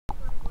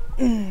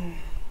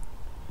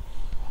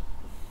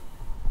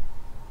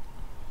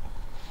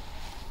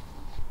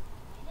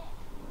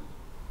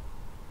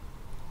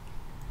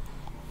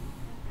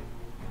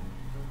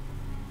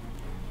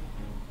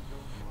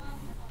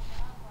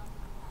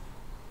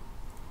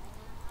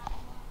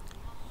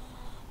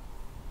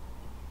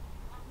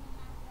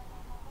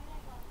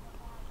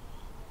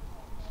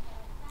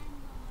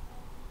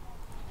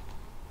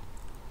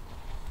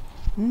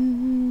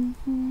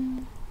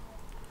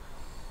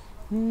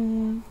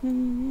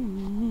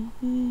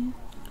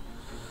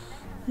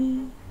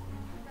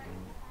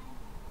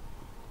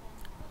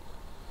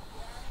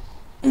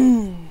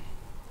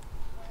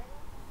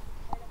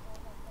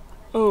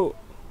Oh,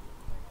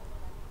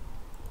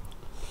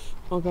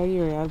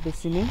 अगाइयो यार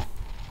बेसी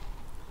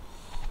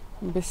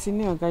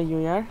नै अगाइयो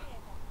यार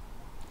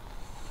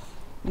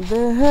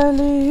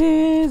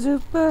दहलीज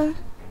पर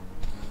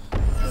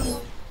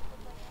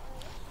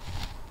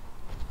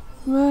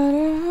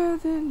मेरा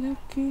दिल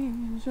की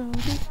जो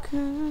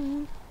दिखा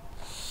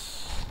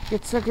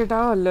कितना केटा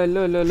लो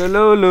लो लो लो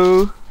लो लो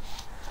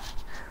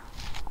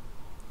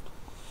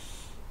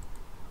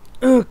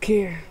ओके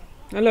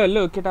हेलो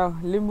हेलो केटा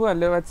लिम्बू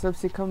हाल्यो व्हाट्सएप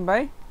सिखम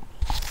भाइ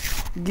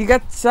giga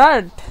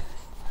chaat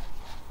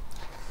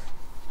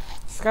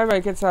Sky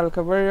bike it's all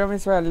cover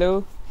Ramesh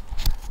hello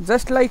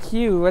just like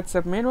you what's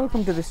up man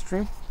welcome to the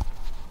stream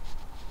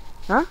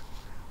huh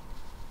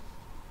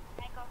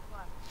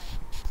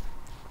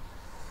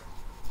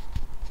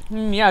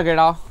yeah get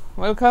off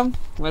welcome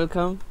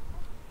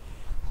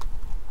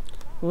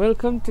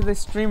to the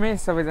stream eh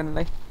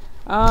सबैजनालाई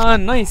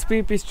nice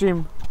PP stream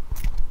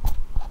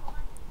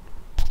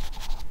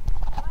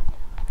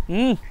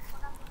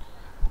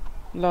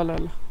ल ल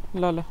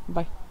ल ल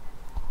bye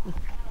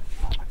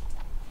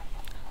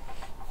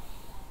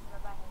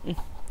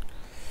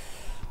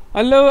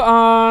hello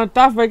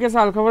tough भाइ के छ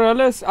हाल खबर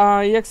hello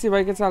XC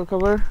भाइ के छ हाल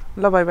खबर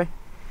ल बाई बाई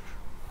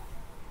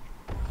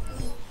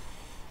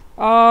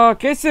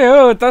कैसे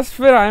हो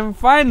तस्फिर I am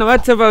fine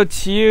what's about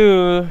you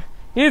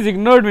he is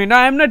ignored me know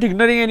I am not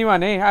ignoring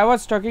anyone hey I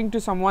was talking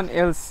to someone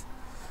else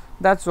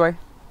that's why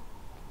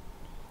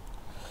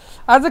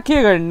आज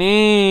के गर्ने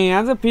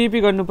आज पीपी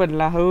गर्नु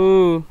पर्ला हो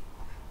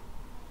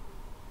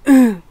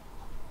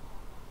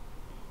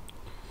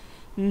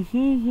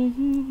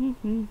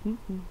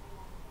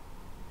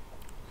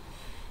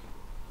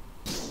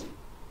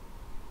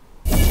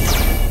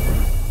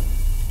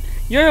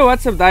Yo,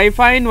 what's up, Dai?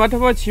 Fine. What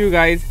about you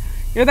guys?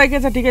 Yo, Dai,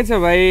 कैसा ठीक है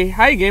सब भाई?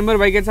 Hi, gamer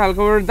भाई कैसा हाल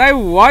खबर? Dai,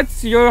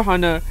 what's your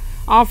honor?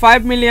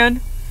 5 million,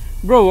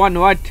 bro. One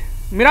what?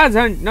 Mirage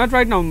Hunt, not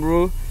right now, bro.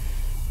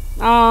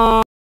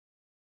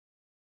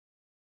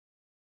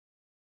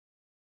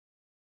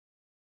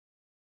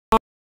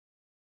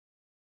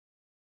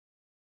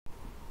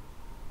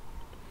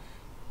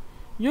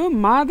 यो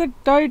मादर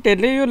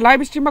टाइटहरुले यो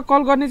लाइभ स्ट्रिममा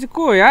कल गर्ने चाहिँ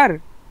को हो यार?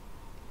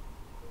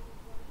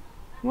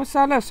 म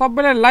साला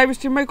सबैलाई लाइभ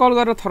स्ट्रिममै कल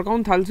गरेर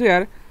थर्काउन थाल्छु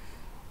यार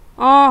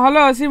हेलो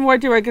असिम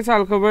वाइटी भाइ के छ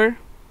हाल खबर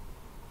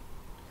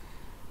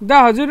दा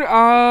हजुर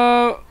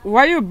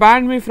वाइ यु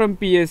band me from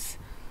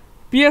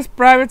PS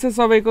private छ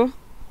सबैको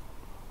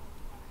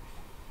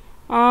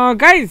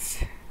गाइज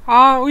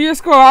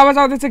उयसको आवाज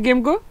आउँदैछ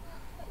गेमको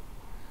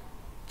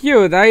के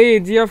हो दाइ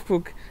जिएफ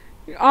कुक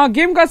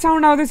गेमको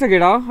साउन्ड आउँदैछ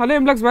केटा हेलो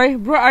एमलक्स भाइ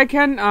bro I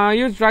can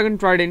use dragon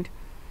Trident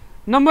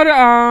number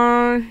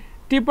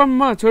टिपम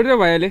म छोडिदियो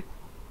भइहाल्यो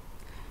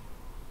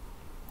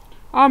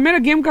मेरो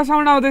गेम का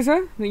साउन्ड आउँदैछ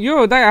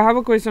यो दाइ I have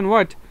a question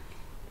what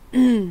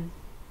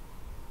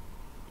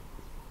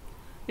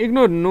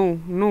ignore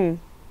no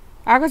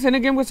आएको छैन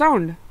गेमको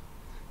साउन्ड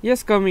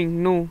यस कमिङ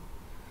नो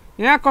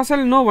यहाँ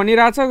कसैले नो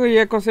भनिरहेछ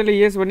या कसैले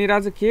यस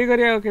भनिरहेछ के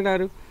गरे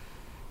केटाहरू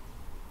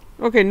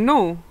okay know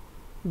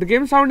the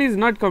game sound is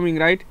not coming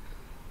right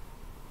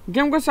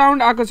गेमको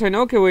साउन्ड आएको छैन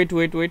ओके वेट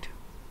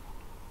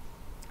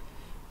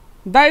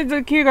दाइ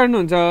चाहिँ के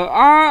गर्नुहुन्छ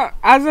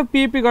आज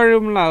पिपी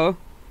गरौँला हो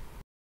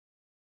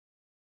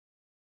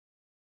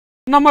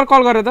नम्बर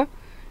कल गर त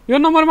यो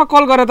नम्बरमा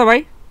कल गर त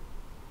भाइ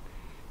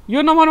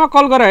यो नम्बरमा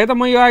कल गर है त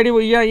म यो आइडी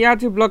यहाँ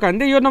चाहिँ ब्लक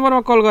हान्दै यो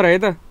नम्बरमा कल गर है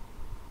त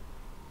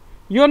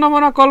यो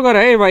नम्बरमा कल गर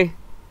है भाइ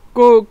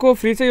को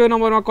फ्री छ यो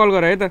नम्बरमा कल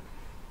गर है त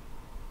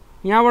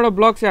यहाँबाट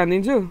ब्लक चाहिँ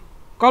हानिदिन्छु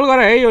कल गर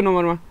है यो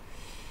नम्बरमा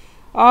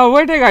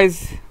वेट है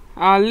गाइज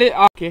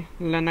ओके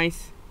ल nice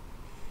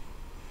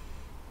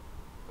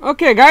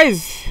okay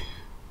guys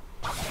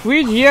who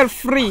is here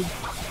free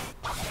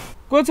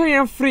को छ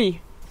यहाँ फ्री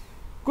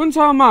कुन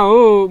छमा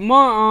हो म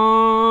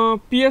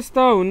पीएस त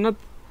हुन्न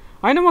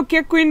हैन म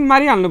केक क्वीन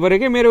मारिहाल्नु पर्यो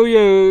के मेरो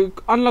उयो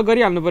अनलक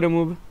गरिहाल्नु पर्यो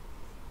मुभ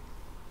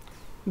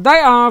दाइ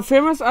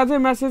फेमस अझै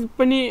मेसेज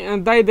पनि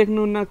दाइ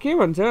देख्नु न के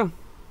भन्छ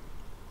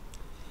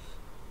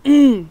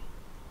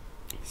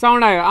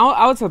साउन्ड आयो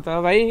आउँछ त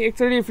भाइ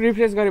एकचोटि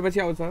रिफ्रेश गरेपछि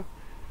आउँछ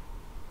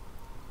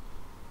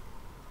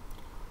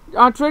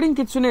trading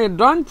किचुने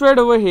don't trade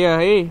over here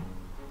है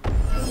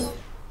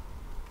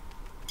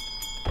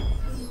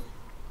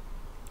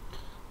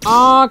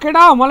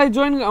केटा मलाई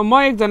जोइन म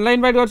एकजनालाई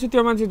इन्भाइट गर्छु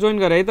त्यो मान्छे जोइन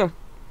गर है त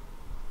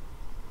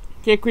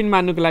केक क्वीन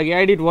मान्नुको लागि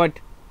I did what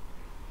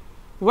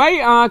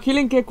Why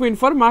killing K Queen?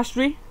 For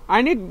mastery.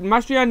 I need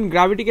mastery on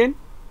gravity cane.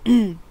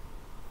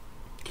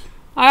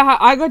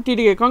 I got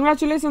TDK.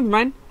 Congratulations,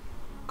 man.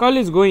 Call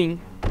is going.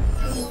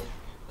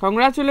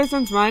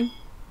 Congratulations, man.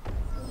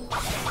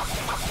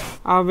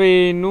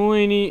 Abe, no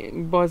any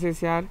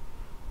bosses, yaar.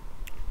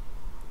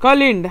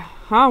 Kalind.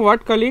 Huh?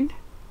 What Kalind?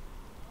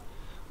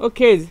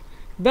 Okay.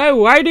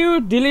 Why do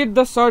you delete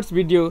the shorts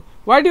video?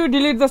 Why do you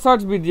delete the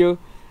shorts video?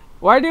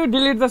 Why do you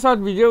delete the short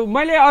video?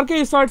 मैले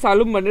अर्कै shirts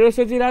हालौँ भनेर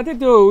सोचिरहेको थिएँ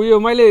त्यो उयो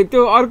मैले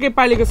त्यो अर्कै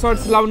पालीको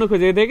शर्ट्स लाउन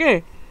खोजेको थिएँ के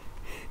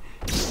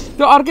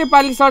त्यो अर्कै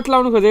पाली शर्ट्स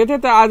लाउन खोजेको थिएँ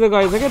त आज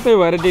गएछ के त्यही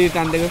भएर delete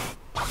हान्दिएको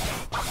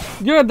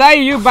yo Dai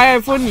you by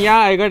iPhone या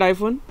आई गट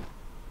iPhone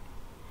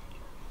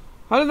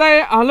hello Dai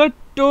hello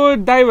to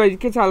दाइ भाइ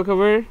के छ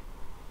हालखबर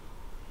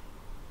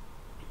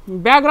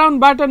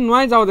ब्याकग्राउन्डबाट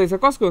नोइज आउँदैछ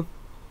कसको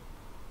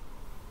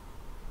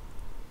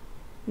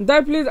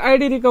दाइ प्लिज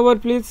आइडी रिकभर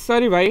प्लिज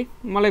सरी भाइ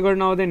मलाई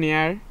गर्न आउँदैन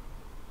यार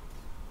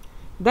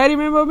दाइ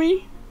रिमेम्बर मी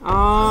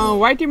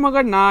वाइटी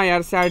मगर ना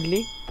यार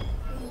सैडली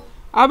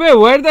अबे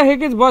वेयर द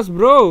हेक इज बस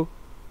bro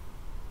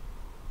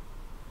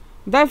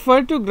Dai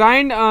for to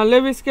grind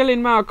लेव scale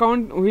in my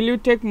account will you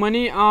take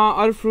money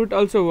और fruit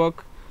also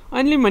work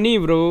only money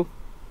bro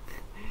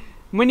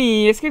money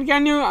Skid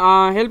can you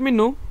help me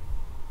no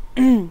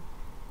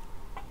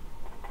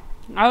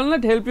I will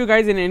not help you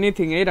guys in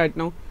anything right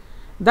now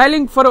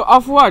dialing for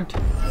of what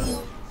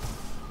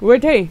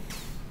wait hey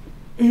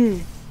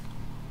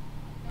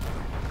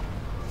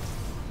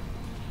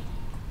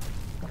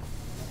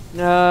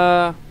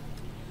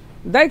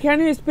Dai, can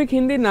you speak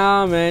Hindi?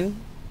 Nah, man.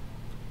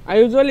 I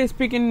usually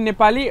speak in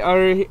Nepali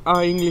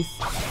or English.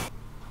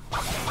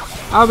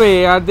 Abe,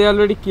 yaar, they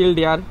already killed,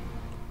 yaar.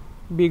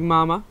 Big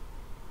Mama.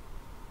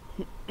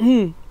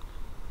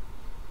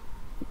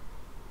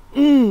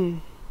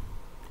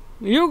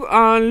 You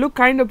look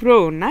kind of pro.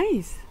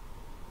 Nice.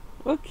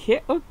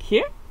 Okay,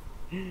 okay.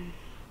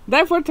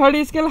 Dai, for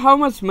 30 skill, how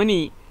much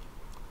money?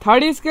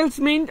 30 skills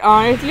means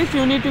at least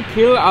you need to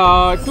kill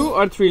 2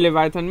 or 3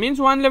 Leviathan. Means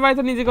 1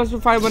 Leviathan is equals to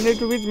 500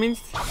 rupees. Means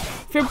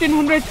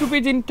 1500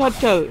 rupees in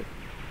total.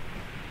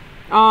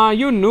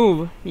 You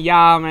noob.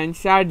 Yeah, man.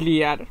 Sadly,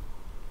 yaar.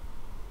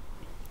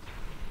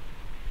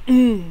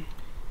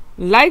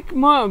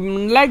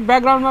 like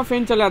background में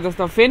fan चला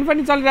जस्ता fan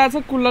पनि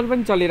चलिरहेछ cooler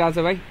पनि चलिरहेछ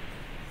भाइ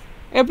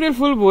April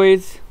Fool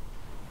boys.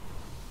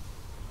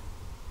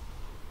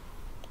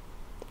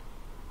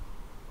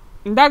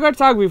 That got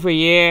sag before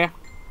yeah.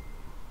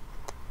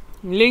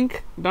 Link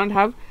don't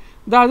have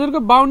the हजुरको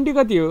बाउन्टी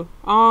कति हो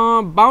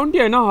बाउन्टी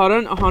हैन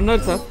हनर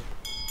छ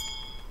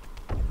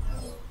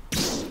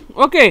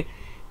ओके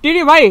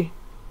टिडी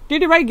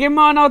भाइ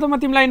गेममा आउन आउ त म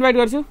तिमीलाई इन्भाइट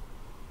गर्छु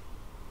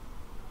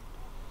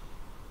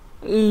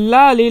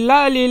लाली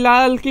लाली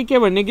लाल के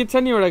भन्ने गीत छ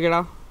नि एउटा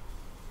केटा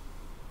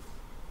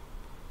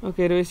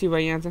ओके रोसी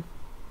भाइ यहाँ छ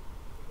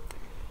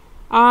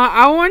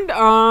I won't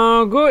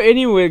go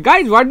anywhere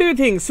guys what do you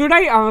think should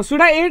I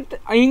add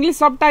English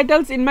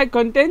subtitles in my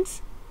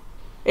contents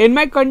in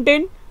my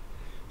content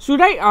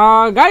should I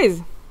guys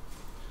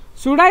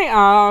should I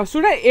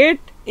add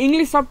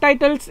English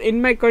subtitles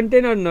in my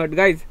content or not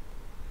guys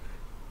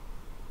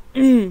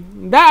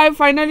that I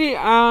finally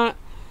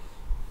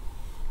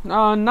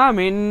nah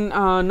man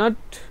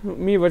not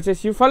me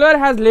versus you follower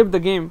has left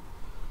the game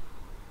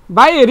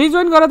भाइ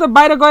rejoin गर त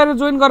बाहिर गएर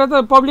join गर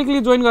त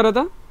publicly join गर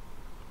त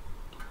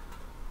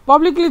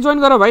publicly join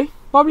गर भाइ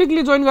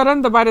पब्लिकली जोइन गर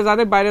नि त बाहिर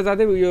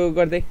जाँदै यो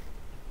गर्दै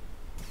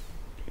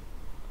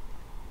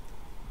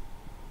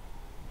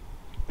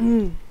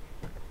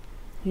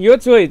your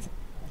choice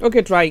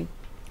okay trying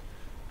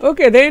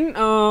okay then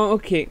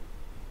okay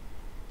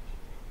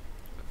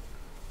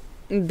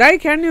Dai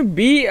can you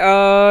be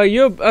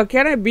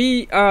can I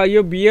be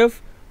your BF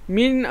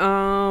mean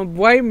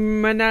boy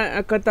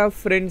mana kata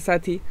friend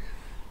sathi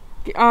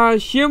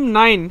Shim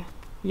 9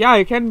 yeah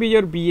I can be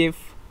your BF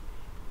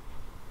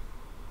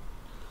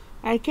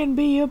I can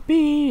be your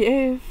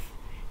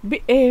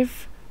BF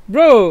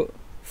bro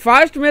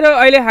fast मेरो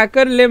अहिले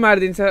ह्याकरले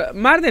मार्दिन्छ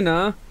मार्दैन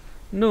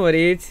No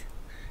worries.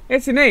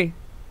 It's nay.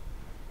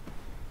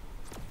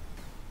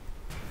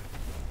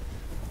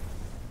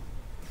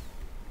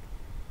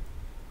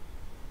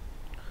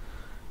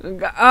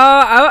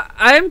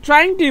 I am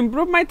trying to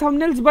improve my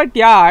thumbnails, but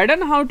yeah, I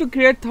don't know how to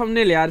create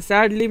thumbnail. Yaar,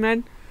 sadly,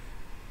 man.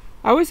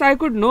 I wish I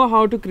could know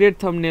how to create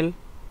thumbnail.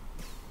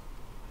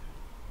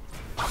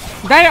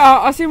 Dai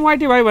Asim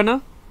Whitey bhai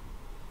bana.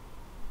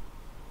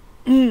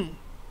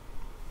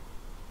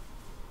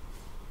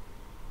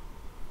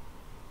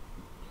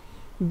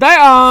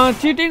 Dai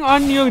cheating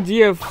on your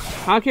GF.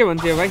 हाँ के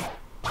भन्छ भाइ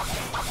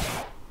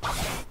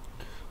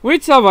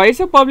Which server?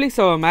 It's a public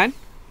server, man.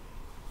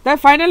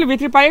 That finally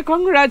V3 पायो.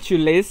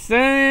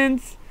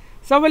 Congratulations.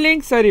 Server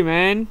link, sorry,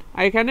 man.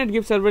 I cannot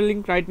give server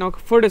link right now.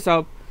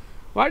 Photoshop.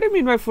 What do you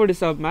mean by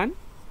Photoshop, man?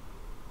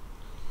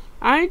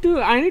 I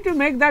need to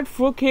make that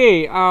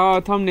 4K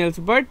thumbnails,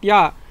 but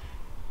yeah.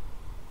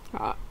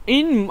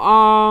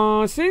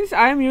 Since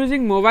I am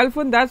using mobile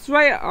phone, that's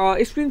why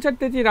screenshot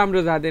त्यति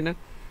राम्रो जाँदैन.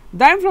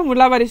 I'm from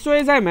Ulabari. So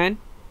is I, man.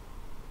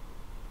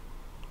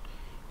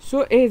 So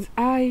as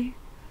I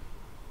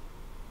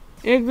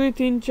 1 2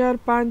 3 4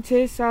 5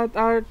 6 7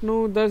 8 9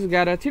 10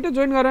 11 छिटो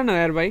join गर न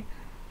यार भाइ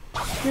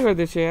के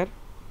गर्दैछ यार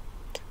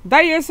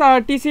दाइ यस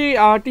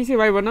टीसी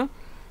भाइ भन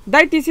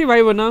दाइ टीसी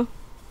भाइ भन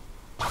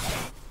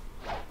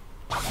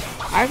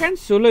I can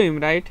solo him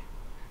right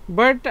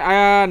but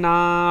nah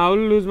I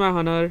will lose my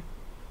honor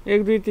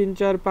 1 2 3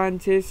 4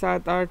 5 6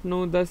 7 8 9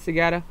 10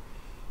 11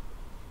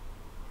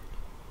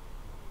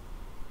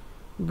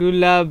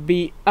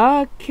 Gulabi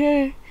okay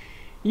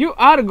you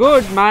are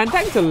good man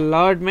thanks a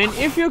lot man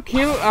if you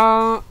kill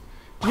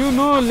you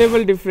know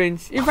level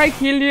difference if I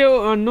kill you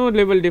no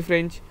level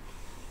difference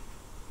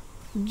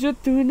जो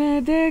तूने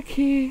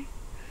देखी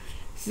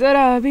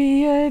शराबी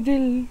ये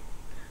दिल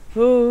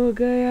हो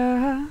गया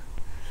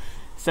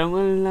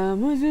संभलना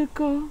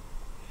मुझको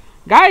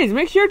guys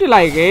make sure to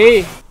like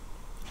है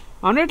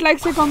 100 लाइक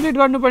चाहिँ कम्प्लिट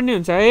गर्नुपर्ने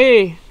हुन्छ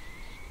है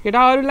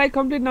केटाहरू लाइक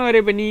कम्प्लिट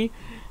नगरे पनि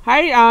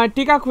हाई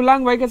टिका खुलाङ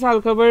भाइको छ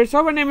हालखबर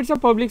server name it's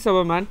public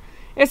server मान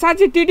ए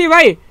साँच्ची टिटी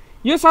भाइ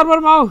यो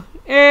सर्भरमा आऊ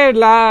ए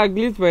ला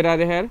ग्लिच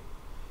भइरहेको यार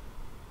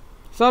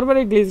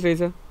सर्भरै ग्लिच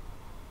रहेछ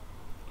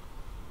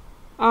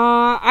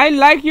I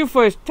like you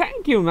first.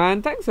 Thank you,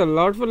 man. Thanks a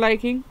lot for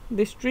liking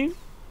this stream.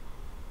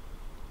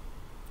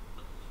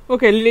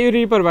 Okay,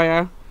 Reaper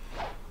भाया.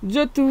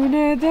 जो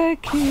तूने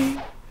देखी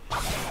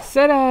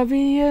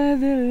शराबी ये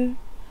दिल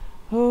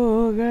हो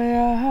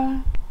गया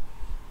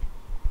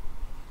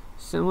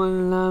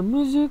संभलना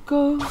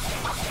मुझको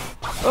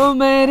ओ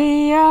मेरी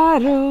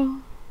यारो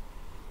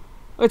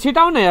ओ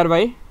छिटाऊ न यार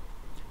भाई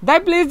दाइ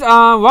please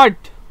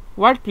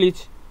what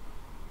please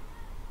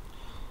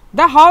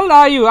The how old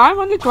are you? I'm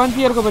only 20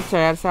 year को बच्चा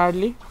यार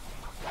sadly.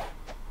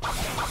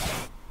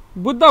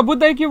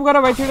 बुद्ध क्यूब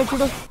करा भाई छिटो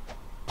छिटो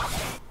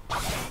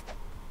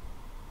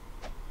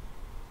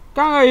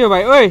कहाँ गयो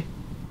भाइ ओए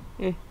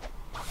ए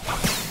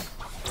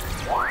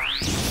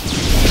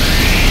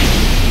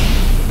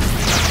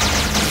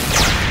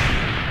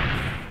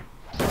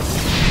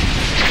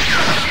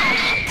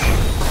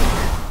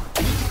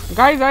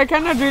Guys, I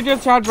cannot read your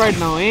chat right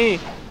now, eh?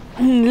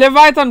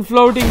 Leviathan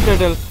floating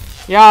turtle.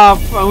 Yeah,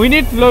 we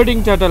need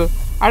floating turtle.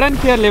 I don't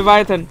care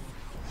Leviathan.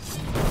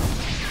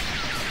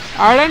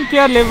 I don't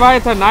care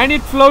Leviathan. I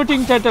need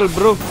floating turtle,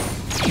 bro.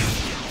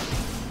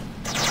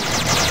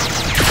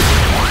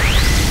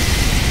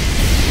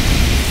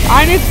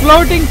 I need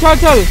floating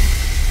turtle.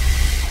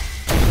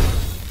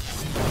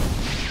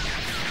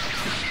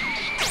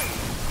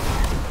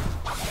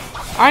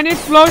 I need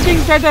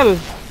floating turtle.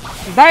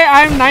 Die,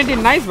 I am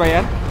 19. Nice,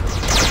 bhaiya.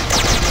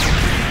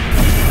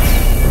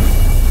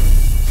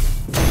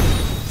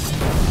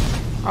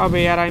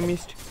 अबे यार I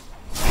missed.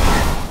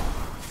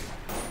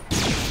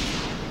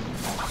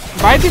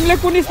 भाइ तिमीले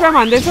कुन spam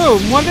हान्दैछौ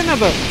मर्दैन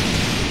त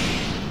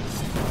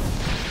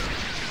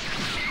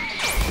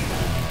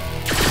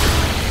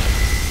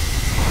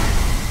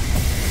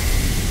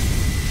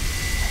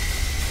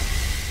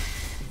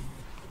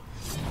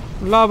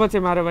ल अब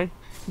चाहिँ मारो भाइ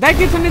दाइ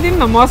के सुनिदिनु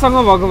न मसँग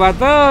भएको भए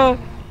त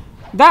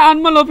दाइ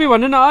अनमोल ओपी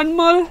भन्नु न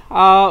अनमोल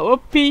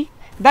OP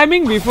Dai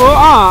मिङ बिफो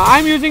I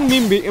am using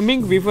मिङ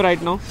बिफो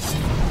right now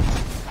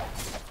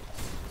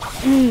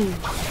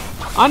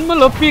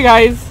Anmol OP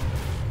guys.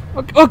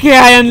 Okay,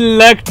 I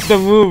unlocked the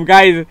move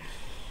guys.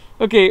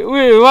 Okay, we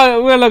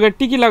laga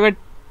tiki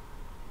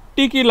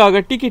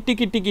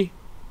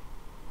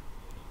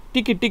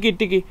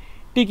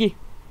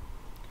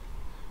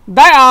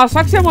Dai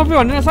Saksam OP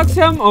one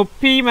Saksam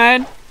OP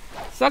man.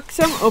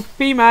 Saksam OP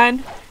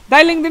man.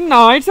 Dai link din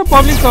no, it's a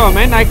public server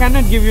man. I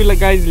cannot give you like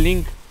guys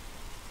link.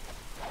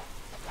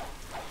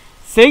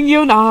 Sing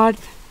you not.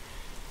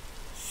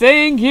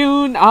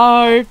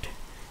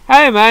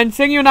 Hey man,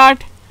 sing you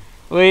not.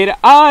 Where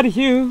are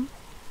you?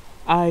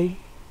 I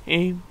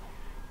am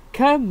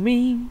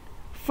coming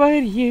for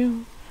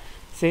you.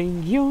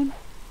 Sing you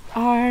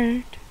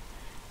art.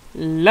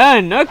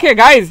 Learn. Okay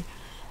guys,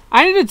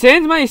 I need to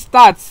change my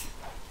stats.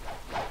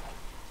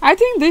 I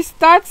think this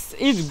stats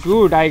is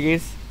good, I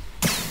guess.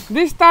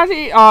 This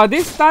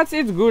stats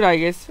is good, I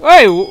guess.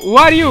 Hey, who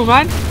are you,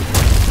 man?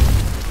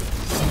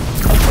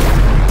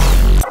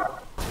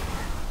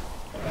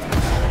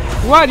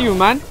 Who are you,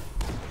 man?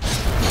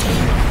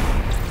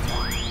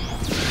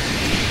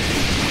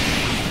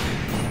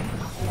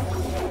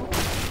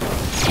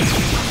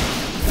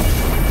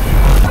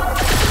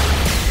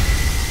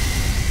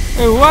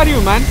 Hey, who are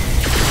you, man?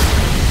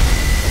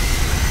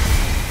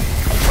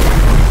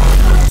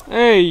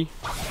 Hey.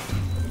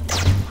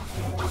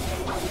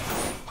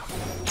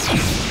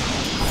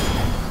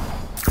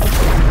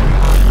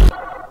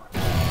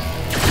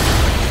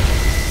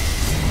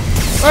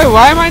 Hey,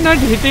 why am I not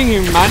hitting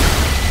him, man?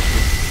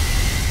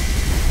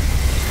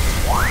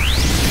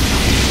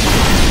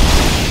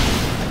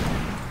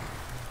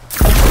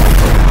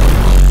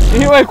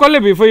 Hey, कसले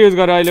बिफो use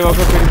गरे अहिले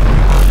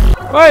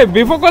भर्खर ओए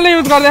बिफो कसले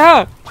use गर्दै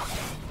ह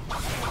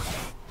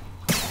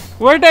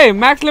Wait, hey,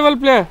 max level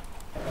player.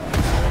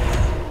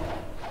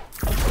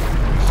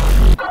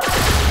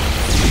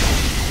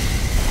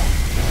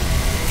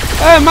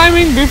 Hey, my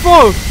Ming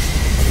before.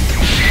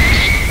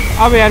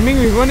 अब यार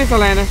Ming before नहीं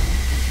चलाया ना.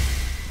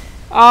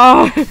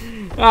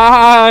 Okay,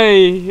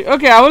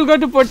 I will go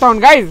to port town,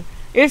 guys.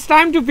 It's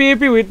time to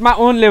PvP with my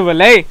own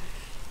level, eh?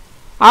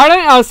 I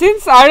don't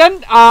since I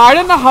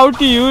don't know how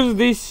to use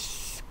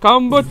this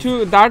combo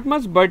to that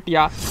much, but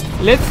yeah,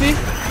 let's see.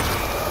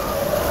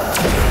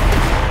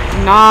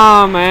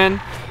 Nah, man.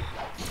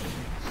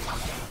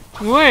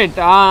 Wait,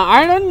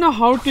 I don't know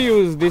how to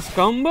use this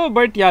combo,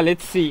 but yeah,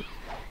 let's see.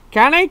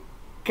 Can I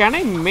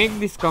make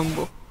this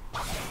combo?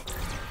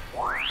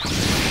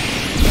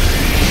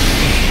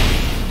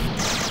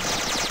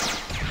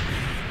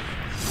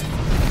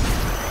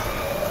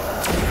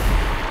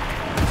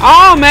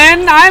 Oh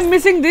man, I'm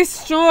missing this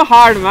so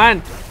hard,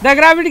 man. The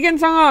gravity can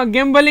song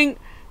gambling.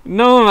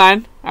 No,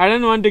 man, I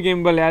don't want to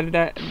gamble. I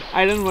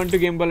don't want to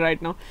gamble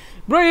right now,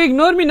 bro.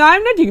 Ignore me. No,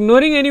 I'm not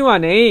ignoring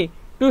anyone. Eh,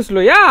 too slow.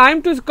 Yeah,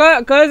 I'm too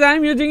cause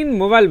I'm using in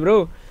mobile,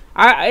 bro.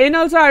 And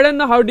also I don't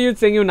know how to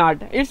use Sengyu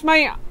Nat. It's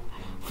my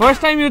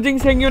first time using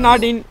Sengyu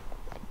Nat in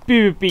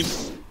PvP.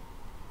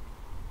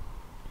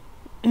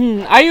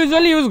 I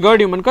usually use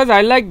God Human cause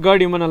I like God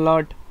Human a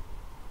lot.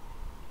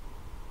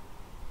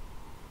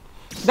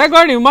 The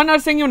God Human or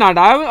Sengyu Nat?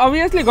 I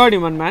obviously God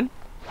Human, man.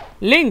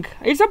 Link.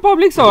 It's a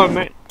public server,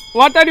 man.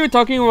 What are you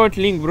talking about,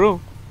 Link,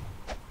 bro?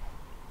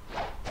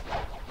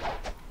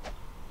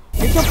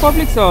 It's a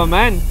public server,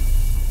 man.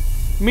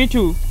 Me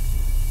too.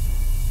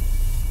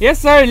 Yes,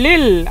 sir,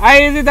 Lil. I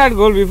achieved that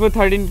goal before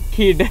 13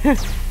 kid.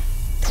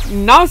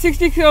 Now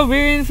 60k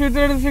views,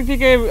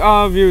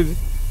 50-60k views.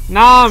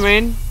 Nah,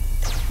 man.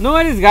 No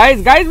worries,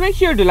 guys. Guys, make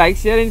sure to like,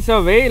 share, and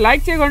survey.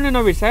 Like, check on the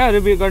novice. Wanna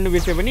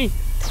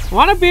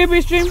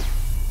PvP stream?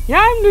 Yeah,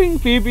 I'm doing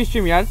PvP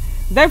stream, yeah.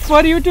 That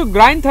for you to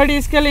grind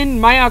 30 skill in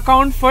my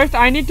account first,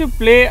 I need to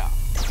pay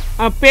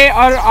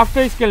or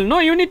after skill. No,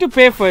 you need to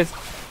pay first.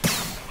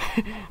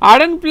 I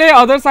don't play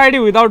other side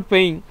without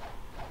paying.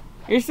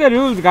 It's the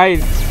rules,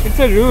 guys. It's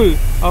a rule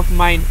of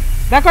mine.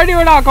 That got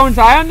accounts.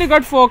 I only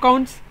got 4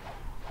 accounts.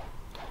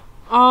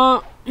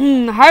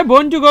 Hi,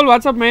 Born to Goal.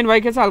 What's up, man?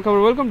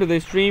 Welcome to the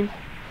stream.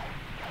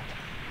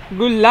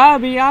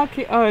 Gulabi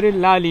aakhe aur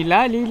lali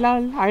lali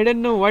lal. I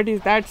don't know what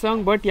is that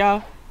song, but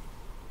yeah.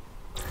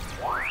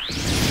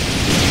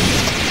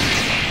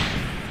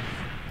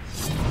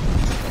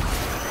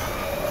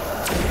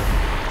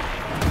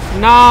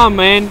 Nah,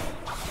 man.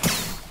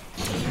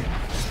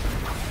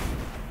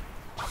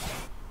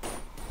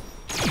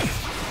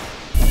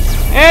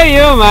 Hey,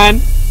 you,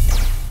 man.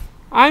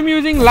 I'm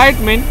using light,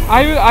 man.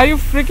 Are you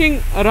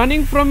freaking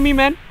running from me,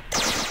 man?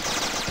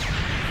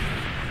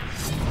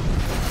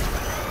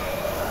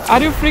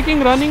 Are you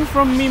freaking running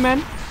from me,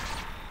 man?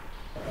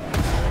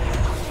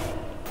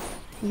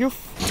 You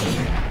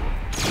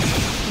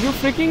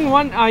freaking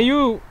want?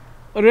 You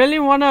really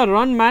wanna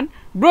run, man?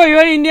 Bro,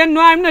 you're Indian.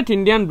 No, I'm not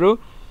Indian, bro.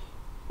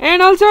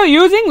 And also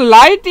using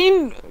light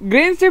in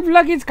green shift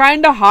luck is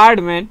kinda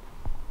hard, man.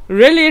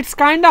 Really, it's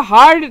kinda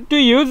hard to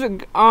use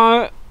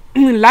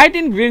light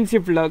in green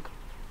shift luck.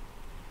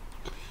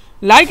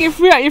 Like if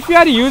you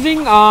are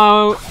using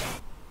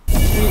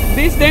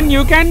this, then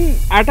you can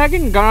attack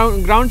in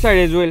ground side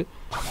as well.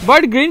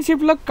 But green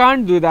shift luck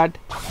can't do that.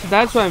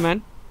 That's why,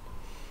 man.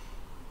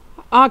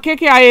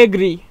 KK, I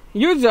agree.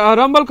 Use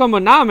Rumble combo.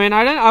 Nah, man.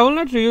 I will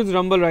not use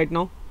Rumble right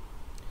now.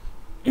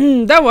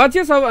 The watch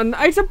your server.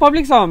 It's a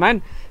public server,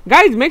 man.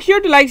 Guys, make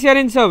sure to like, share,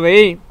 and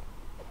survey.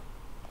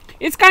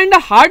 It's kinda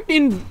hard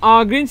in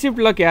green shift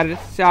luck, yeah.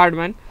 It's hard,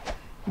 man.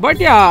 But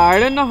yeah, I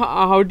don't know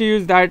how to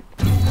use that.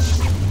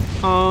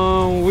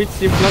 Which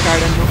shift luck, I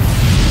don't know.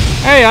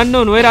 Hey,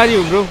 unknown, where are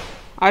you, bro?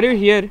 Are you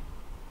here?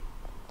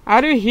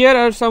 Are you here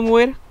or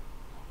somewhere?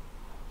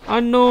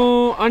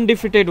 Unknown,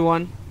 undefeated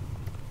one.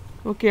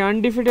 Okay,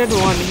 undefeated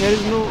one. Here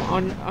is no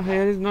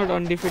here is not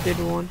undefeated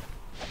one.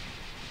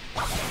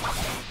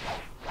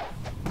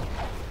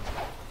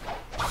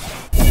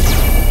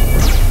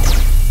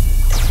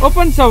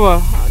 Open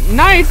server.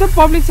 Nah, it's a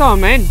public server,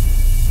 man.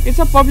 It's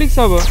a public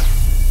server.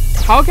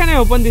 How can I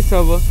open this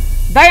server?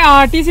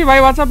 TC,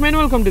 what's up, man?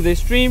 Welcome to the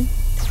stream.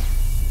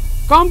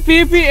 Come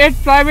PvP at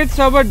private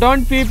server.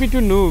 Don't PvP to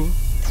noob.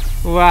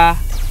 Wow.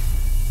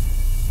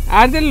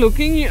 Are they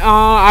looking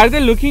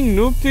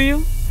noob to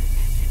you?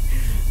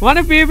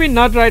 Wanna PvP?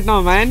 Not right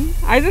now, man.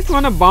 I just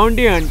want a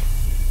bounty hunt.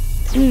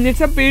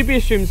 It's a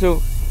PvP stream,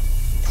 so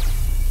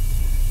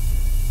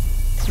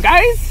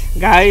guys.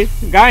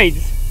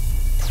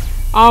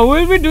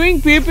 We'll be doing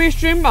PvP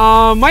stream.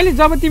 मैले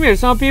जब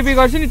तिमीहरुसँग PvP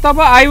गर्छु नि तब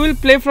I will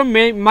play from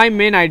my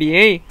main ID,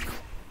 hey.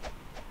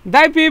 Did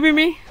I PvP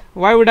me?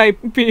 Why would I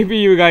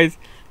PvP you guys?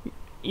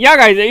 Yeah,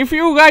 guys, if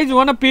you guys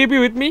wanna PvP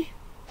with me,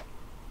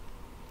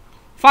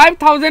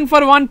 5,000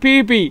 for one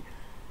PvP.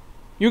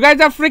 You guys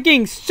are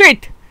freaking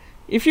shit.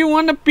 If you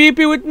wanna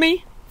PvP with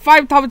me,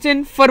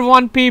 5,000 for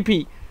one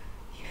PvP.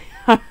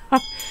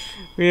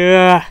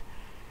 Yeah.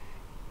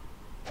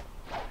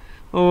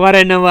 What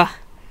I know.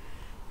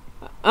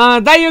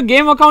 That your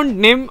game account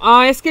name,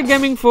 Escape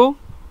Gaming 4.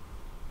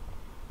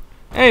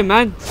 Hey,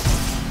 man,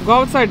 go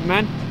outside,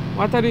 man.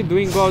 What are you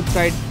doing? Go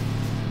outside.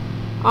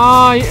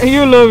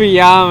 You love me,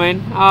 yeah,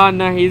 man.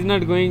 No, he's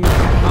not going to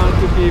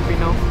PvP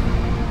now.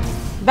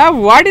 The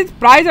what is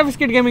price of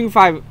Skid Gaming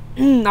 5?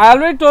 I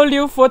already told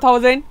you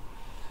 4,000.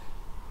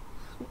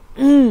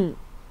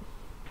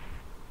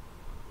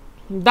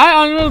 दाइ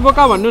अनुरोध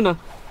बोका भन्नु न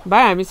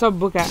भाइ हामी सब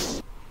बोका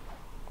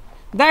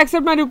दाइ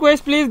accept my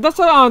request please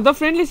the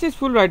friend list is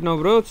full right now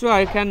bro so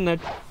I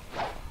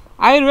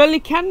really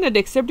cannot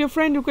accept your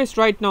friend request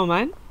right now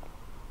man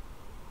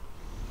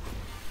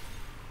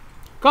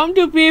come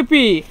to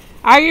PP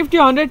I give you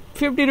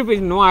 150 rupees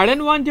no I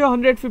don't want your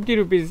 150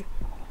 rupees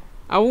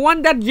I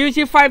want that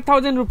juicy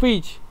 5,000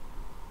 rupees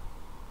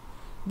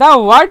the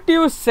what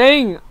you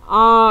saying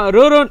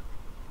Roro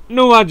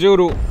Noah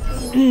Joro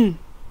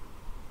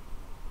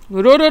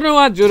Roro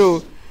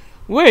Juro.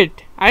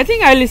 Wait, I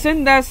think I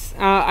listened this.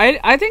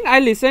 I think I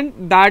listened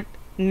that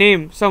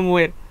name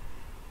somewhere.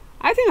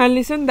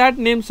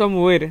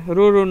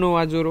 Roro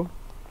Noah Juro.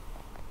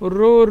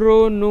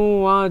 Roro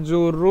Noah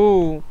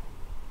Juro.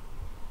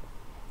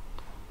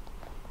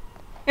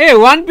 Hey,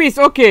 One Piece.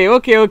 Okay.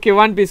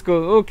 One Piece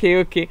go.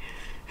 Okay.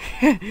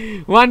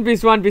 One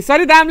Piece.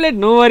 Sorry, damn late.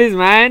 No worries,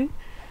 man.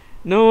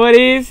 No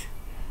worries.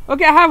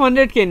 Okay, I have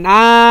 100k.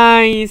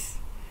 Nice.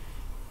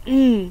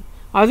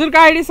 हजुरको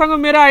ID सँग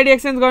मेरो ID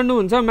exchange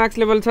गर्नुहुन्छ Max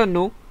level छ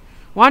no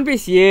one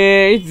piece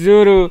ये it's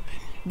जुरु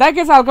दाइ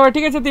के छ हालखबर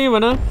ठिकै छ तिमी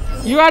भन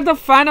you are the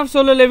fan of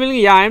solo levelling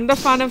या I am the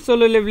fan of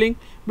solo levelling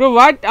bro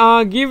what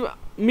give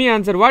me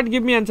answer what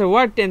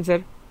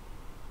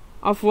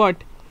of what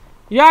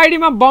yo ID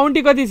मा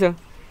बाउन्टी कति छ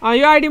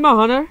यो आइडी मा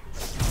हनर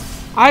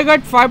आई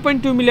गट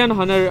 5.2 million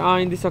Hunar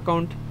in this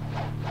account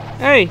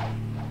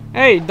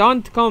A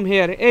don't come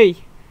here A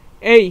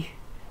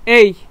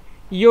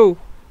yo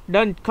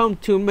don't come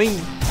to me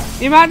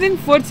Imagine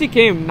 4C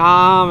came.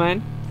 Nah, man.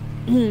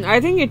 I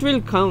think it will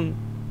come,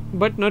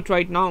 but not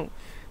right now.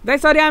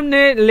 That's sorry, I'm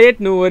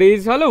late. No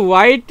worries. Hello,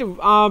 White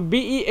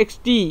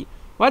BEXT.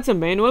 What's up,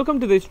 man?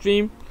 Welcome to the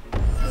stream.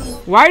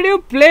 Why do you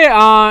play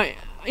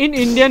in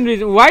Indian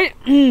region? Why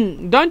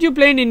don't you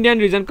play in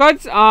Indian region?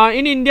 Cause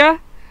in India,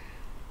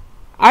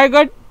 I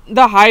got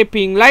the high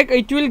ping. Like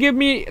it will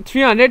give me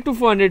 300 to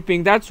 400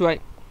 ping. That's why.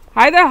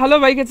 Hi there.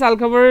 Hello, White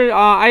Alcover.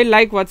 I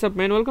like. What's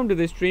up, man? Welcome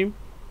to the stream.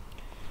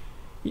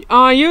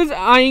 Use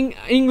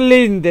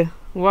England.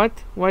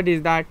 What is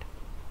that?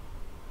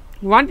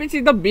 One Piece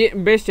is the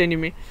best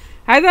anime.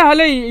 Hi there,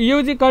 hello,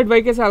 UG Kurt by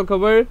Kesal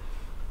cover.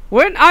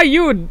 When are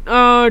you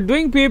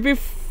doing PvP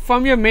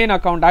from your main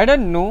account? I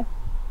don't know.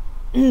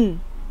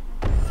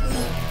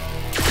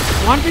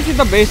 One Piece is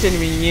the best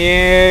anime.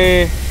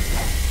 Yeah.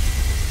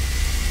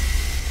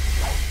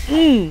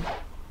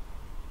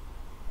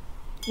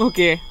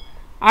 Okay.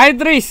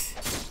 Idris,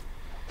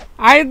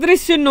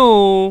 you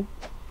know.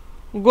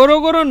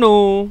 Goro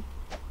no.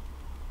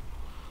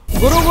 I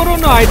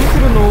just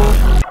don't know.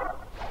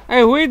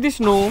 Hey, who is this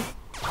no?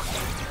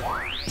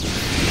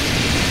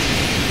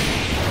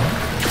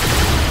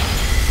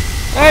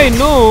 Hey,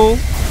 no.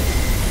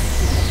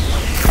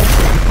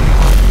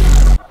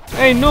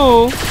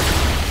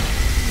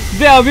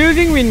 They are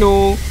abusing me,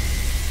 no.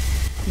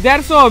 They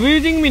are so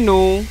abusing me,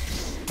 no.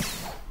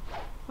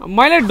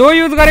 मैले dough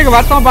use गरेको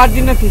भए त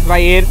बाजिन this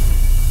भाइ हेर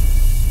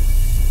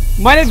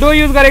मैले dough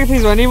use गरेको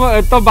this भने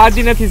त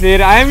बाजिन this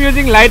hair I am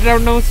using light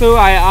round now so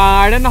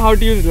I don't know how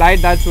to use light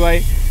that's why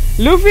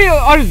Luffy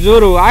अर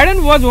जोरो आई डोन्ट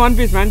वाच वन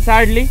पिस म्यान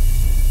स्याडली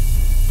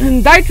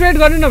दाइ ट्रेड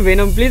गर्नु न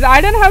venom please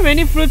I don't have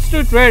any fruits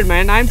to trade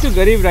म्यान I am to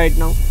गरिब right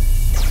now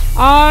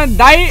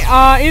Dai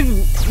is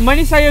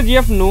Manisha yo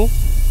GF know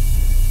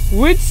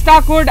which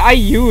star code I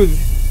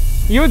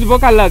use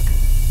बोका luck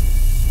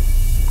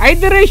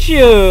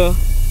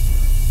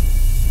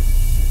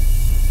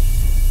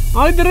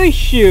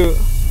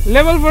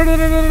level 4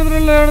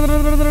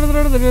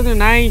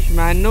 nice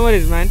man, no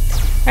worries man.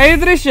 Hey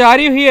Idrish, are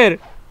you here?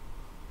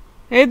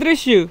 Hey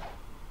Idrish,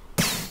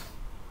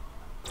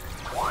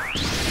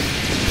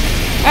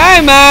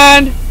 hey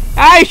man,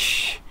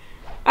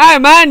 hey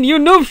man, you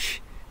noobs,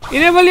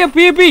 enable your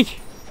PP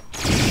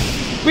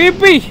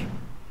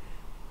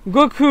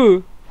Goku,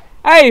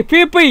 hey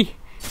PP,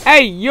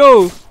 hey yo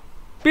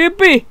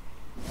PP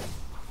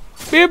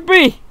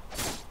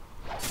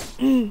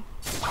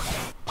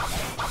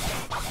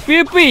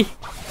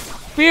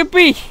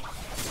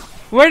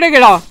where to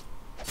get off?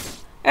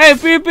 Hey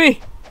PP,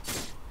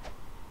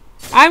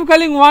 I'm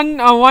calling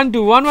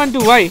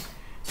 112 why?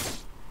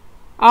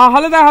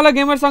 Hello there, hello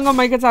gamer sanga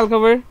mic chal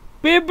cover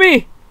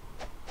PP.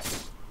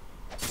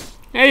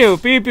 Hey yo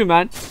PP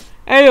man,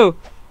 hey yo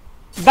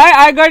die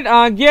I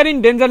got gear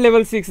in danger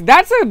level 6.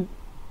 That's a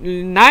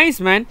nice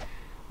man.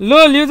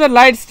 Low user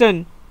light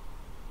stun.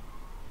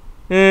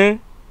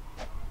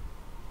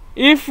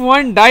 If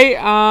one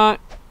die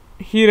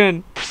he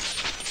run.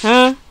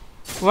 Huh?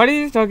 What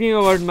is he talking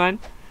about, man?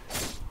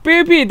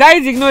 PP, that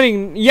is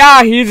ignoring.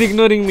 Yeah, he is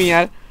ignoring me,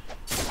 yaar.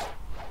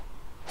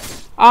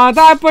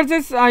 I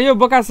purchased your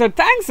boka sir.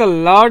 Thanks a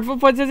lot for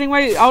purchasing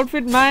my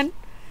outfit, man.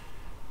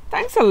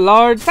 Thanks a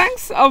lot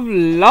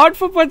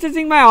for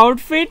purchasing my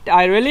outfit.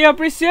 I really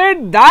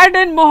appreciate that.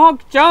 And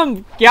Mohawk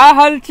Chump, kya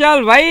hal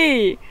chal,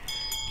 bhai?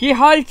 Ki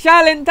hal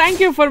chal? And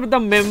thank you for the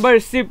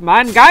membership,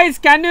 man. Guys,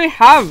 can you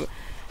have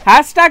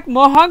hashtag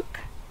Mohawk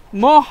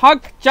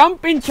Mohawk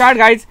jump in chat,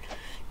 guys.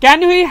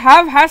 Can we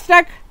have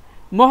hashtag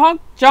Mohawk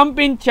jump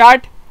in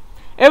chat?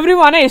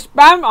 Everyone,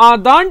 spam.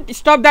 Don't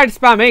stop that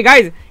spam, hey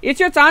guys. It's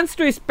your chance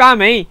to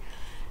spam, hey.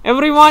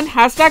 Everyone,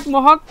 hashtag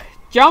Mohawk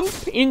jump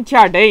in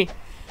chat, hey.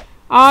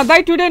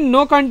 That today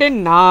no content,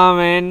 nah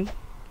man.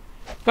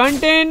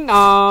 Content,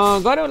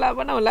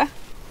 banaula,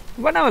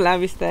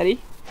 Vistari.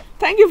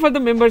 Thank you for the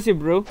membership,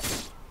 bro.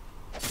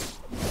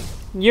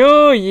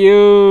 Yo,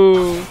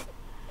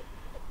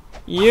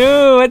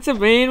 what's up,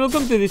 man?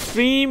 Welcome to the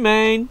stream,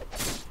 man.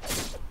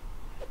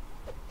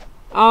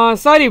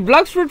 Sorry,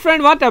 Blox Fruit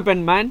friend, what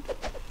happened, man?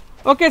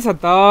 Okay,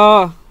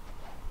 Sata.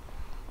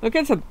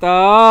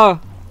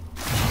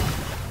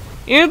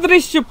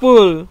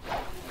 Idrishapul,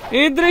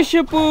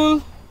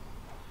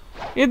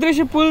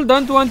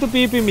 don't want to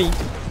PP me.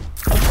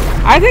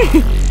 I think,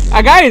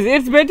 guys,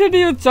 it's better to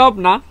use chop,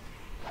 na?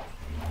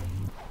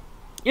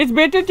 It's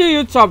better to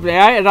use chop,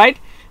 right?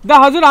 The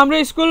हजुर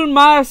हाम्रो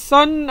स्कुलमा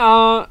सन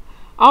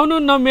आउनु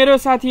न मेरो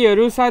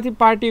साथीहरु साथी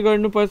party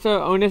गर्नुपर्छ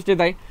Wednesday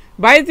दाइ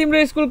भाइ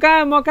तिम्रो स्कुल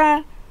कहाँ म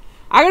कहाँ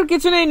अगर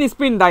किछु नै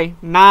निस्पिन दाइ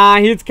ना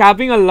ही इज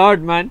क्यापिङ अ लट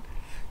म्यान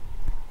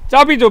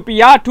चपी जोपी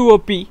या 2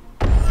 ओपी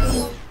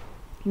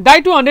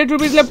दाइ 200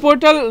 रुपैयाँ ले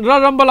पोर्टल र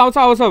रम्बल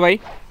आउँछ भाइ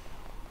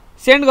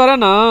सेन्ड गर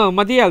न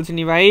म दिइहाल्छु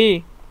नि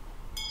भाइ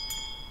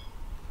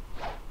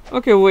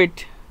okay wait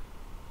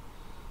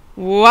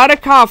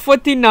Waraka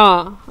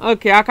Fotina.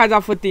 Okay, Akaja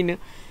Fotina.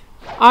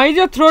 Is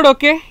your throat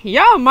okay?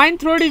 Yeah, mine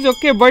throat is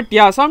okay, but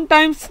yeah,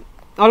 sometimes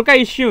alka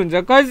issues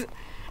because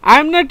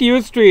I'm not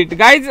used to it.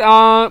 Guys,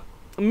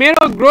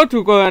 mero growth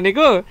huko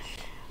aneko.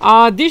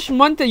 This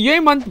month,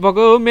 month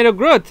bhako mero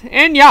growth,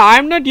 and yeah,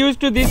 I'm not used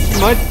to this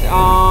much.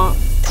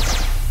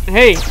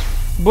 Hey,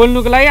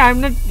 bolnu ko लागि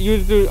I'm not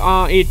used to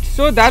it,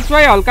 so that's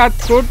why alka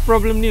throat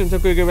problem ni huncha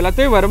कोही बेला.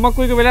 त्यही भएर म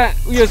कोही बेला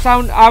यो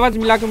sound आवाज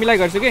मिलाइ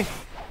गर्छु के.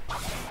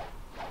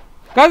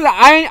 Cause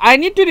I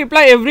need to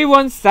reply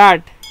everyone's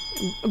chat,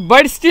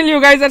 but still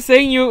you guys are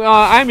saying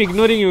I'm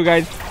ignoring you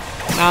guys.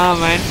 Nah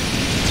man.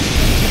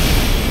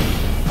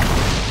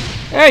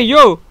 Hey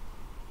yo.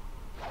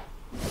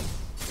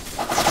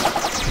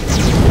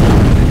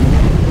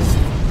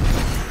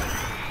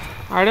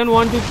 I don't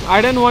want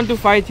to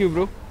fight you,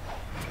 bro.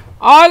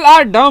 All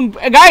are dumb,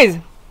 guys.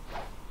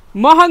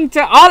 Mohang,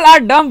 all are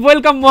dumb.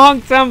 Welcome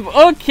Mohang Sam.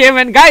 Okay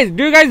man, guys.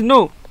 Do you guys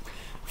know?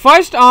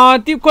 First,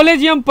 the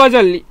collegium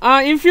puzzle.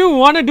 If you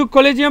want to do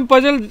collegium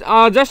puzzle,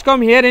 just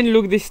come here and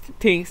look these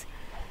things.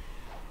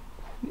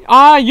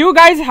 You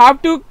guys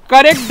have to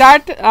correct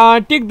that,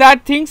 tick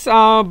that things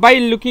by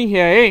looking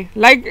here, eh?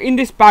 Like in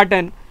this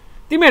pattern.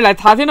 तिमीहरुलाई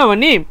थाहा छैन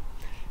भने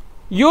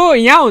यो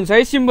यहाँ हुन्छ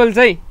है symbol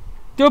चाहिँ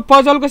त्यो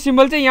puzzle को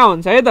symbol चाहिँ यहाँ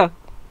हुन्छ है त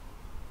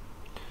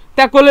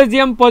त्या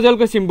collegium puzzle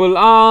को symbol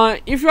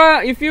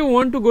if you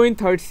want to go in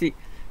third C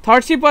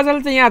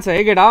puzzle चाहिँ यहाँ छ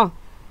है केटा.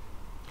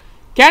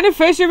 Can you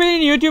festival in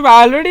YouTube?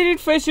 I already did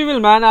festival,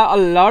 man. A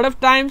lot of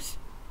times.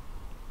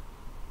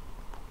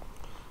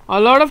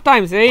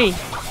 Eh?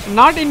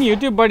 Not in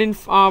YouTube, but in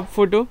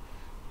photo.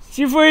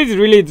 Shifu is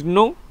released,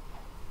 no?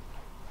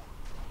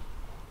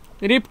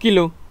 Rip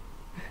kilo.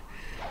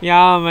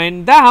 Yeah,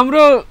 man. Da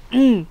hamro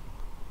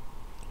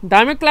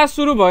dame class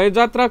suru bhayo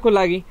jatra ko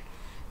lagi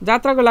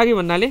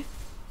भन्नाले.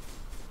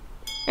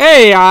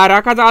 Hey, yaar,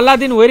 Akaja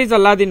Aladdin, where is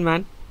Aladdin,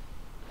 man?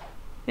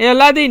 Hey,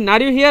 Aladdin,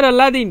 are you here,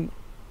 Aladdin?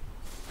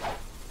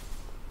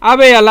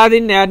 अबे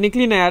Aladdin यार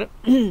निक्ली न यार.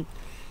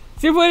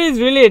 सिफर is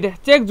relate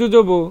check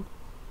जुजोबो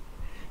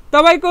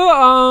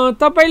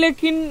तपाईले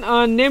किन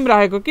name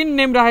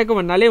राखेको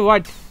भन्नाले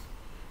what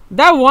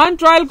the one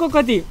trial को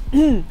कति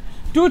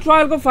 2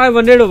 ट्रायल को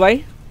 500 हो भाइ.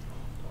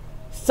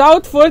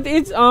 South fourth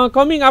is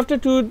coming after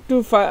 2 to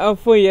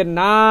 4 year.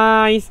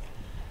 Nice.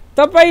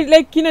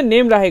 तपाईले किन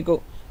नेम राखेको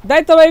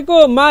दाइ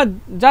तपाईको मा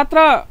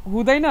जात्रा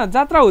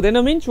हुँदैन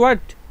means what.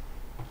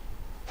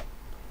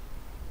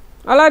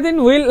 Aladdin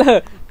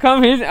will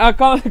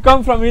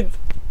come from his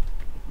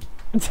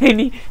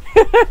Jenny.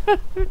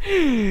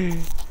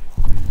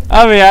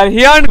 Oh yeah,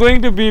 he aren't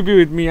going to be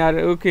with me. Yaar.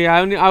 Okay,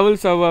 I will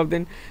serve up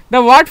then.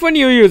 The what phone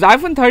you use?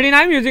 iPhone 13.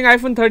 I'm using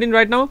iPhone 13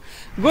 right now.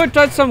 Go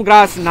touch some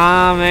grass.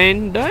 Nah,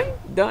 man,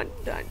 don't,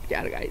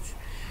 yeah, guys.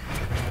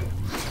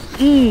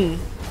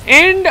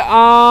 And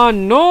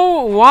no,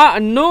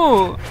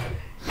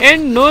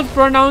 and no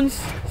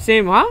pronouns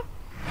same, huh?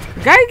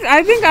 Guys,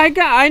 I think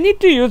I need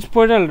to use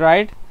Portal,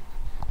 right?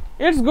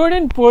 It's good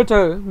in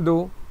Portal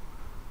though.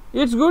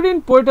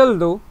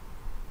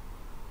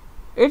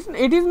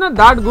 It is not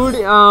that good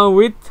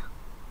with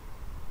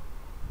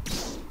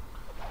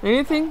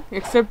anything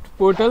except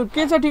Portal.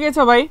 के छ ठिकै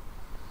छ भाइ.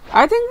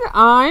 I think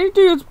I need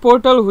to use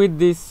Portal with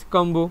this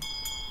combo.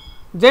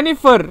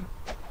 Jennifer.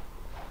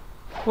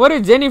 What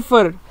is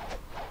Jennifer?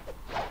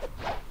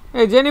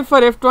 Hey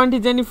Jennifer,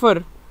 F20 Jennifer.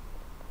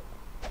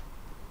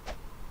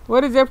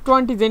 Where is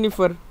F20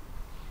 Jennifer?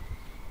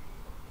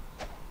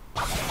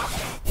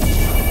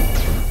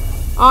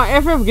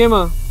 FF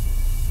Gamer.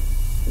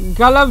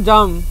 Galab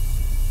Jam.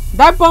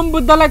 That Pump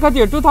Buddha like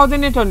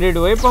 2800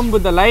 हो Pump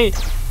Buddha like.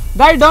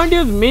 That don't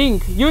use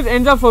Mink. Use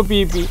Enza for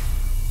PP.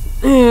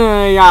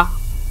 Yeah.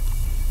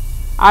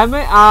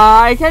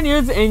 I can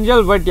use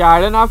angel, but yeah,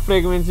 I don't have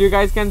fragments. You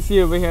guys can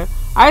see over here.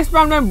 I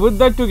spammed my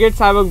Buddha to get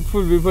cyber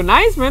food before.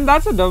 Nice, man.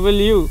 That's a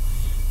W.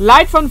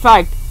 Light fun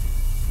fact.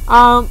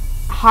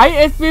 High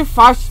HP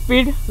fast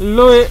speed,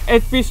 low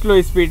HP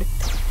slow speed.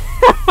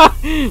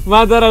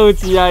 Madara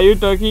Uchi, yeah, you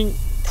talking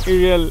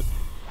real.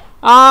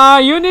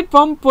 You need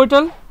pump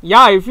portal.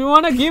 Yeah, if you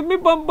wanna give me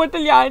pump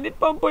portal, yeah, I need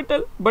pump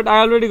portal. But I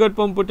already got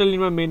pump portal in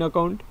my main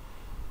account.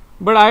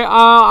 But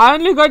I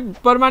only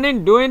got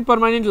permanent duo and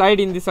permanent light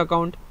in this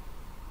account.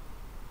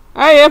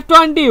 Hey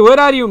F20, where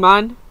are you,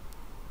 man?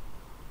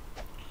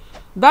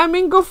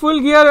 Daminko full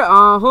gear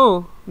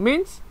who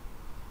means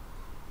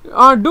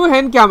do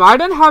hand cam. I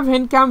don't have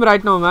hand cam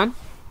right now, man.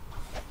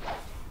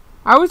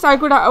 I wish I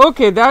could have.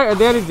 Okay,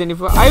 there is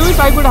Jennifer. I wish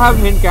I could have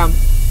hand cam.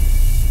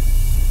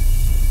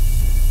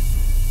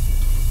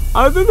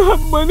 I don't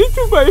have money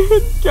to buy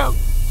hand cam.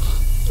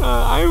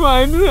 I'm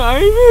right.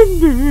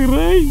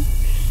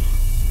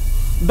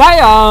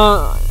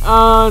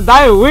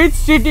 Dai which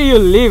city you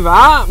live?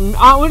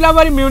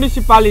 Ulabari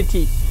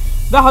municipality.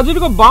 The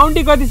हजुरको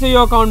bounty कति छ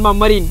यो account मा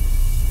marine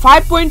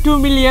 5.2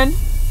 million.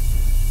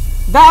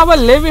 The our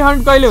levy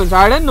hunt कहिले हुन्छ?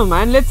 I don't know,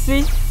 man. Let's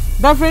see.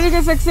 The friend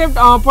request accept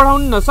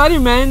पढाउनु न. Sorry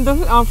man, the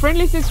friend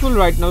list is full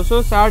right now,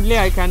 so sadly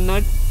I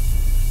cannot.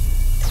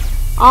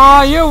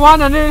 You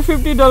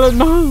 $150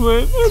 no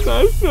man.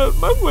 That's not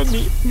my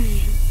money.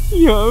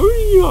 Yo,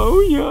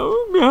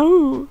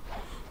 meow,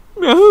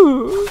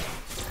 meow.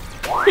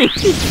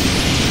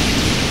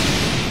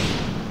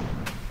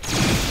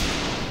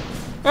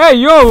 Hey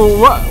yo,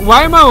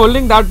 why am I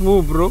holding that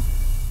move, bro?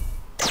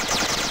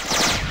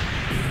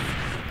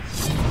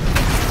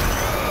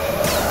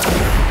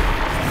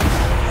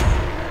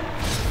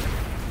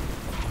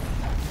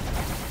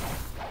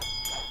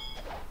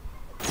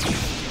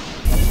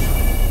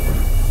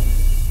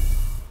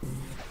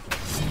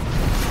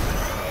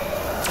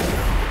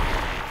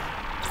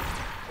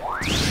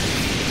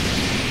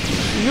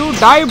 You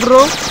die,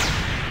 bro.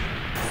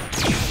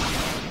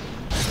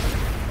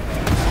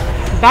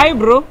 Die,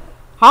 bro.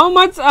 How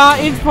much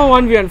is for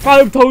 1v1?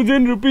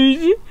 5,000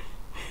 rupees.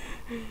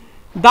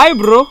 Die,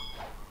 bro.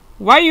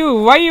 Why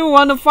you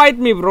wanna fight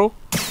me, bro?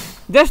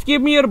 Just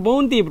give me your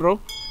bounty, bro.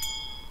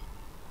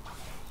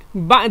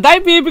 Die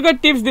PvP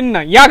got tips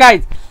dinna. Yeah,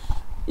 guys.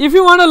 If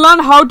you wanna learn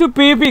how to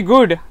PvP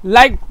good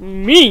like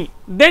me,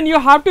 then you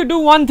have to do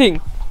one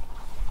thing.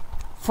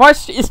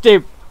 First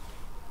step,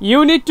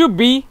 you need to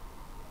be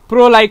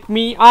pro like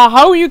me.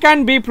 How you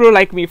can be pro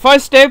like me?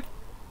 First step,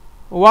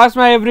 watch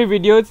my every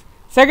videos.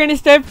 Second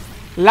step,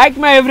 like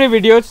my every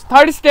videos.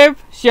 Third step,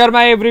 share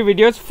my every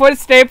videos. Fourth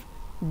step,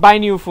 buy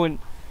new phone.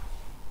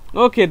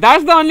 Okay,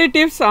 that's the only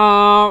tips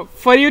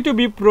for you to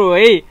be pro.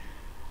 Hey,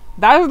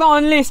 that's the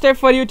only step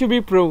for you to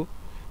be pro.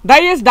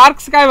 That is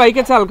Dark Sky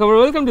Vaikachal cover.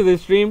 Welcome to the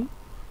stream.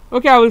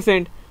 Okay, I will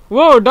send.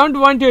 Whoa, don't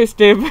want your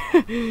step.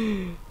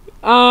 We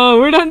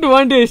don't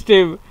want your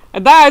step.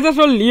 That I just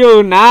told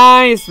you.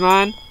 Nice,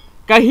 man.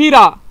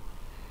 Kahira.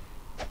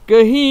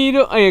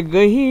 Kahiro.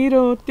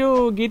 Gahiro.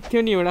 Tyo git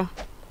thyo ni euta.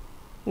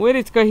 Where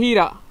is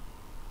Kahira?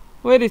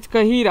 Where is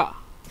Kahira?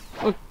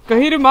 Oh,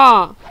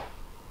 Kahirma.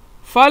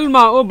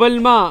 Falma o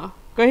Balma.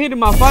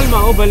 Kahirma,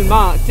 Falma o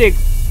Balma. Check.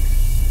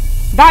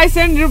 I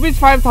send rupees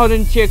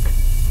 5,000. Check.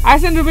 I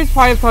send rupees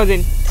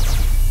 5,000.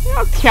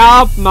 Yeah,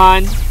 cap,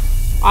 man.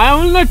 I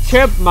will not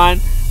check, man.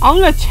 I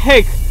will not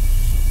check.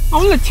 I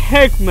will not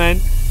check,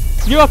 man.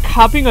 You are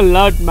capping a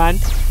lot, man.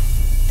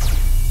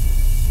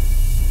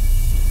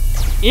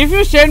 If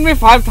you send me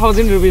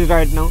 5,000 rupees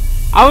right now,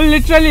 I will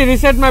literally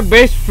reset my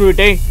best fruit,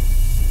 eh?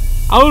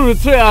 I will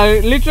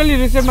literally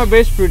reset my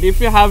best fruit if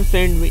you have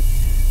sent me.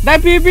 That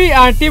PvP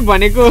tip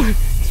bhaneko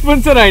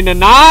sponsor haina.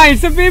 Nah,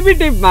 it's a PvP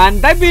tip, man.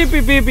 That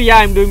PvP, yeah,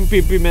 I'm doing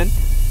PvP, man.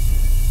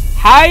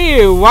 Hi,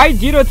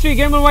 Y03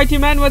 Gamer YT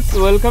man.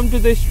 Welcome to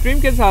the stream.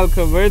 Ke sal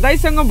khabar? Dai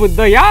sanga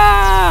Buddha.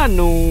 Yeah,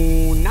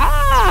 no,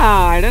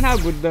 nah, I don't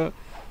have Buddha.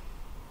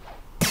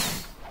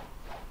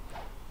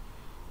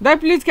 That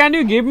please, can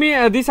you give me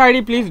this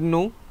ID, please?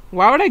 No.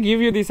 Why would I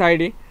give you this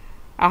ID?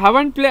 I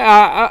haven't play.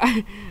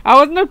 I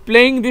was not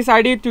playing this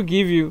ID to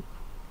give you.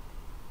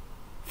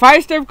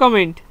 5-step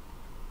comment.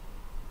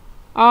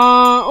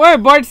 Oh,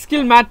 but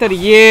skill matter.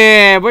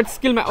 Yeah, but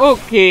skill matter.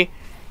 Okay,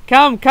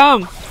 come.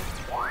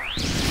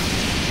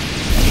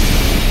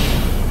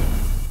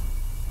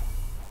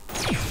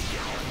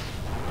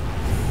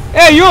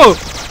 Hey yo,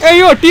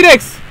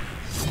 T-Rex.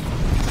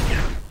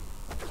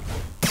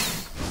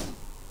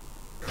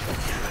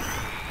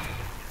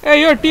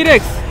 Hey yo,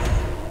 T-Rex.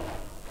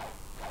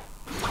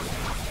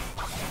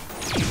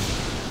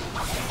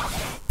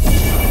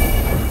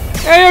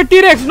 Hey yo,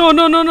 T-Rex. No.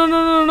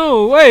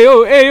 Hey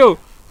yo.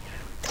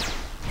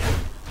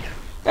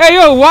 Hey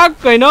yo,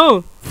 walk, I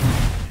know.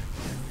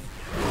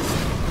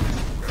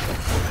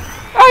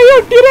 Hey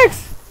yo, T-Rex.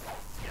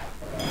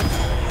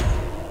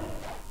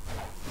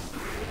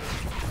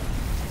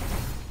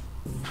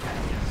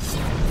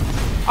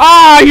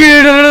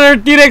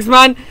 T-Rex,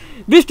 man.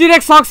 This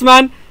T-Rex sucks,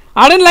 man.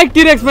 I don't like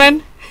T-Rex,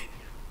 man.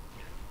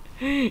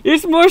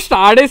 It's most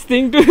hardest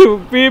thing to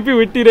PvP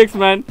with T-Rex,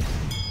 man.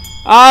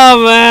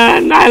 Oh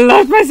man, I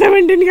lost my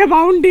 17k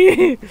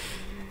bounty.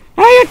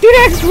 Hey,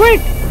 T-Rex,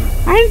 wait.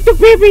 I need to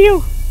pay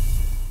you.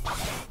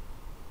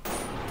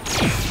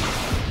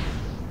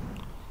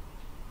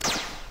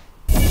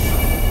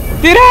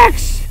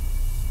 T-Rex!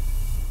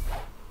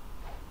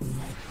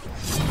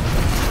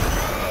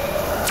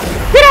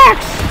 T-Rex!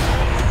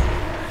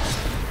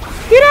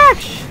 T-Rex!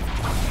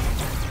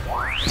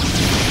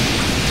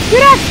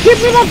 T-Rex, give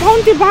me my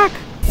bounty back!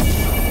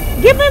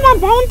 Give me my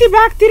bounty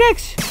back,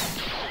 T-Rex!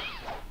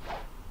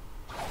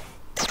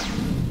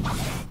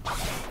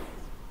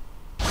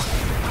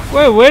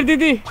 Wait, where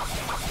did he?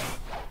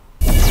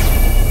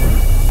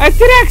 Hey,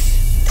 T-Rex!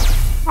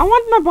 I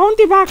want my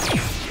bounty back!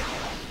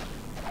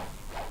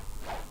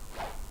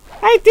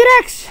 Hey,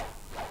 T-Rex!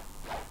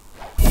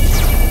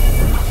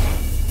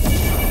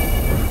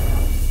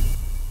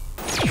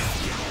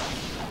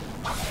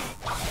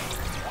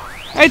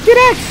 Hey,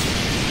 T-Rex!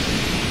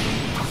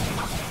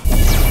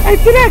 Hey,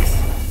 T-Rex!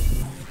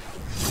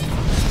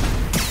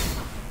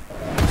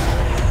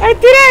 Hey,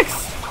 T-Rex!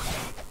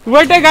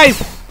 Wait,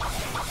 guys!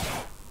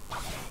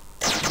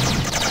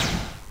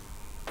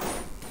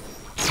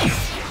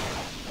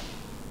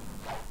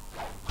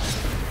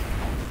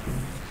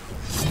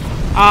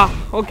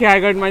 Okay, I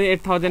got my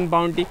 8,000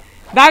 bounty.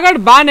 That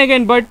got banned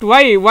again, but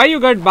why? Why you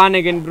got banned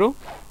again, bro?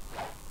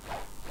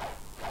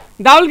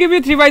 That will give you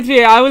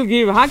 3x3. I will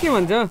give. Huh, ke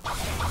bhancha?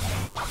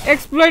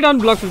 Exploit on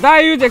block fruit.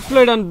 I use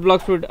exploit on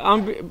block fruit.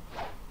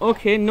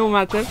 Okay, no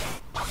matter.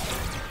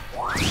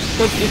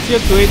 So it's your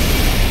choice.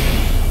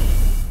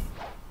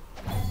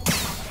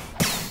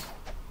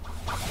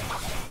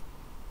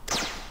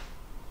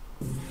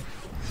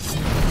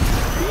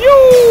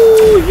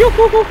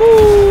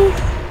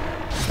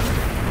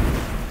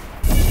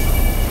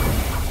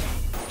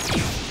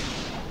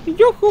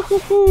 Yo,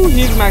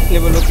 he's max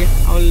level. Okay,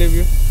 I will leave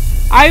you.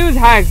 I use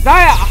hacks.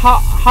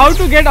 How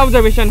to get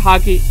observation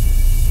haki?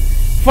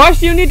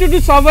 First, you need to do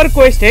server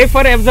quest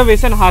for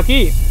observation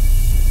haki.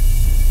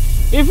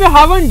 If you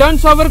haven't done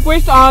server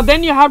quest,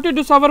 then you have to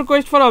do server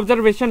quest for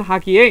observation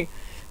haki.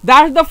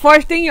 That's the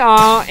first thing.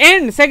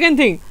 And second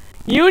thing,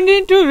 you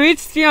need to reach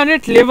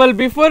 300 level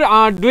before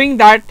doing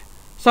that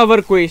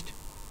server quest.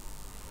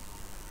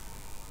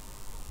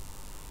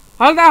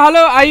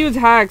 Hello, I use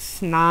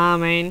hacks. Nah,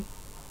 man.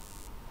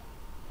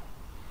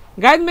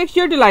 Guys, make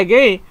sure to like,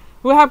 hey,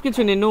 who have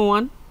kitsune? No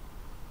one.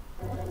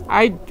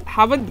 I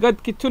haven't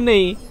got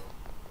kitsune.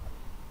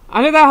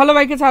 Hello,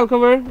 I can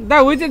cover.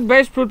 The which is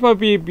best fruit for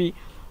PvP?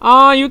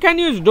 You can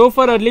use dough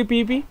for early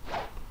PvP.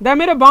 The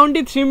मेरो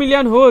bounty 3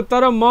 million हो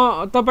तर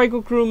म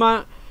तपाईको crew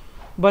मा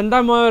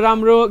भन्दा म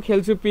राम्रो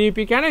खेल्छु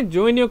PvP. Can I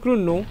join your crew?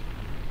 No.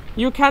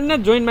 You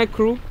cannot join my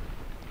crew.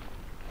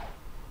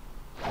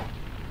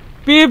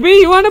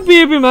 PvP? You want a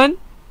PvP, man?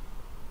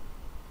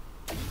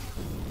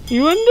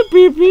 You want the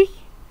PvP?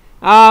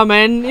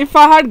 Man, if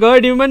I had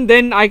God human,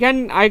 then I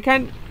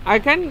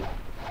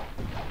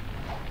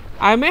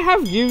may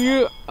have give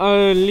you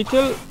a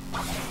little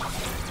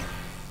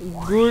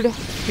good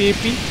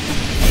PvP.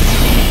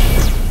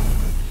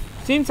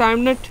 Since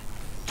I'm not.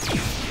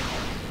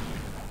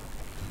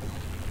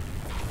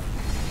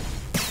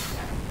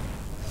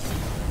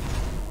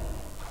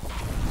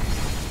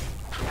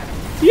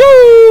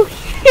 You.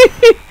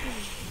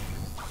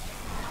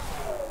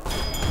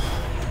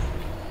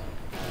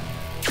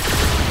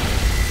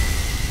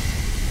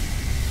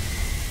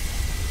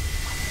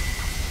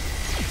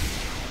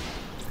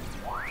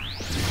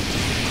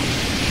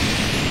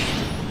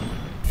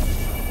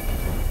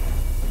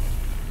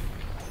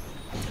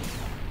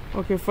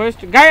 Okay, first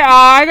guy,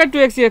 I got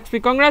 2x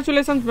XP.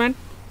 Congratulations, man.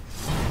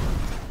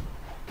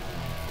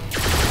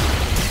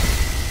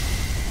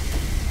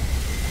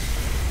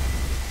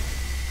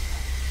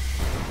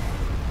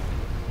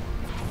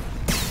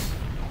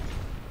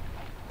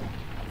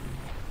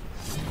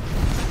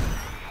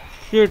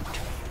 Shit.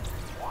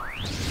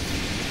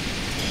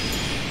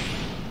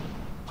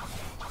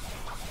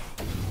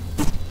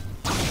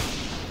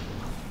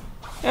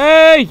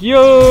 Hey,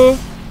 yo.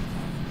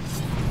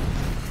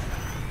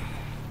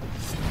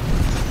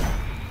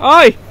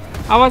 Oi,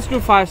 I was too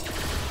fast.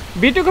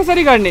 B2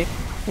 कसरी गर्ने?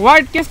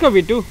 What? केसको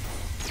B2?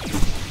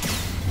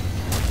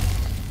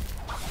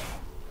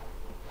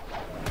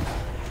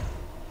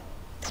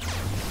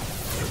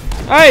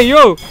 Hey,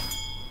 yo.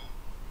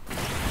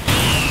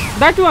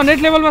 That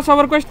 200 level मा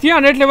server quest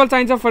 300 level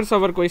चाहिन्छ for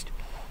server quest.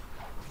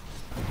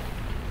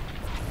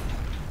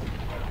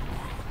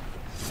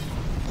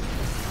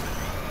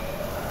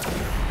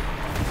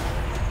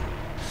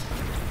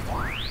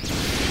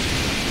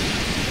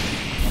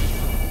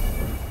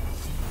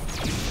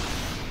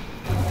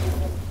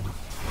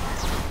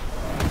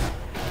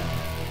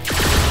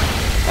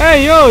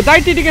 Hey, yo,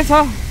 Dai TTK छ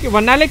के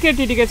भन्नाले के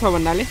TTK छ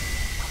भन्नाले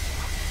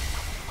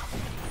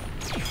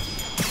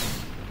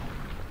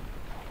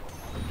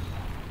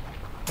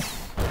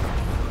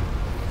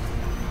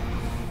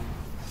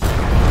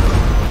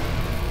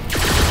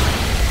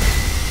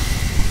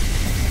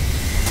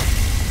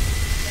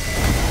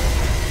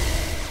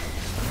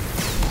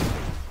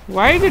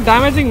Why is it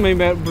damaging me,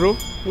 bro?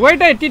 Wait,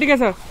 TTK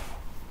छ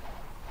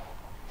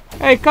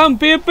Hey, come,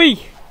 PP.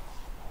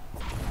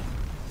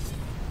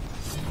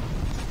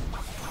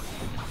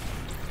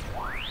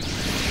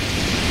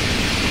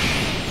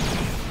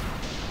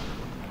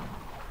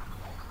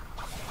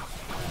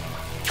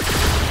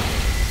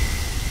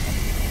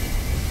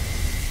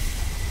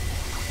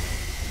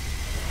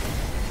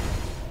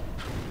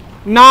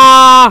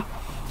 Nah.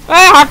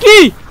 Hey,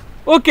 Haki.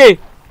 Okay.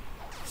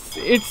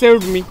 It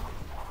saved me.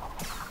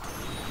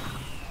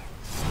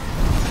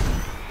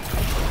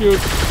 Cute.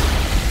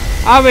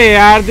 अबे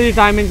यार this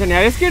dimension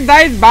यार. This kid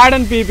dies bad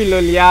on PP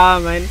lol. Yeah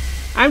man.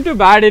 I'm too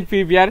bad at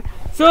PP यार.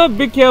 So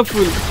be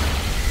careful.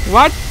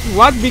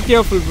 What be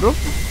careful bro?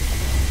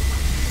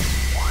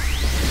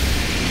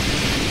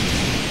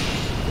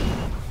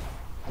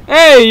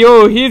 Hey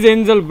yo, he's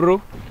Angel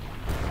bro.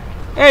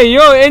 Hey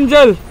yo,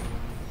 Angel.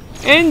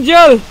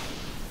 Angel.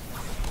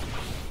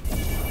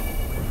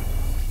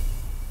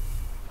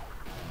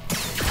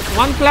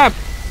 One clap.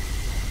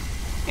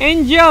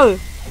 Angel.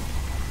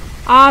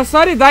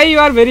 Sorry Dai, you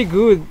are very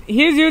good.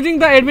 He is using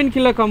the admin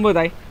killer combo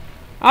Dai.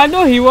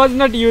 No, he was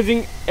not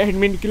using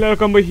admin killer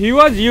combo. He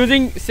was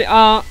using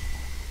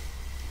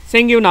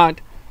Sanguinart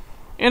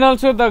and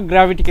also the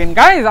gravity cane.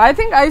 Guys, I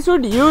think I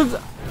should use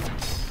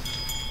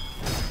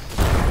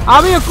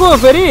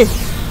very.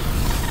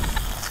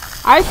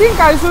 I think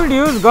I should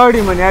use God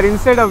Demon here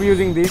instead of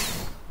using this.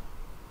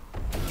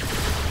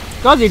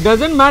 Because it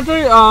doesn't matter,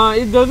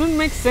 it doesn't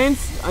make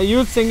sense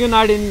use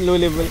Sanguinart in low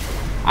level.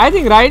 I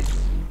think, right?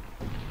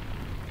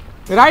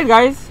 Right,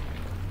 guys?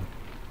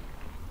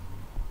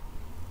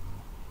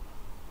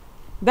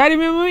 That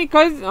remember me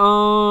because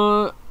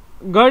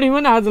God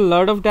Demon has a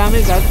lot of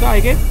damage, that's why I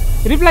guess.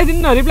 Reply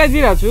didn't know, reply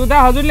 0. The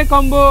Hazardly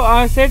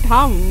combo set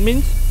harm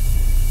means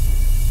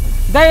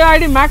the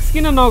ID max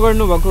kina no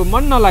garnu bhako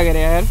man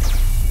nalagera yaar.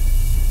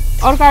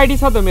 Arko ID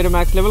छ त मेरो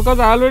max level because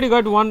I already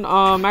got one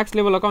max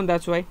level account,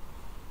 that's why.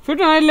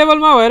 59 level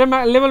ma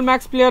bhayera level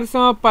max player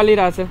सँग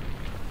पालिरहेछ.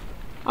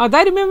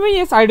 That remember me?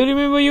 Yes, I do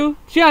remember you.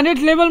 300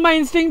 level ma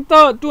instinct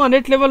त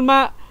 200 level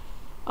ma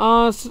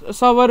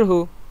server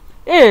हो.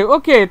 ए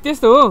okay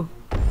त्यस्तो हो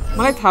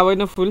मलाई थाहा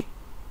भएन full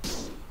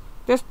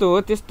त्यस्तो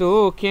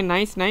हो ओके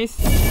नाइस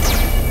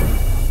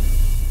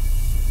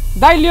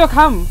दाइ लियो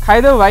खाम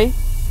खाइदेऊ भाइ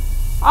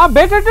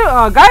better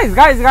to guys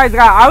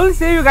I will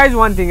say you guys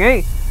one thing,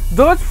 hey,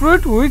 those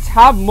fruit which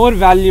have more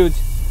values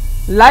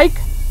like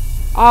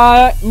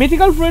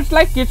mythical fruits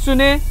like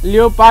kitsune,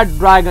 leopard,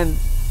 dragon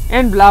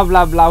and blah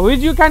blah blah,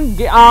 which you can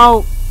get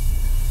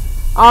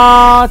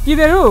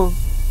तिनीहरु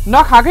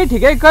नखाकै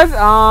ठिकै because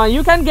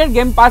you can get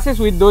game passes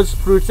with those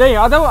fruits, hey.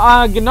 Although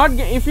not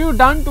if you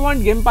don't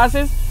want game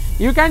passes,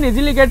 you can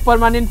easily get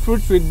permanent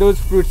fruits with those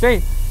fruits,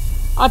 hey.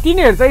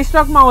 तिनीहरु चाहिँ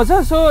स्टकमा आउँछ,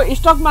 सो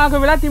स्टकमा आएको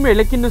बेला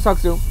तिमीहरुले किन्न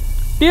सक्छौ.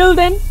 Till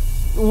then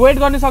wait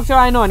गर्न सक्छौ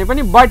आएन भने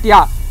पनि, but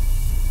yeah,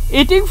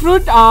 eating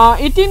fruit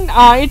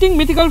eating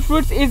mythical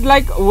fruits is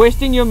like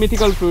wasting your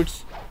mythical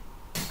fruits.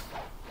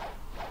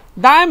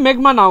 I am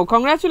Megma now.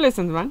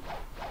 Congratulations, man.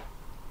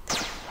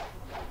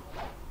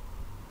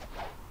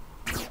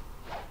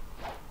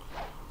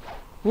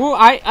 Who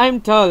I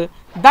am tall.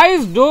 That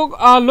is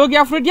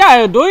Logia fruit.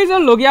 Yeah, Do is a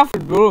Logia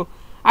fruit, bro.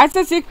 I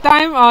said 6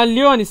 time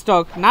Leo in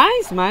stock.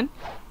 Nice, man.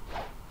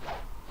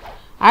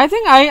 I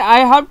think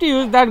I have to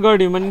use that God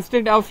Demon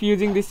instead of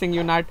using this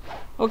Sanguinart.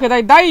 Okay,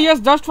 that yes,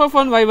 just for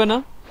fun, why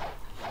bana?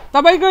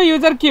 Tabaiko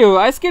user Q.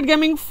 I skid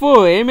gaming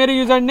 4. Eh, mere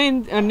user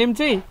name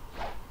chai.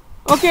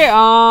 Okay,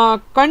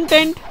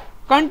 content.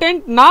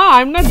 Nah,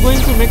 I'm not going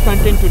to make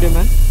content today,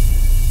 man.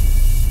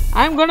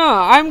 I'm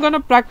gonna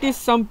practice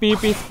some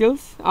PvP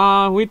skills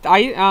with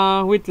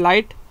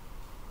light.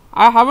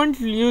 I haven't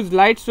used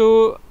light,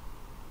 so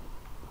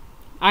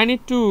I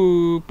need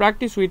to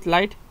practice with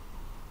light.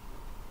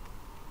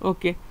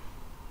 Okay.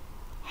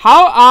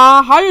 How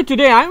are you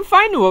today? I'm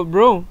fine,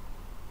 bro.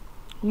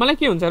 Malai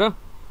ke huncha ra?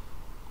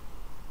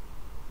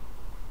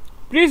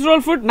 Please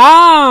roll fruit.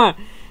 Nah,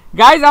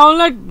 guys, I will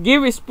not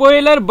give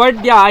spoiler,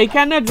 but yeah, I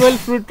cannot roll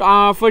fruit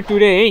for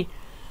today.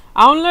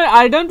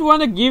 I don't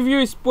want to give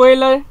you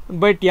spoiler,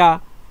 but yeah.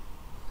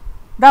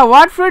 The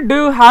what fruit do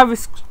you have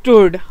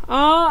stored?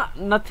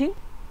 Nothing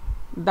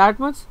that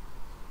much.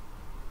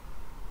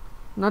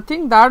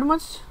 Nothing that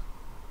much.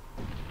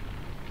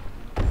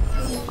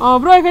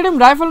 Bro,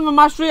 academic rifle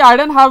mastery. I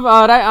don't have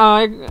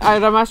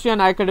mastery on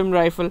academic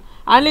rifle.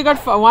 I only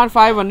got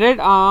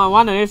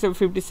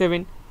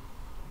 157.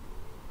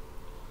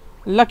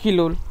 Lucky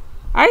lol.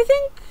 I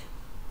think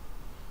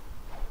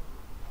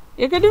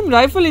academic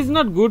rifle is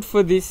not good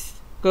for this.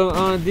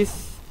 I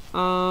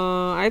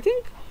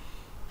think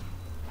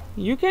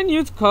you can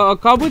use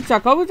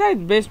kabucha. Kabucha is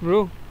best,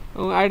 bro.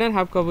 I don't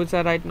have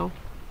kabucha right now.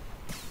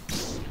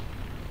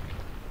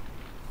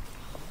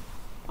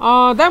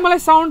 Then मलाई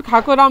sound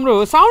खाको राम्रो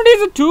हो. Sound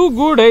is too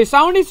good, hey.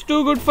 Sound is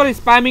too good for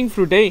spamming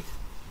fruit, hey.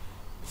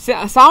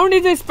 Sound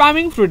is a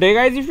spamming fruit, hey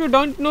guys. If you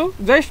don't know,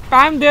 just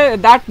spam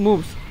that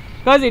moves,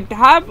 because it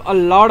have a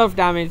lot of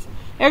damage.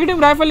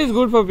 Academic rifle is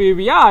good for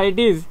PvP. Yeah, it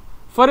is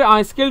for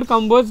skilled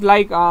combos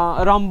like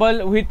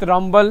rumble with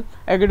rumble,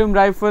 academic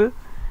rifle,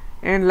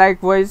 and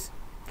likewise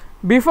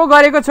बिफो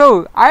गरेको छौ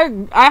I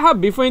have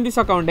बिफो in this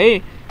account है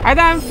I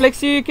am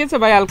flexi के छ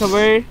भाइ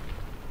हालखबर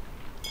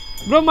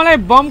bro मलाई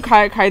बम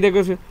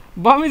खाइदिएको छु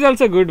बम is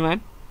also good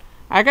म्यान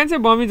आई क्यान से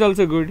बम is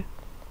also good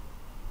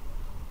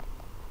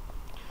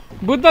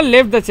Buddha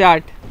left the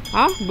chat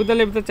Buddha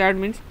left the chat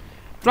mince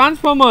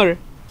transformer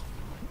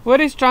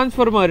where is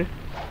transformer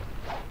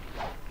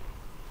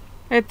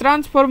A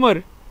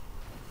transformer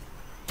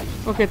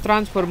okay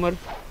transformer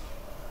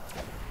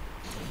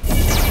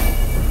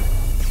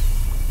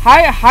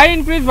Hi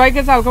Increase भाई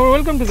के साल खबर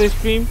welcome to the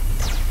stream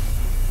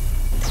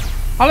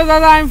hello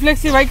दादा आई एम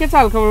फ्लेक्सी भाई के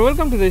साल खबर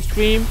वेलकम टू द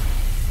स्ट्रीम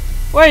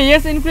ओए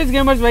यस इन्क्रिज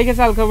गेमर्स भाई के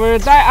साल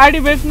खबर आईडी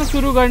बेच्न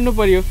सुरु गर्नु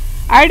पर्यो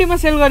आईडी मा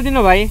सेल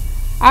गर्दिनु भाइ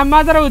आई एम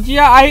मादर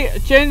उचिया आई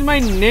change my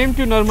name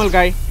to normal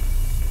गाई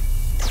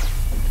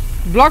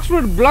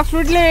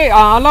ब्लक्सफ्रुट ले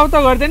अलाउ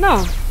त गर्दैन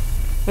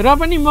र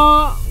पनि म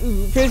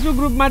फेसबुक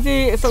ग्रुपमा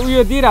चाहिँ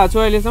उयो दिइरहेको छु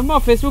अहिलेसम्म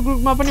फेसबुक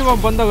ग्रुपमा पनि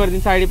म बन्द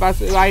गरिदिन्छु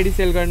आईडी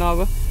सेल गर्न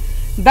अब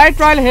That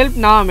trial help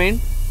now, man.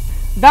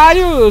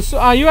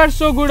 You are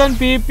so good on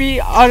PvP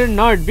or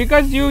not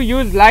because you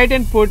use light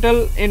and portal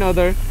in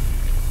other.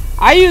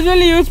 I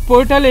usually use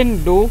portal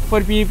and do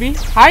for PvP.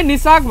 Hi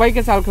Nisak, bhai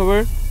ke saal khabar.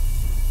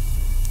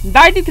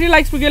 93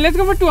 likes per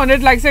let's go for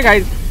 200 likes,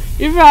 guys.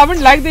 If you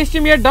haven't liked the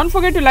stream yet, don't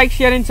forget to like,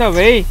 share, and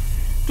sub. Hey,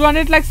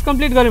 200 likes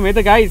complete garu me,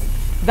 guys.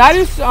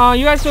 Darius,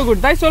 you are so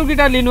good. That soul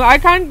guitar linu. I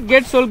can't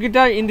get soul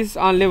guitar in this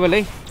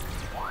level, eh.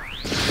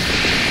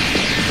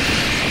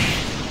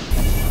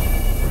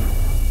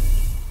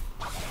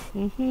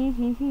 Hi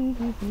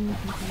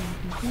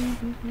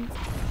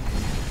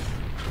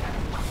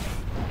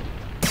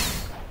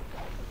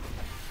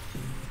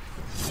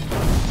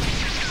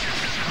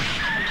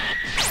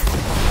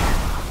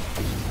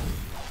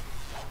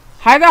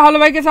there, hello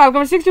भाई के साल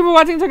कम 60 people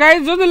watching so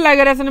guys जो like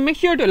गरेछ भने make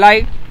sure to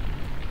like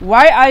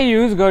why I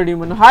use God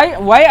Demon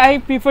why I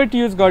prefer to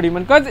use God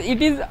Demon because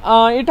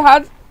it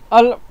has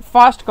a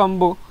fast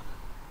combo.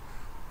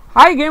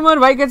 Hi gamer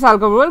भाइ के साल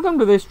खबर वेलकम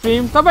टु द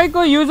स्ट्रीम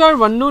तपाईको user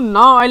भन्नु न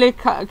अहिले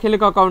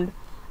खेलेको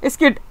account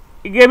skit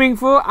gaming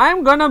four I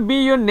am gonna be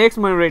your next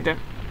moderator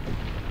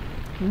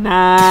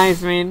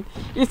nice man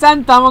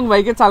Ishan Tamang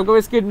भाइ के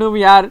सालको स्किट नुब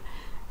यार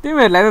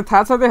तिमीहरुलाई त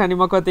थाहा छ त नि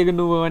म कतिको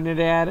नुब हो भनेर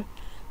यार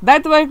दाइ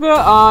तपाईको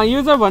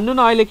युजर भन्नु न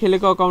अहिले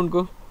खेलेको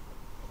अकाउन्टको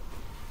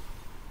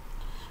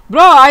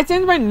bro I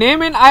change my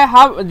name and I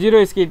have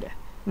zero skit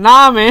ना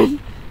man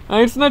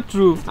it's not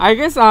true I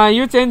guess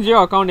you change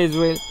your account as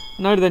well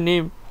not the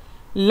name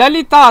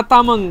Lalita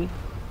Tamang.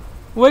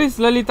 Where is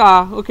Lalita?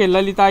 Okay,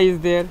 Lalita is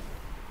there.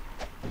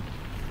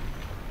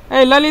 Hey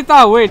Lalita,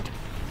 wait.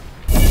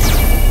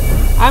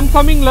 I'm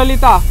coming,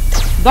 Lalita.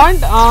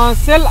 Don't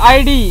sell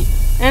ID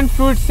and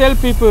fruit, sell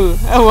people.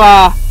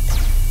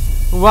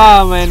 Wow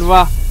man,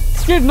 wow.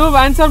 Skid Noob,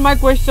 answer my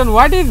question.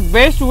 What is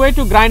best way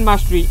to grind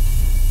mastery?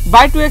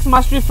 Buy 2x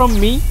mastery from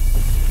me.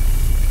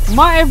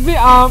 Ma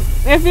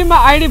FB मा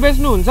ID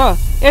बेच्नु हुन्छ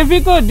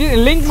FB को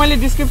link मैले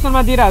description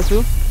मा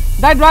दिइराछु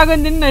दाइ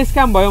dragon दिन न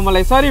scam भयो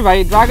मलाई सरी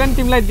भाइ ड्रागन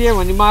तिमीलाई दिए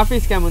भने म आफै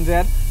स्क्याम हुन्छ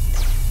यार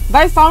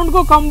दाइ साउन्ड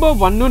को कम्बो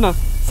भन्नु न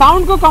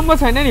साउन्ड को कम्बो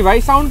छैन नि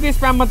भाइ साउन्ड को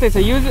स्प्याम मात्रै छ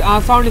युज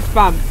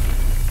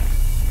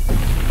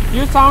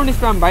साउन्ड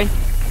स्प्याम भाइ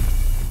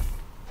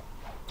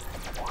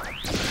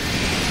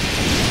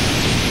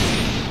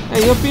ए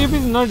यो PF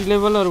is not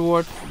level or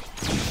what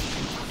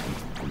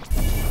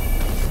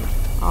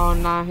oh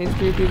nah his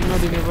pf is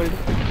not enabled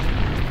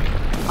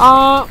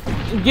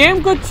game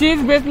को चीज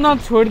बेच्न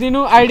छोड्दिनु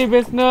आईडी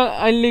बेच्न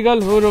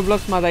इल्लिगल हो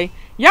रोब्लक्स मा दाइ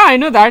या आई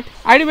नो दैट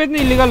आईडी बेच्न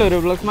इल्लिगल हो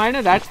रोब्लक्स मा I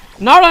know that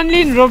not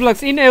only in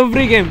रोब्लक्स in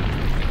every game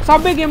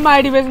सबै गेम मा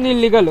आईडी बेच्न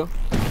इल्लिगल हो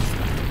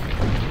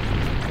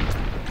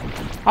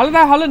हेलो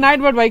दाइ हेलो नाइट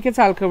बर्ड भाइ के छ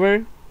हाल खबर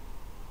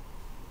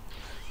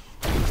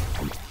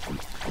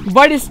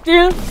but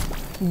still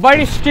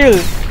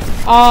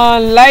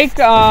like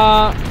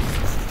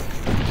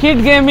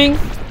kid gaming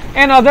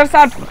and others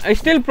are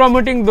still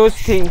promoting those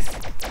things.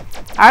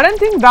 I don't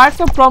think that's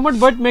a promote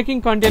but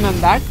making content on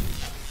that.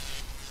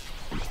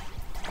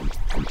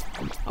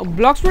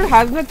 Bloxwood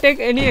has not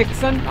taken any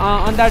action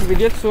on that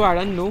video, so I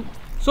don't know.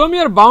 Show me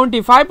your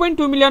bounty.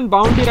 5.2 million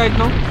bounty right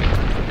now.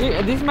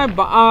 This is my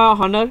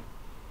honor.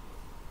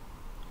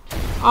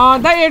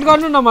 Da add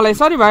गर्नु न मलाई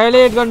सरी भाइ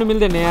अहिले add गर्नु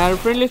मिल्दैन यार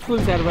friendly school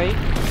यार भाइ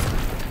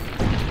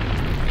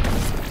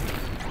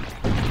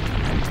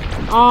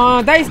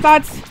that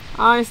starts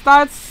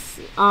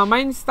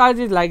mine starts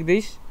is like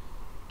this.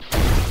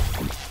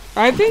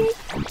 I think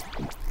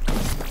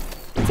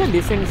it's a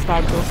decent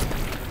start though.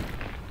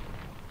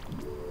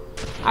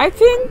 I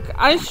think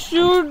I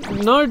should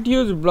not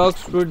use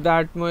Bloxwood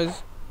that much.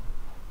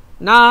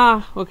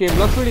 Nah, okay,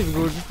 Bloxwood is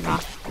good. Nah.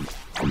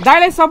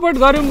 दाइलाई support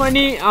गरौँ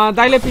अनि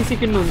दाइले पिसी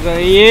किन्नुहुन्छ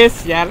yes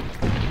यार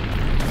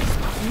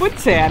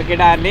बुझ्छ यार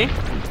केटाहरुले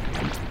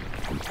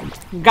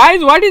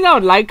guys what is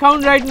our like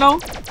count right now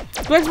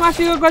ट्वेक्स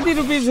मास्टरको कति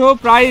रुपैयाँ हो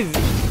प्राइस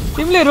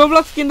तिमीले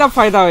रोब्लक्स किन्दा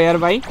फाइदा हो यार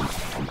भाइ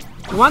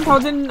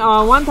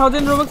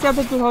 1000 रोब्लक्स या त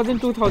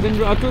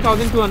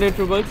 2200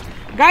 रोब्लक्स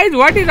guys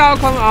what is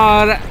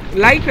our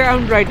like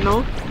round right now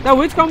the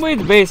which combo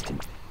is best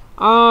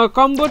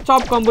Combo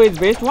chop combo is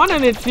best.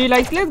 103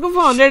 likes. Let's go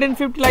for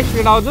 150 likes.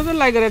 Straight out. Just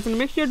like a reason.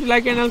 Make sure to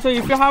like, and also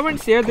if you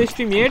haven't shared the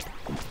stream yet,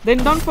 then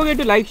don't forget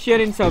to like, share,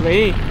 and sub.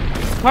 Hey,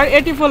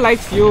 84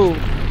 likes you.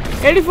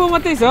 84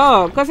 matai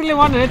cha. Kasile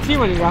 103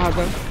 bhanirako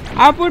cha.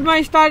 I put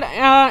my start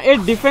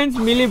at defense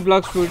melee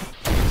blocks food.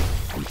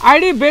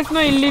 ID बेच्न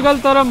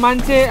illegal तर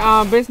मान्छे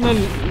बेच्न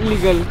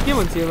legal के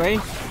भन्छ यो भाइ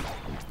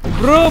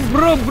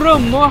bro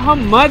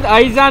Mohammad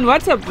आइजान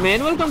what's up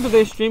man, welcome to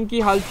the stream. की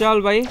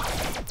हालचाल भाइ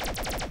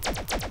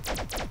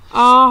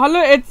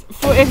hello X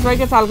भाइ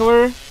के चाल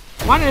खबर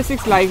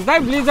 106 likes.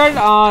 That blizzard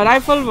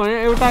rifle भने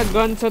एउटा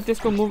गन छ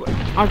त्यसको मुभ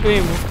auto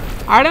aim हो.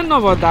 I don't know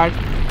about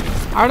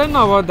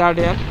that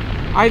यार.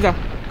 आइजा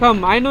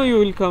come, I know you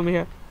will come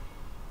here.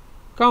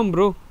 Come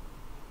bro,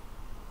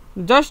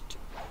 just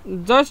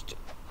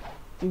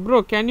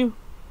bro, can you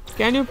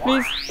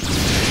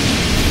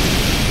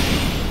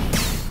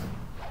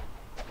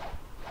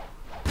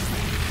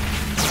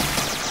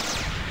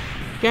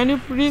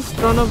please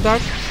turn off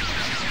that,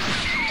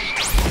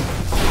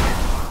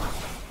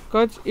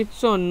 cause it's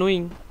so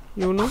annoying,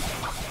 you know,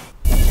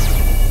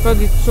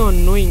 cause it's so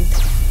annoying.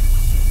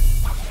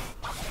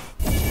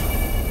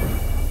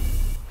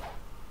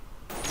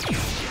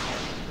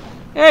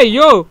 Hey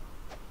yo,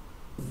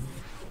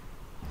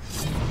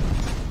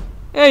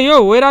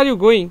 where are you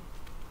going?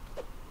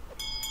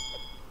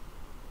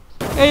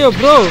 Hey yo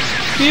bro,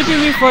 PvP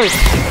me first.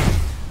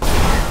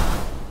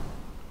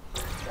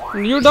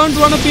 You don't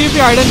want a PvP,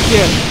 I don't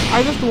care.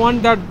 I just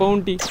want that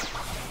bounty.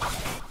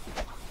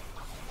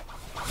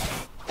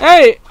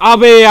 Hey,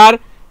 abe yaar,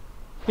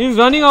 he's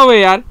running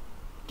away yaar.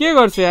 के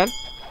गर्छ यार?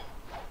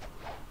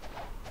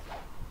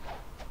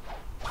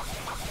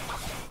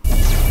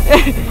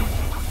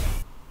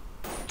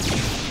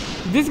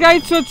 This guy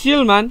is so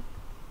chill man.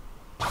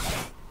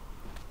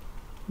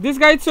 This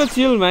guy is so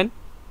chill man.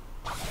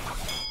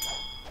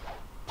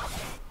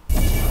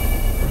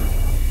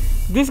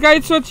 This guy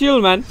is so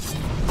chill man.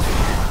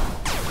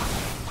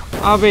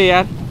 अबे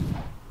यार.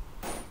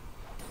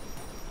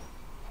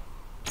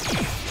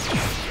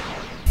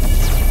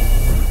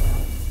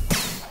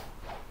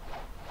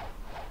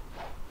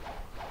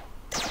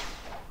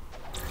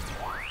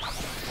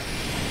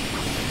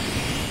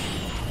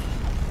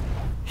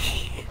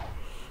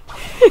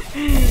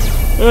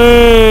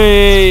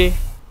 Hey.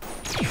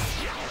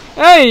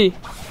 Hey.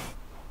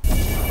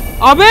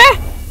 Abe.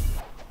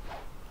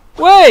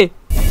 Wait.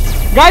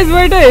 Guys,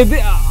 wait.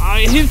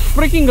 He's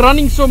freaking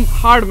running so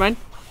hard, man.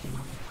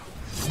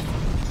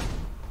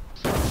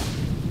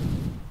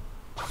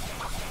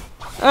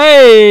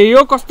 Hey,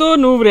 yo कस्तो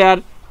noob रे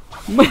यार.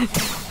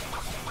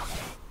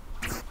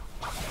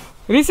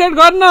 Reset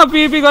गर्न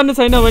PvP गर्नु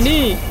छैन भने.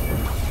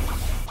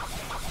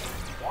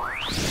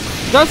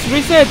 Just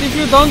reset if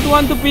you don't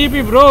want to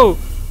PvP, bro.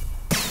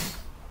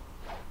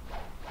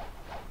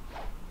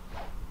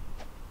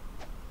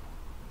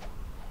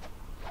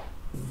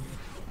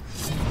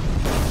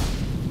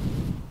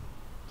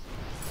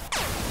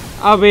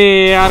 अबे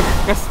यार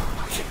कस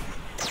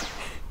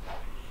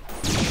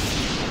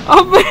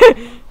अबे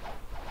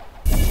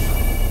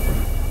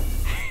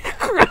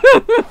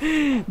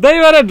they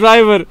were a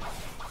driver.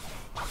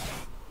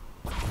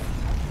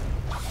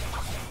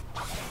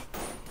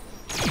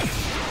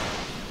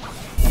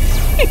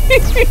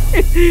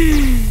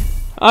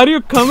 Are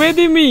you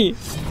comedy me?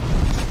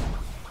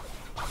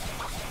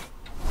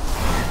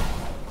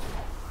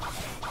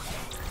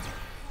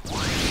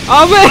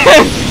 अबे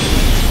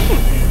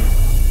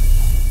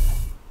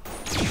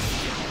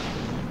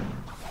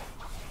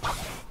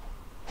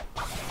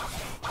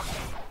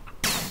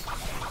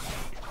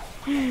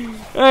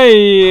hey,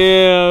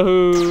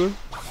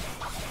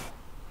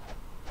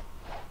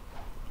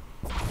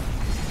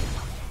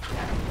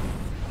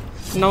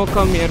 now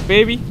come here,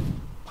 baby.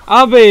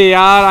 Abey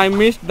yaar, I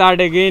missed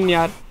that again,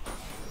 yaar.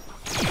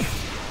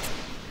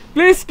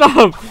 Please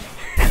stop.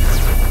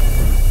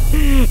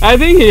 I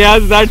think he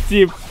has that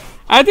chip.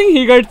 I think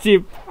he got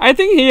cheap. I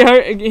think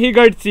he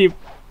got cheap.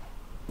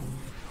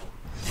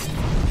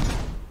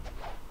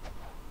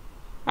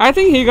 I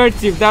think he got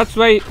cheap. That's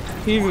why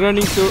he's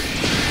running so.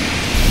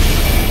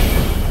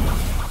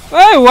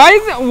 Hey,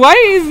 why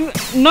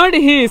is not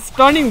he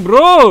stunning,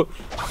 bro?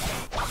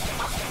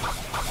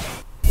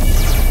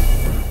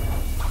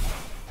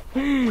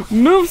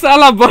 Noob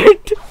sala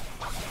but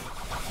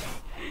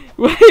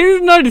why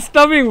is not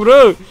stopping,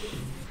 bro?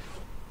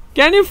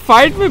 Can you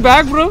fight me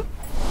back, bro?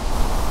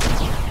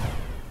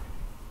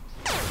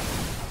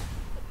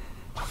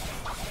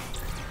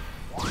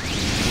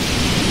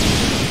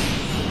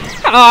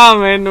 Ah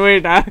man,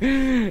 wait.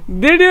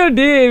 Did you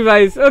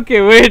device?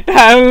 Okay, wait.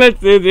 I will not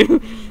say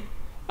you.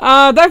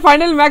 That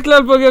final max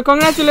level.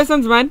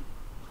 Congratulations, man.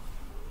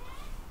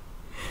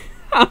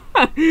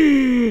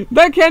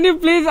 That can you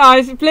please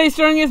play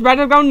strongest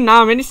battleground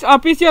now? Man, it's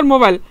PC or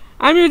mobile.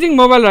 I'm using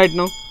mobile right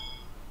now.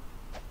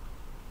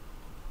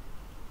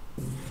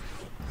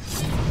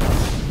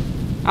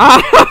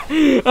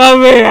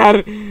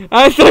 Man,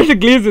 I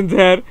started glimpses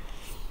here.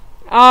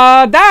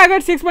 That I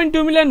got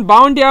 6.2 million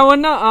bounty. I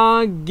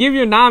wanna give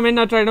you now, man.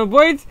 Not right now,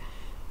 boys.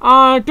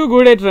 Too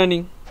good at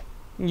running.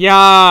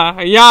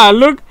 Yeah,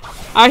 look,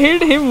 I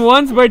hit him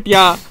once, but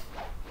yeah.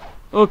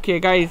 Okay,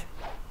 guys.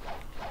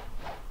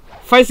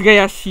 फंस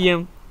गया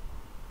CM.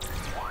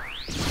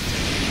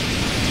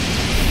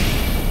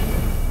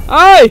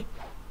 Hey!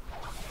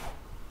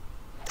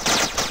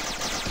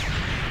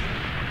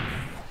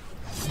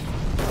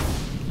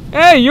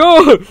 Hey,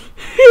 yo!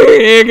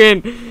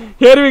 Again.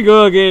 Here we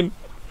go again.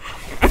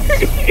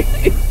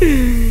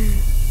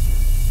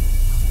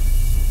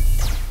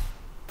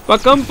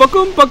 Pakum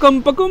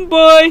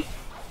boy.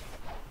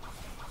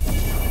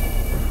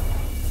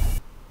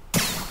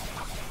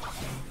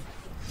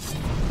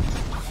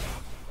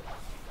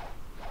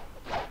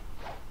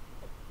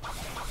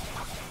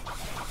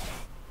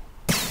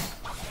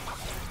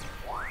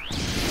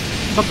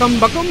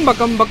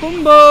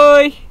 Bakum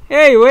boy.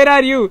 Hey, where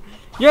are you?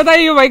 Yo da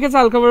you bhai ke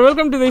sal khabar.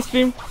 Welcome to the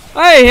stream.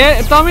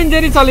 Hey, Tom and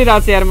Jerry chali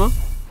raha chha yaar ma.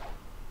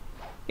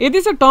 It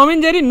is a Tom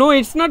and Jerry. No,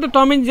 it's not a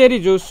Tom and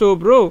Jerry so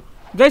bro.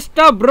 Just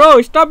stop,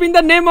 bro. Stop in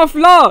the name of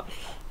law.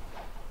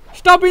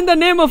 Stop in the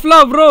name of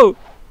law, bro.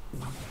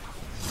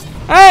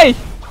 Hey,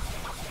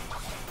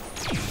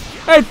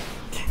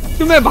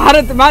 तुम्हें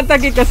भारत माता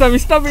की कसम.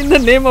 Stop in the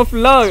name of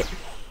law.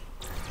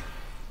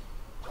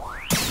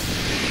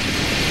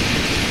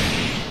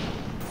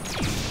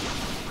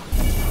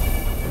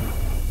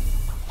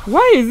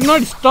 Why is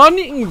not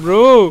stunning,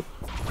 bro?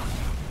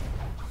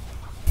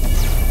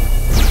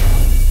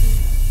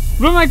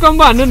 Bro, my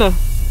combo हान्नु न.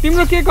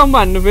 तिम्रो के combo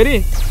हान्नु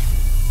फेरि?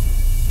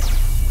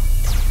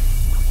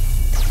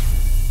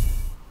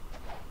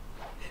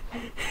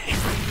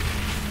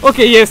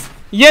 Okay, yes.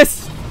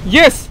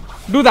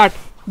 Do that.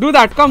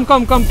 Come.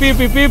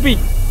 PP.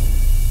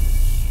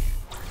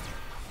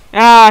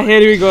 Ah, here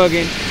we go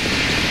again.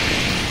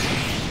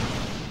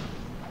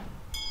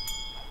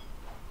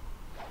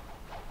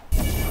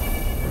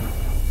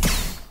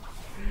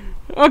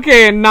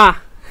 Okay, nah.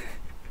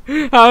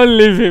 I will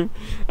leave him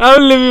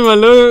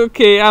alone.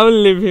 Okay, I will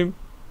leave him.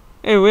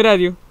 Hey, where are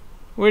you?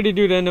 Where did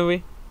you run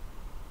away?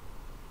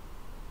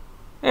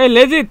 Hey,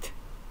 Legit,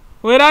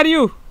 where are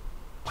you?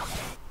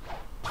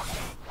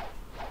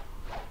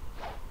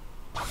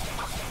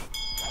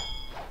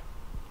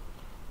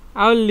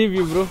 I will leave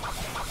you, bro.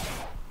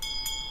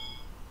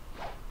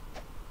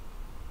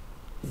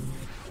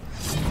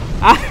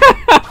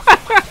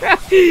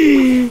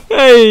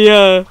 Hey,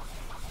 yeah.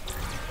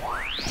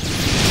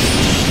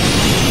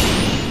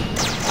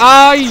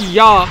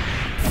 Hiya.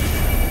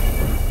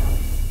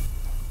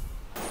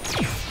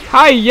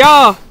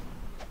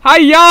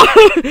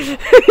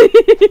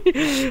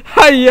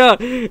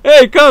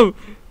 Hey, come.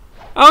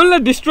 I will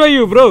not destroy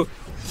you, bro.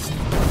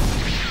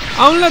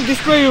 I will not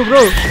destroy you,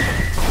 bro.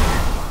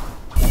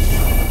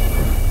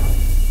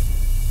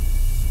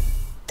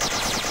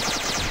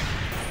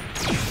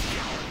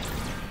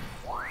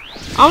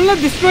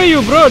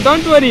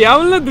 Don't worry. I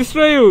will not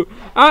destroy you.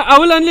 I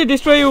will only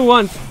destroy you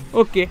once.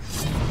 Okay.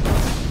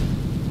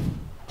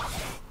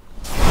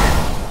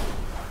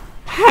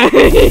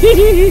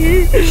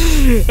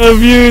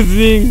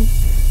 Abusing.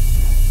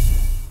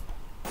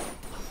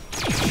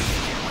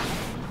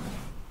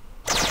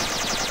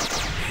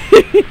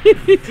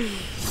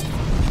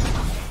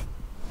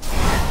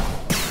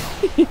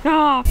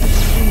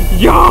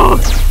 Yeah.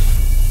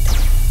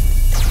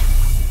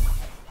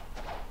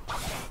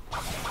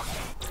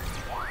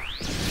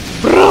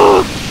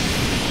 Bro,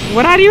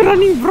 where are you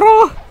running,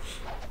 bro?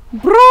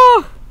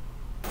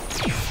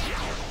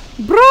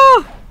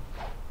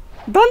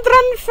 Don't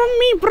run from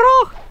me,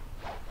 bro.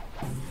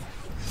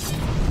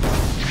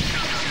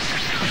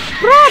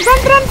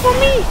 Don't run from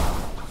me.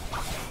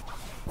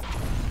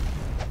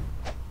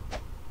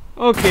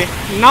 Okay,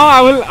 now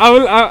I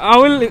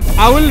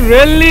will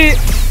really.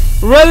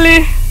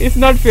 It's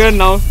not fair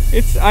now.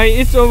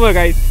 It's over,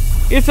 guys.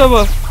 It's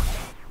over.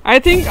 I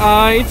think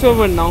it's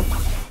over now.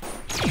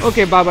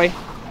 Okay, bye.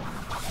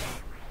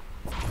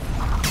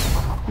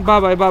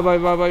 Bye.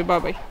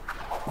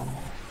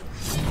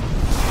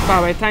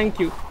 Thank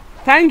you.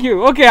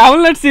 Okay, I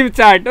will not see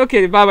chat.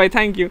 Okay, bye.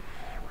 Thank you.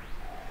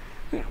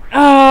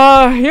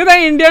 You're the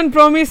Indian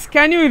promise.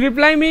 Can you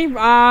reply me?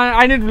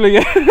 I need to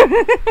look.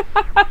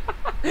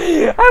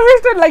 I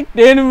wasted like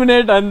 10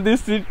 minutes on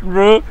this shit,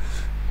 bro.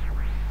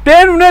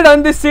 10 minutes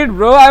on this shit,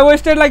 bro. I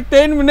wasted like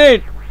 10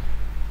 minutes.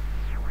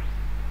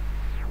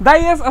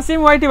 Yes,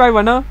 Asim YT bhai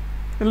bhana.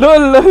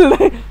 Lol.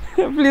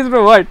 Please,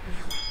 bro, what?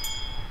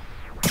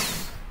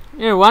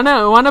 Yeah,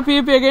 wanna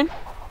PvP again?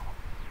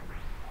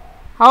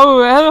 How?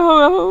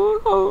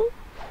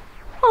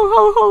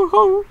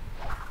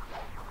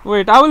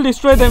 Wait, I will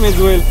destroy them as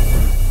well.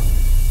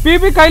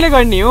 PvP kaile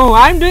garni ho?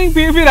 I am doing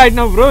PvP right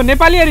now, bro.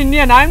 Nepali or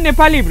Indian? I am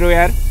Nepali, bro,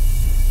 yaar.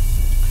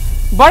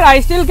 But I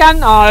still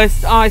can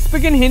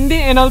speak in Hindi,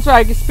 and also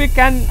I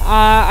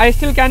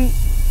still can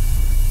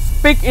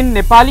speak in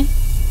Nepali.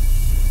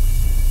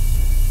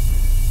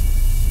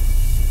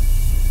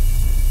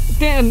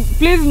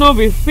 Please no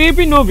beef.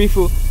 PvP no beef.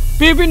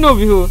 PvP no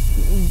beef.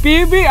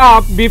 PvP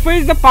beef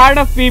is the part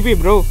of PvP,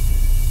 bro.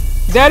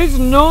 There is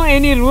no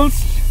any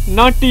rules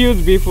not to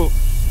use beef.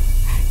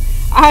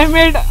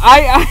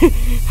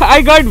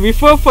 I got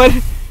before for.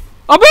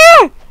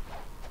 Abe!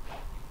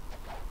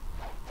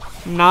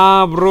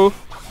 Nah, bro.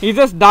 He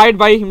just died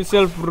by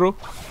himself, bro.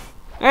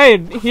 Hey,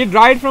 he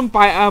died from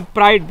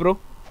pride, bro.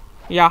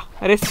 Yeah,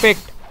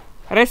 respect.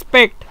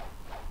 Respect.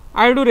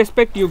 I do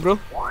respect you, bro.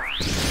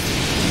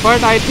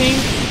 But I think,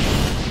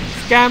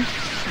 Scam,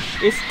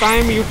 it's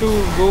time you to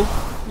go.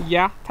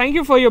 Yeah, thank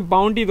you for your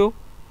bounty, though.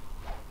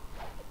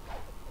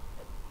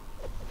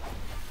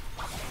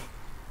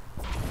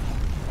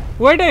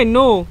 Where do I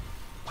know?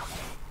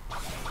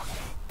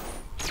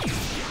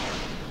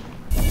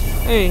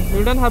 Hey,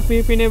 you don't have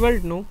PvP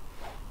enabled? No.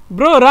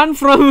 Bro, run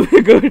from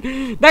God.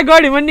 That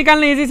God Iman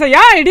nikalna easy. So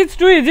yeah, it is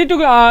too easy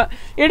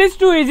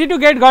to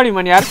get God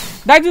Iman, yaar.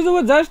 That is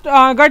just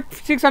got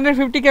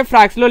 650k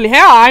frags. Lol.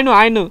 Yeah, I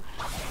know.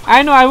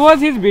 I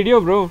watched his video,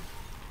 bro.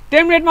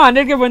 10 minutes में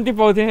 100k बनती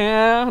पहुँचे.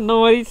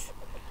 No worries.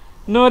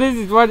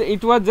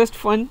 It was just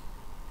fun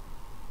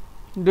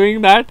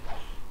doing that.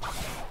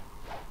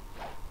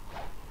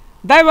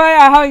 Dai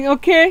bhai,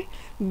 okay.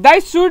 Dai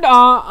should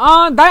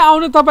dai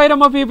आउनु तपाईं र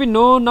म PvP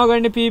no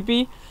नगर्ने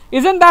PvP.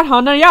 Isn't that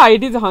honor? Yeah,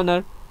 it is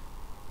honor.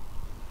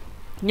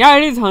 Yeah,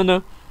 it is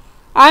honor.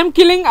 I'm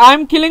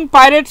killing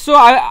pirates, so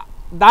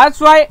that's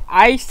why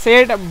I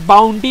said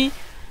bounty,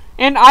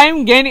 and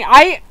I'm gaining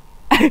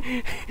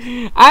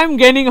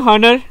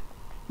honor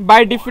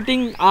by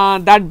defeating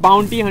that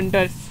bounty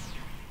hunters.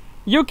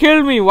 You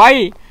killed me.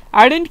 Why?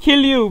 I didn't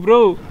kill you,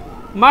 bro.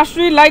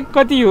 Mastery like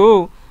कति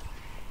हो?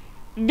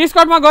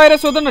 Discord मा गएर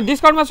सोध न.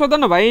 Discord मा सोध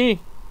न भाइ.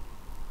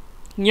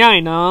 यहाँ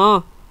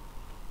हैन.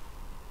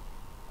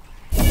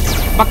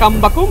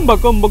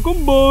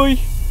 Bakum boy.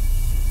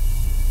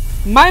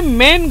 My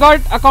main got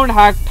account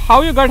hacked.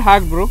 How you got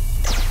hacked, bro?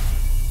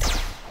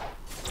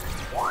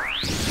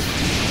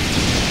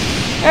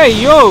 Hey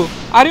yo,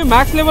 are you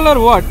max level or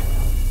what?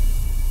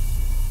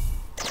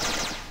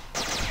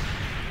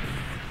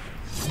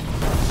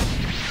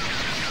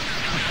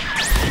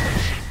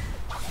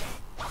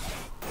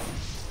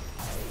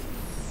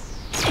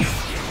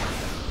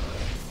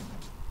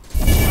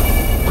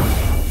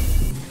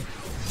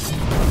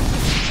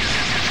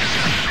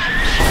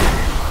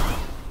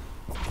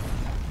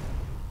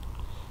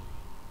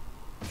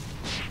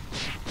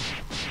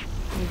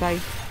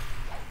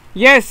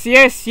 Yes.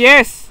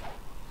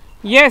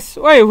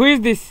 Wait, who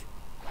is this?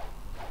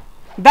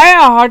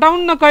 Daya,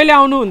 hataun na kaile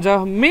aunu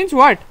huncha. Means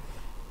what?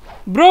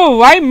 Bro,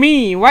 why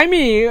me?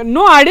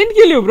 No, I didn't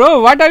kill you,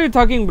 bro. What are you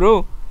talking,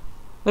 bro?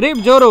 Rip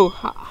Joro,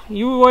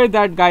 you were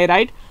that guy,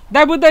 right?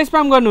 Dai Buddha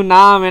spam garnu.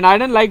 Nah, man, I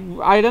don't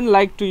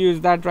like to use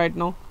that right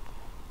now.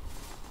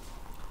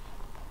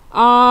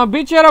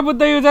 Bichara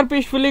Buddha user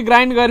peacefully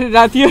grind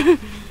गरिरहेको थियो.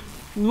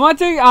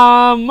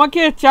 म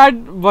के chat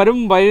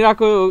भरौँ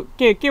भइरहेको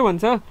के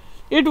भन्छ?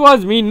 It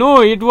was me.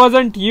 No, it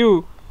wasn't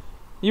you.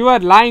 You are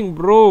lying,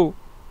 bro.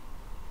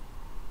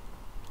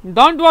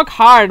 Don't work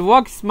hard,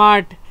 work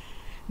smart.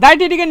 That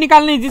TTK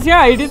निकाल्ने easy छ.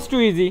 It is too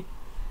easy.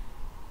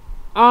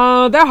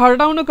 That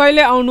हटाउनु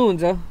कहिले आउनु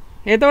हुन्छ?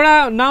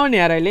 यतोडा नआउने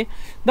यार अहिले.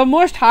 The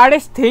most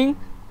hardest thing,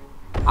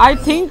 I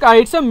think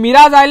it's a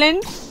Mirage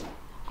Island.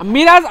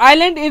 Mirage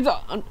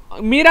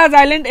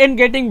Island and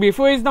getting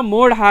before is the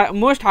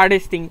most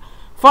hardest thing.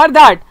 For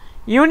that,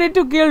 you need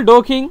to kill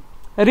Doking,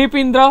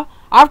 Ripindra.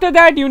 After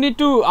that, you need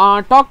to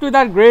talk to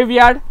that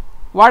graveyard.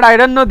 What I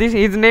don't know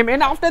his name.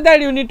 And after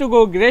that, you need to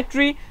go Great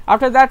Tree.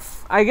 After that,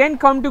 again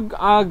come to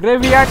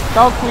graveyard,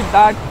 talk with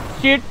that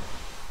shit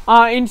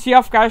in Sea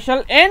of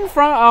Castle. And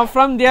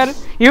from there,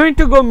 you need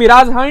to go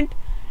Mirage Hunt.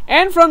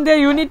 And from there,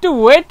 you need to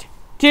wait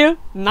till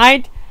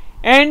night.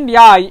 And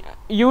yeah,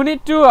 you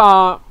need to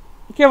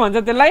के भन्छ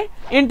त्यसलाई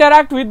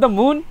interact with the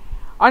moon.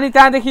 अनि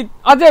त्यहाँदेखि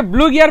अझै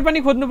blue gear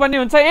पनि खोज्नु पर्ने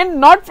हुन्छ. And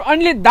not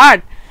only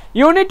that,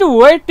 you need to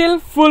wait till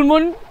full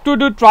moon to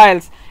do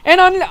trials.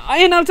 And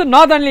also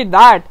not only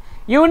that,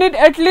 you need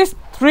at least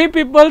 3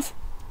 people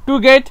to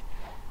get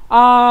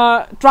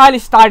trial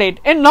started.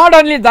 And not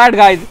only that,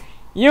 guys,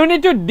 you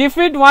need to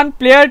defeat one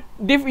player.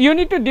 You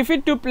need to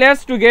defeat 2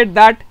 players to get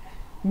that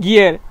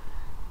gear.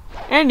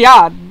 And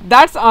yeah,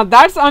 that's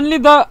only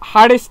the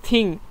hardest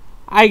thing,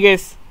 I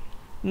guess.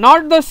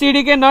 Not the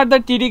CDK, not the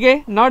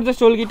TDK, not the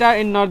soul guitar,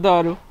 and not the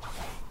aru.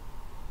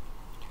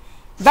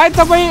 That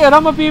तपाईं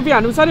रम PvP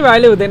हान्नु सरी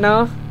भाइले हुँदैन.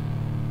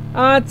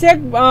 Check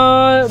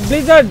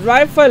Blizzard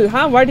rifle.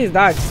 Huh? What is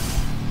that?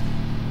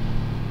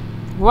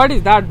 What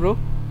is that, bro?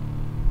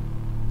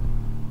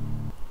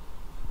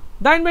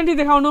 The inventory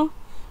देखाउनु.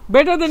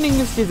 Better than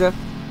English teacher.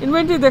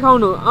 Inventory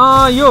देखाउनु.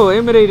 यो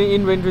हे मेरो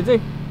inventory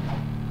चाहिँ.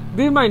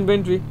 This is my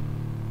inventory.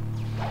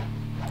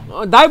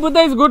 Dai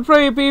Buddha is good for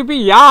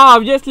PvP. Yeah,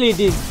 obviously it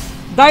is.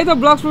 Dai the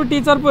Bloxwood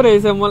teacher पो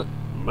रहेछ.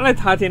 मलाई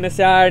थाहा थिएन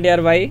sad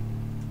यार भाइ.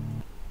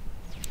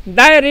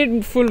 Dai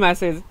read full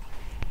message.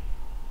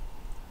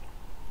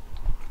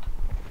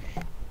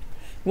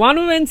 One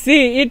woman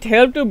see it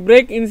helped to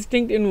break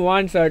instinct in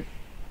one shot.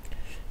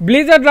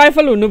 Blizzard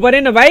rifle हुनु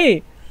परेन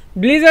भाइ.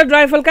 Blizzard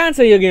rifle कहाँ छ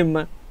यो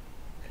गेममा?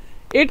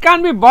 It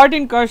can't be bought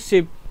in cursed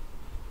ship.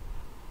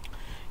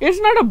 It's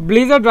not a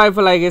Blizzard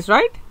rifle, I guess,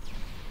 right?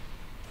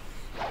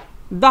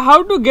 The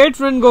how to get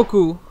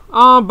Rengoku?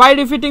 By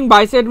defeating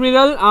Vice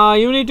Admiral,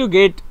 you need to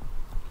get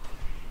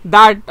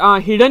that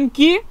hidden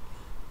key.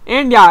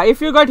 And yeah,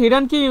 if you got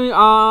hidden key,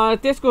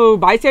 त्यसको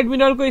vice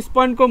एडमिरलको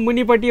स्पन्डको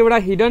मुनिपट्टि एउटा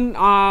hidden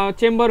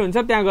chamber हुन्छ,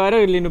 त्यहाँ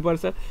गएर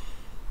लिनुपर्छ।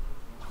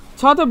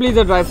 छ त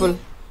blizzard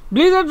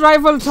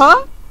rifle छ,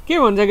 के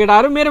भन्छ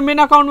केटाहरू? मेरो मेन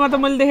अकाउन्टमा त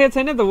मैले देखेको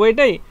छैन त। वेट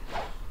है,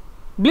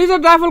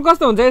 ब्लिजर्ड राइफल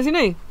कस्तो हुन्छ एकछिन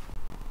है,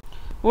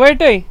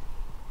 वेट है।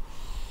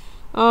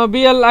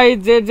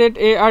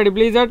 BLIZZARD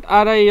blizzard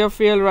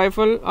RIFL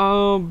rifle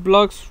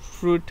blocks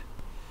fruit,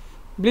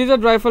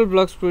 blizzard rifle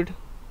blocks fruit.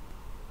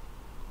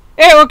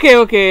 Hey,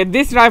 okay.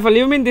 This rifle.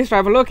 You mean this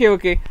rifle? Okay.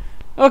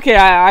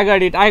 I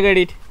got it.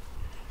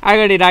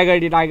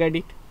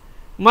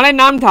 मलाई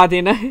नाम थाहा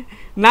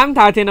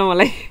थिएन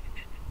मलाई।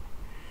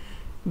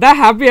 The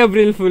Happy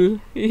April Fool.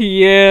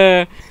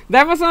 Yeah,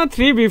 that was on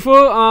 3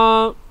 before.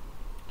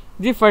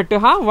 G42.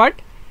 Huh? What?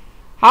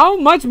 How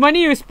much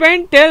money you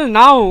spent till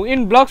now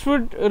in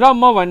Bloxwood?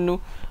 Ramma Vannu.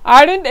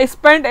 I didn't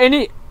spend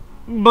any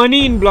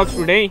money in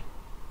Bloxwood. Hey,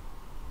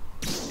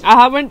 I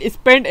haven't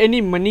spent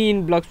any money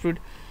in Bloxwood.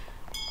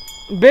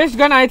 Best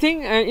gun I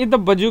think is the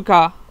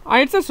bazooka.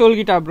 It's a soul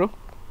guitar, bro.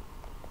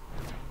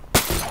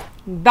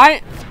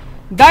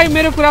 दाई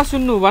मेरो कुरा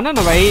सुन्नु भन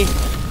न भाइ,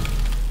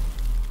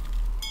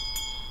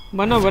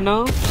 भन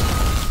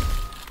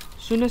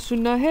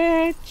सुन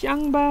हे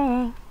च्याङबा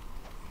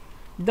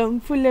दम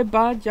फुले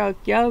बाजा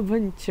क्या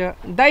भन्छ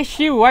दाई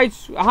सी वाइट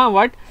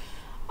व्हाट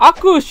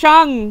अकु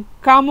शाङ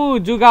कामु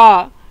जुगा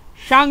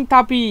शाङ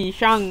थापी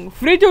शाङ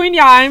फ्री टु विन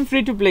या I am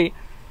free to play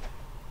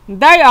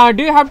Dai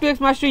do you have to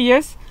x master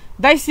yes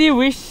Dai C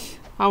wish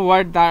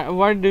what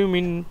do you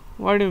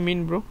mean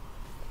bro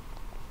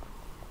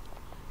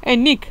hey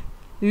Nick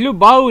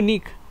Lubau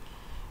Nick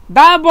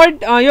da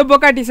but यो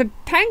बोका T-shirt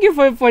thank you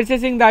for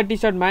purchasing that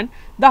T-shirt man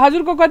the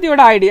हजुरको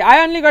कतिवटा ID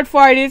I only gut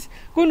 4 IDs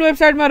कुन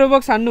वेबसाइटमा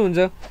Robux हान्नु हुन्छ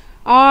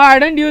I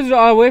don't use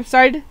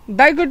website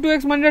दाइको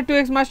 2x money raw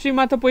 2x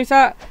मास्टरीमा त पैसा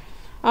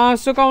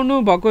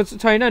सुकाउनु भएको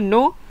छैन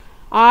no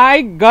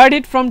I got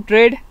it from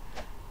trade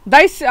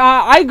dice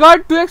I gut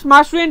 2x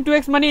mastery and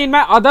 2x money in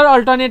my other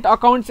alternate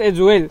accounts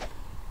as well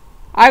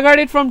I got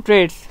it from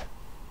trades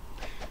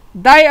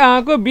दाइ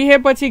को बिहे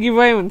पछि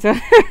गिभअवे हुन्छ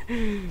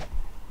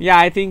yeah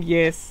I think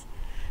yes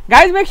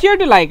guys make sure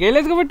to like hey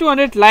let's go for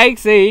 200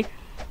 likes hey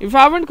if you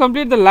haven't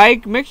completed the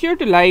like make sure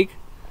to like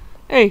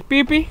hey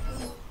pp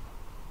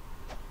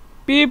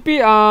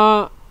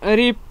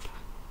rip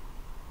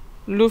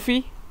luffy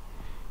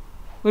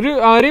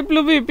rip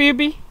luffy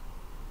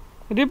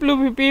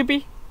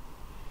pp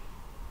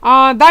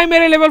दाई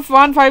मेरे level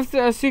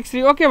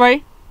 1563 okay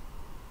भाई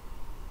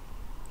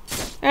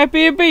ए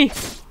PP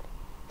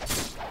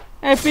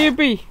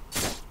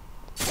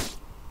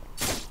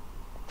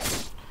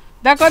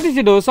दा कति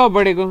छिटो सब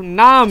बढेको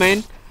ना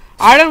man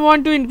I don't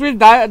want to increase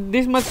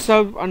this much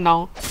सब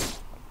now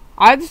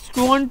I just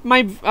want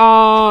my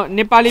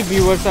Nepali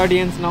viewers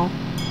audience now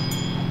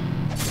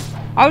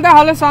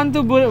hello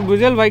शान्तु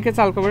Bhujel भाइ के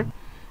चाल खबर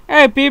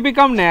ए पीपी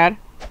कम न यार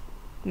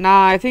ना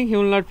I think he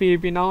will not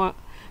PP now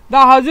the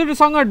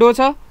हजुरसँग dough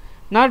छ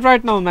not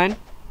right now man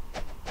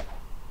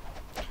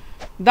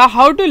the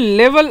how to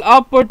level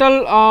up portal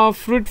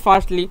fruit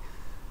fastly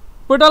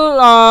portal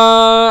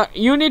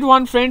you need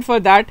one friend for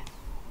that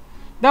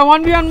the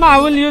 1v1 I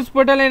will use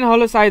portal and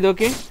hollow side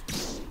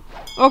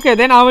okay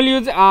then I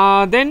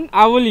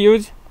will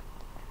use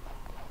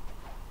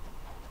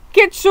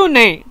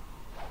kitsune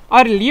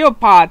or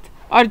leopard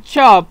or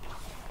chop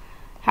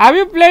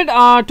have you played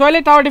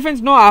toilet tower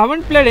defense no I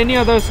haven't played any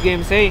others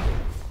games hey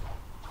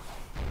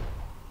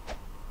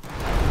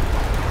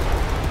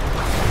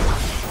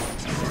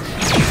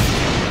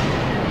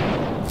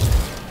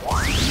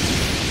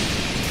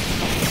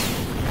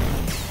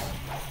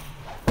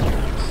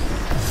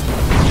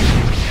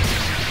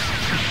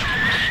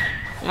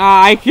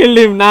I killed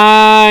him.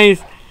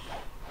 Nice.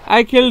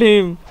 I killed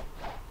him.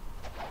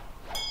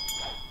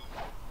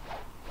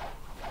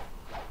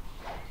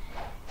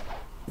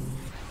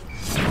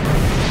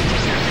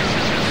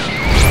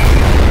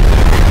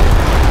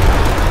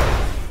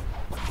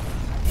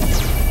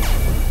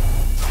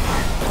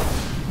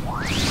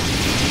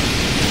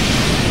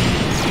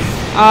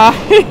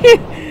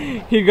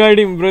 He got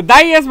him, bro.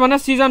 Die yes, one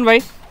season, bhai.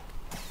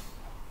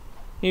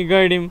 He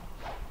got him.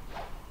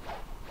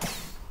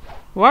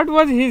 What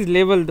was his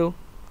level though?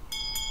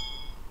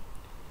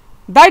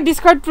 Dai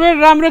डिस्कट trade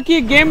राम्रो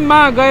कि गेममा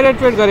गएर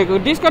trade गरेको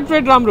डिस्कट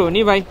trade राम्रो हो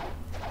नि भाइ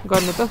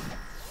गर्नु त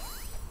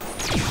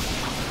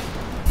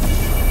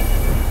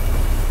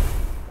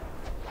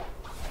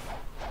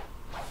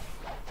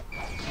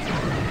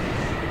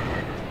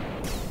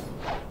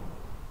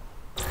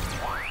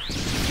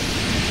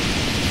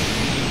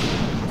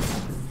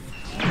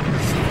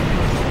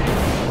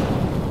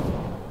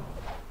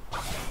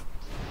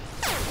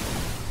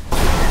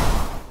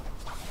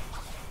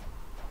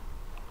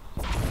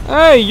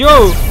Hey yo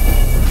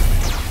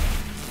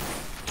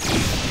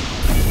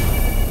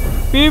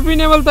PvP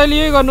नेबल तैले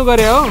यही गर्नु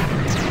गरे हो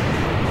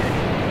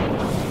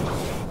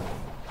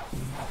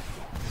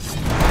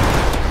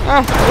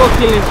go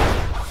kill him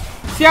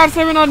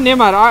CR7 or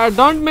Neymar.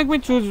 Don't make me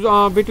choose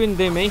between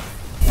them, eh?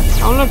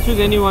 I will not choose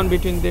anyone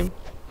between them.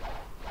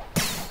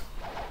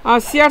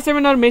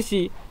 CR7 or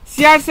Messi.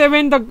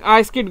 CR7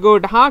 the skid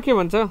goat. हाँ के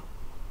भन्छ?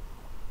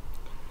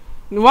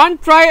 One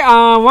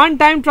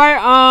time try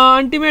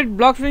ultimate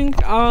block string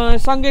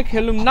सँगै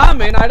खेलौँ न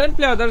man. I don't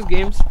play others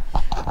games.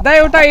 दा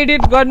एउटा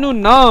edit गर्नु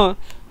न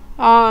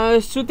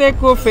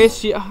सुतेको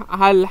face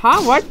hall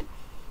what?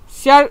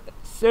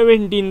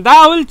 CR17.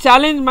 That will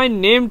challenge my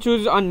name.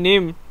 Choose a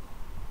name.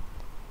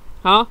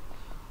 Huh?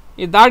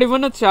 Is that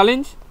even a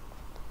challenge?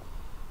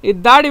 Is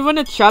that even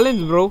a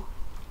challenge, bro?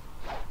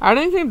 I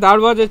don't think that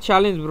was a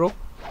challenge, bro.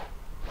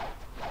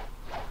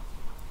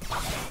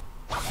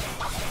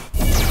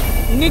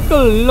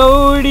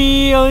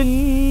 Nickelodeon.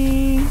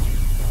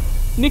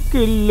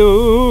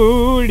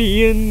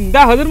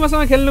 Da hazur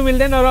maसँग खेल्नु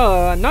मिल्दैन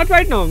र. Not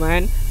right now,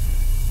 man.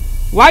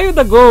 Why you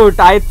the goat?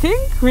 I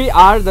think we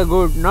are the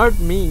goat, not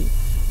me.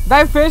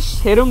 Thy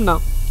face हेरौँ न.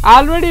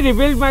 I already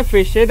revealed my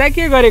face. Da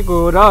के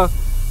गरेको र?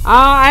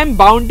 I am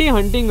bounty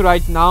hunting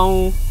right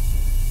now.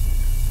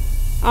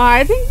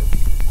 I think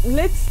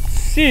let's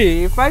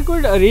see if I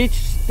could reach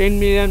 10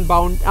 million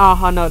bounty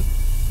honor.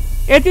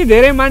 यति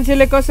धेरै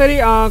मान्छेले कसरी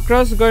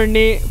cross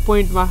गर्ने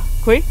पोइन्टमा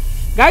खोइ.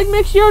 Guys,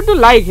 make sure to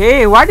like.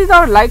 Hey, what is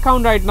our like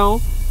count right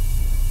now?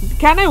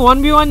 Can I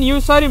 1v1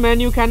 you? Sorry man,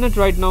 you cannot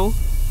right now.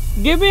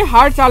 Give me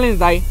hard challenge,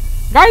 die.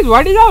 Guys,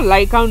 what is our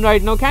like count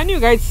right now? Can you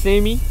guys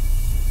say me?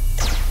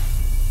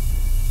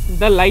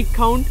 The like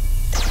count.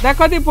 Da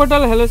कति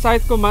portal hello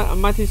site को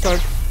माथि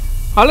shirt.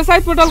 Hello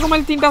site portal को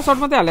मैले 3टा shirt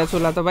मात्रै हालेको छु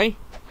होला त भाइ.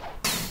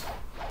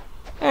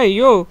 Hey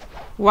yo,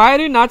 why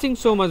are you notching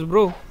so much,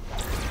 bro?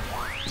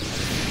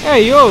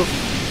 Hey yo,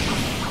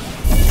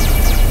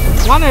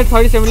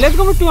 137. Let's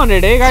go for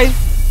 200, eh guys?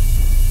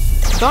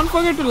 Don't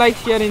forget to like,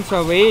 share and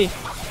sub, eh?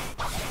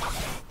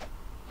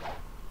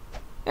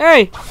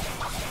 Hey,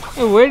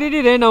 where did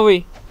he run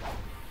away?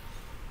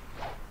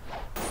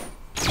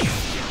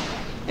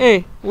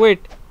 Hey,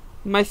 wait,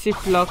 my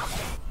shift lock.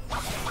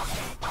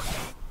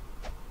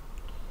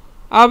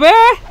 Abe!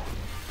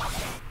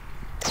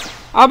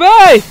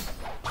 Abe!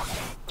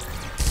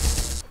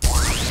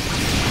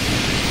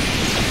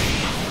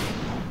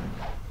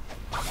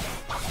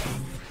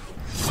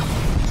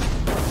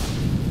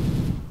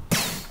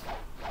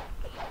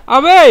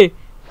 Abe!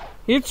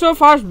 Hit so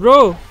fast,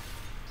 bro.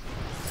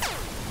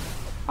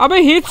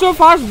 Abe, hit so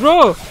fast,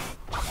 bro.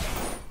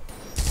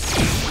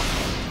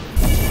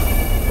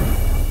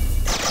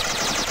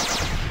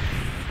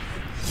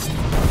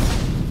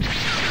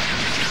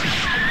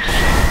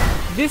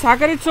 This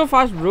hacker is so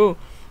fast, bro.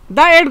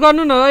 Da add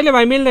गर्नु न अहिले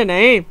भाइ मिल्दैन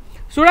है.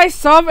 Should I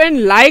sub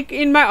and like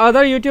in my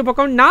other YouTube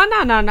account? Na.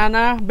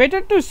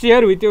 Better to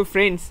share with your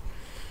friends.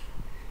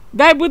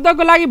 Da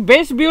बुद्धको लागि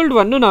best build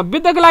भन्नु न.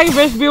 बुद्धको लागि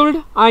best build.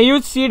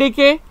 Use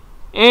CDK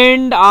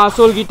and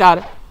soul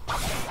guitar.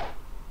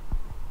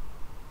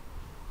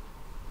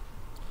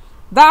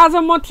 Da आज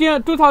म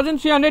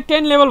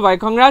 2310 level भाइ.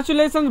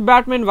 Congratulations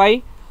Batman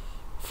भाइ.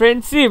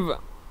 Friendship.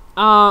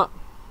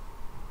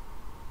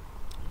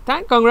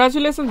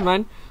 Congratulations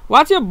man.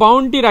 What's your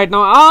bounty right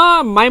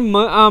now?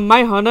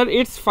 My honor,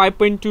 it's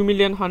 5.2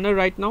 million honor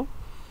right now.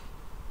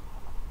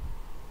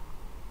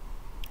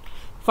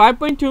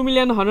 5.2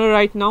 million honor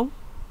right now.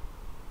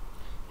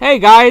 Hey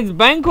guys,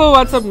 Banko,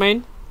 what's up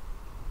man?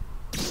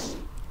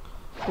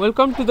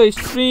 Welcome to the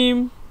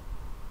stream.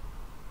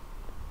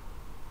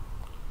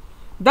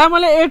 Da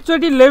मलाई 8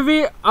 चोटी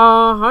levy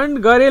hunt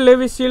गरे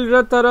levy shield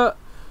र तर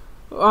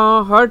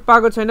hurt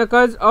पाएको छैन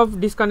cause of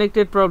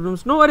disconnected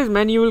problems. No worries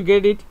man, you will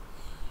get it.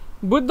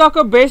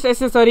 बुद्धको best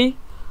accessory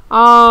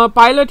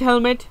pilot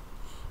helmet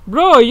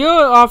bro yo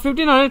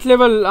 1500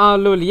 level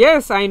lol.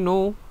 Yes, I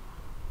know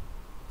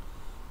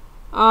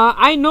I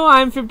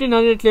am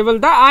 1500 level.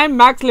 That I am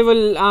max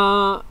level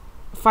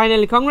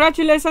finally.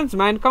 Congratulations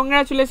man,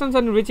 congratulations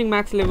on reaching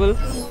max level.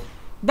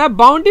 The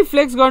bounty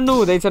flex गर्नु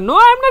हुँदैछ. No,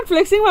 I am not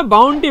flexing my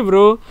bounty,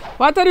 bro.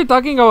 What are you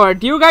talking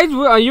about? You guys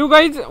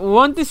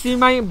want to see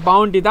my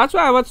bounty. That's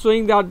why I was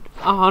showing that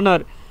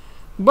honor.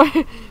 But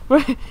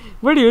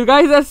you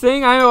guys are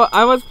saying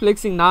I was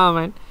flexing. Nah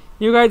man,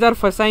 you guys are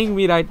fussing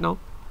me right now.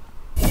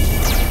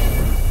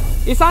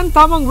 Isan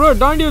Tamang, bro,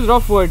 don't use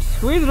rough words.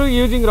 Who is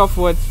using rough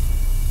words?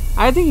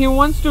 I think he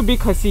wants to be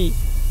khasi.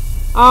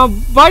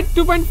 But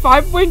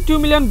 5.2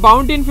 million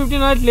bounty in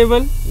 1500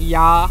 level.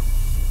 Yeah,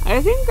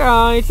 I think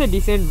it's a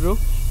decent, bro.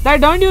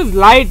 That don't use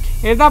light.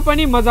 हेर्दा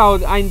पनि मजा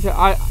आइन्छ.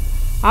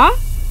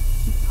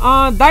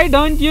 That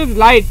don't use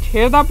light.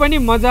 हेर्दा पनि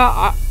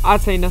मजा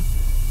छैन.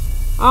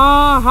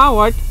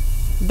 What?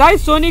 That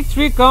Sonic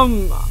 3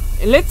 come.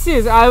 Let's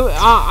see.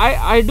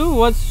 I do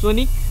watch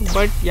Sonic,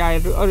 but yeah,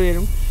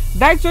 that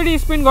actually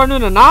spin गर्नु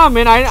न. Nah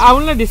man, I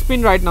will not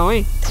spin right now,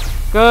 eh?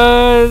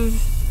 Cause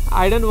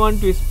I don't want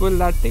to spoil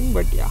that thing,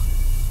 but yeah.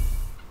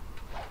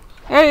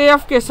 Hey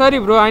AFK, sorry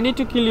bro, I need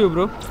to kill you,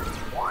 bro.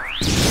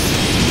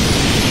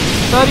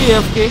 Sorry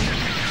AFK.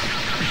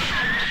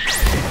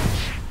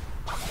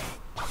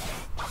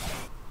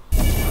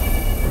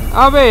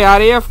 अबे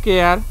यार AFK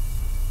यार.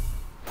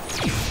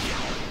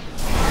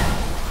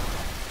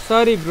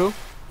 Sorry, bro.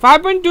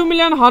 5.2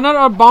 million honor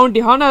or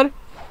bounty. Honor.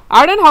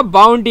 I don't have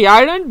bounty.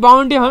 I don't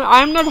bounty.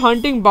 I am not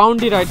hunting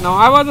bounty right now.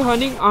 I was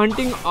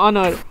hunting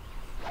honor.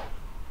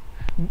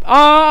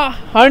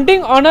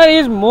 Hunting honor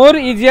is more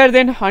easier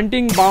than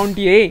hunting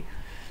bounty, eh?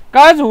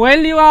 Cause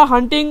when you are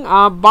hunting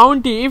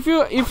bounty, if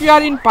you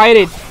are in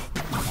pirate,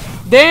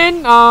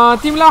 then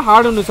तिमीलाई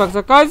hard हुनु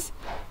सक्छ. Cause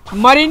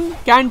marine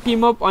can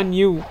team up on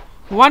you.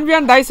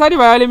 1v1 die. Sorry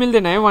भाइ अहिले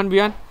मिल्दैन है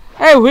 1v1.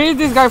 Hey, who is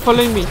this guy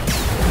following me?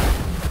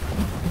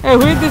 Hey,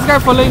 who is this guy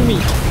following me?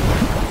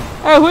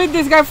 Hey, who is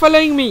this guy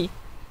following me?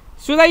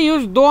 Should I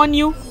use dough on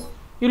you?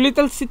 You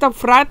little sit up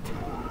frat.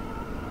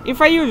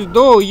 If I use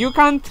dough, you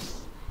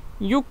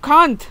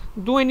can't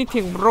do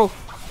anything, bro.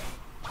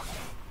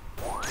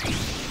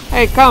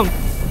 Hey, come.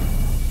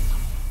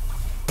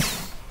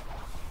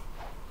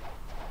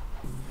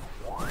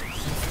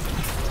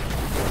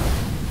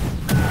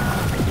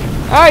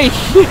 Hey,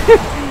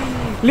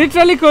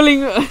 literally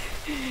calling.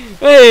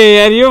 Hey,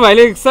 यार यो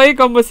भाइले सही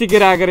combo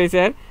सिकेर आएको रहेछ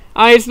यार.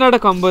 It's not a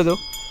combo though.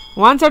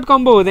 One shot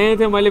combo हुँदैन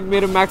थियो मैले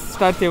मेरो max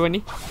start थियो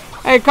भने.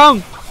 Hey,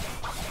 come.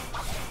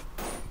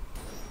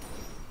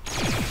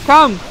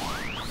 Come.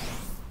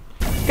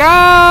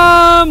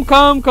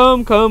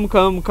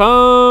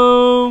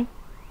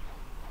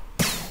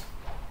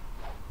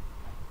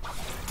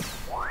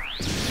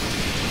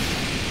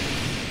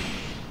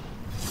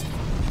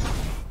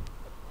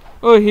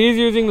 Oh, he is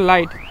using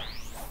light.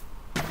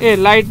 Hey,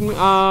 light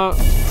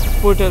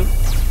portal.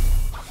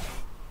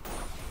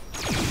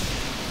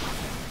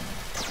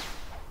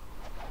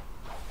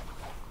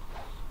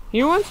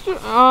 He wants to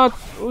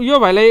यो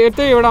भाइलाई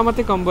यतै एउटा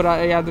मात्रै कम्बो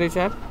याद रहेछ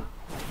यार.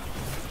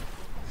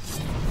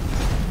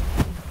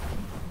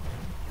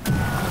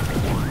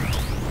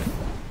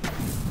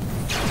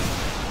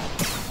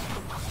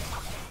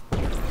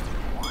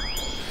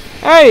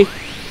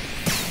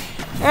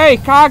 Hey,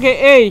 Kage,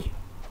 hey.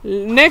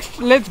 Next,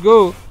 let's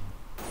go.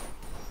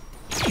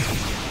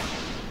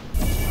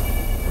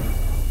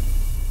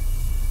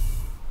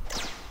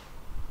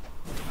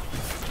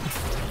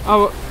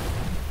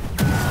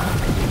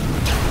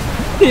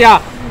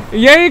 Yeah,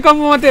 यही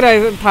कम्बो मात्रै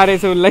थाहा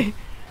रहेछ उसलाई.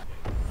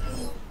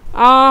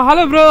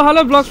 Hello bro,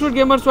 hello Bloxfruit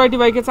Gamers YT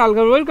भाइ के चाल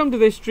गर्नु. Welcome to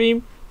the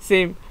stream.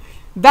 Same.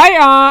 Dai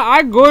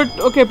I got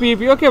okay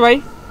PvP. Okay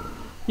भाइ.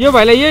 यो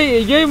भाइलाई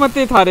यही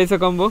मात्रै थाहा रहेछ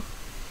combo.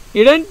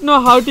 You don't know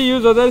how to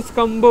use others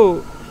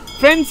combo.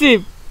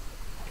 Friendship.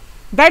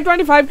 दाइ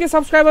 25 के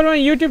सब्सक्राइबरमा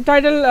YouTube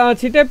टाइटल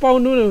छिटै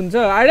पाउनु हुन्छ.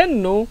 I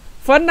don't know.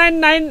 For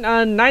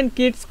 999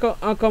 kids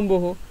combo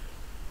हो.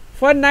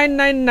 For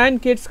 999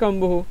 kids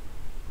combo हो.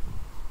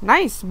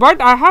 Nice,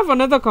 but I have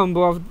another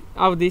combo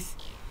of this.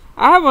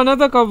 I have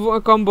another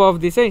combo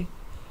of this, eh?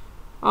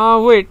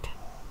 Wait.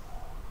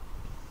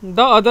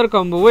 The other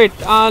combo. Wait.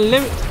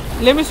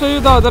 Let me show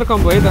you the other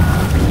combo.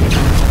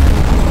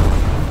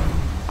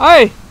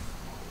 Hey!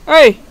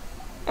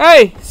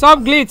 Stop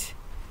glitch.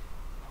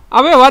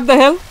 Abey, what the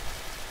hell?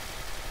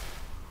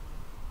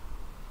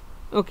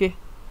 Okay.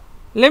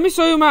 Let me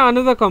show you my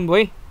another combo,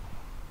 eh?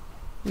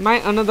 My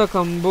another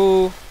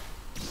combo.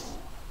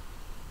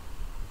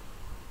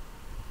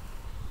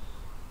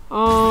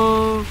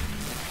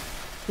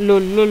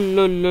 Lol.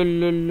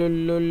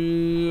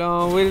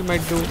 Where is my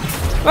dude?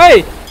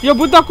 Hey! Yo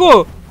Buddha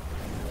ko!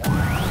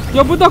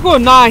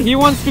 Nah, he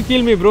wants to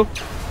kill me, bro.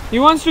 He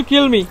wants to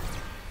kill me.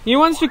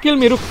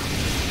 Look.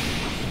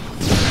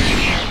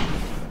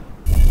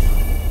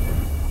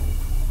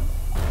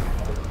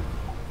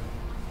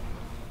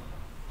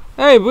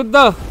 Hey,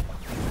 Buddha.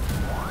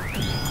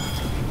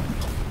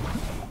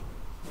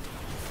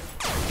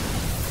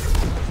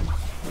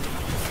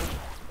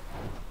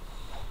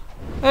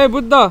 Hey,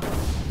 Buddha.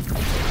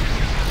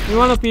 You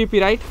want a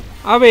PvP, right?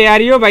 अबे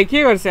यार यो भाइ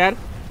के गर्छ यार.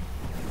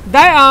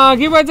 दाइ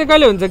गिभअवे चाहिँ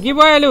कहिले हुन्छ?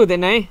 गिभअवे अहिले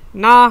हुँदैन है.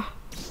 Nah.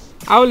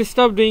 I will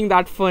stop doing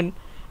that fun.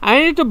 I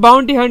need to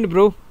bounty hunt,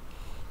 bro.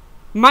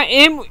 My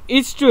aim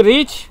is to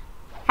reach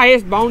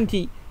highest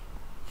bounty.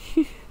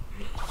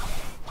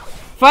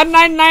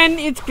 499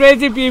 is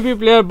crazy PvP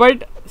player,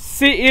 but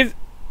she is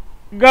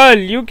girl.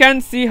 You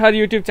can see her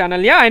YouTube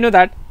channel. Yeah, I know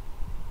that.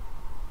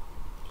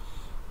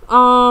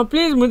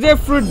 Please मुझे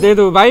fruit दे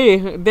दो भाई.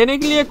 देने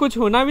के लिए कुछ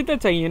होना भी तो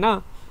चाहिए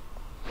ना.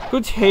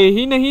 कुछ है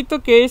ही नहीं तो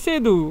कैसे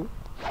दूं?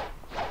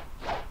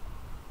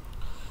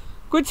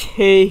 कुछ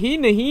है ही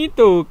नहीं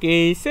तो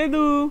कैसे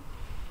दूं?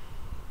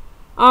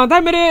 दा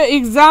मेरो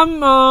एक्जाम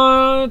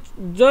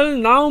जल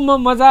नाउ म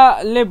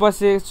मजाले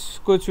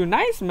बसेको छु.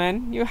 नाइस म्यान.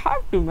 यु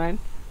हेभ टु म्यान.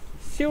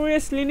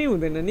 सिरियसली नै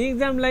हुँदैन नि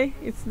एक्जामलाई.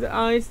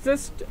 It's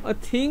just a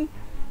thing.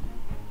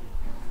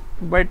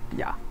 But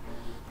या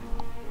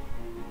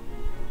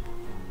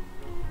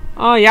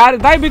यार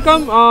दाइ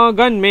बिकम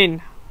गनमैन.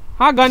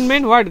 हाँ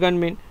gunman. What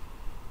gunman?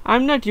 I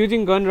am not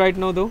using gun right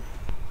now दो.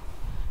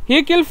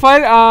 He killed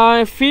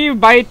Fee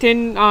by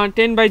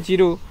 10 by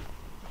 0.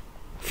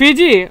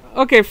 Fiji?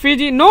 Okay,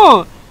 Fiji.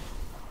 No!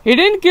 He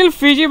didn't kill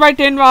Fiji by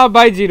 10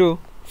 by 0.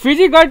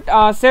 Fiji got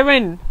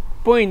 7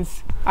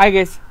 points, I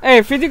guess.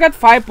 Hey, Fiji got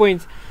 5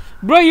 points.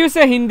 Bro, you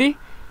say Hindi?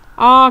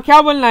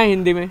 क्या बोलना है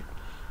हिंदी में?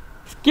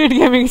 Skid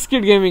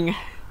gaming.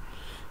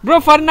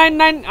 Bro, for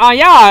 99,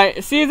 yeah,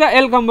 she is a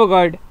L combo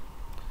god.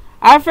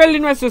 I failed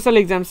in my social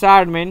exam,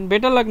 sad man.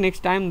 Better luck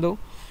next time though.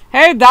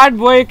 Hey, that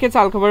boy, Kids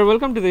Alcover,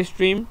 welcome to the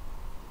stream.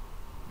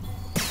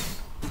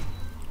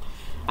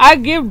 I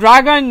give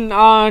dragon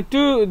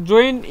to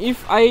join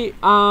if I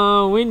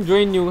win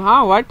join you.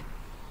 Huh? What?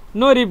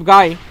 No rip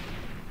guy.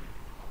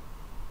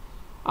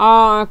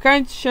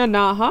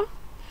 Kanchana, huh?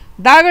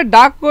 Dagger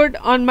dark code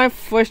on my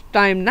first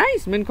time.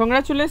 Nice man,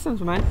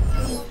 congratulations man.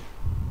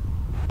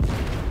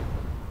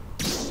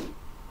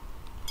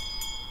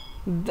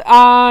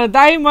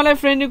 दाई मलाई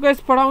friend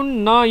request पठाउन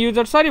न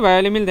user सरी भयो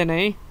अहिले मिल्दैन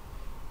है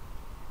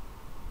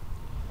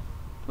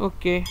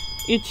okay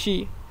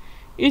इची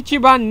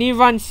इचिबान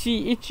निवान सी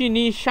इची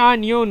नि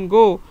शान योन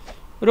गो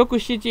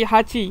रोकुशिची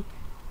हाची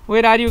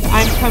where are you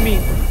I am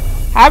coming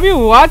have you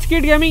watch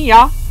kid gaming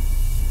या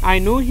I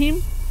know him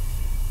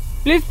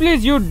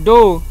please you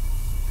do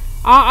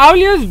I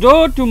will use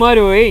dough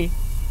tomorrow है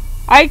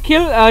I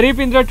kill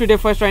Ripindra today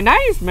first try.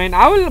 Nice man.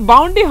 I will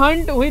bounty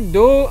hunt with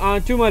do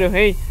tomorrow.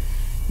 Hey,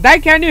 Dai,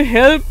 can you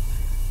help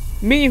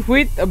me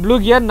with blue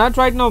gear? Not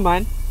right now,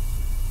 man.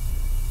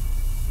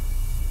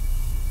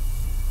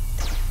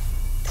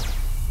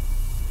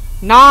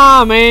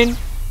 Nah, man.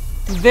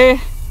 They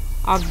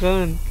are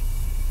gone.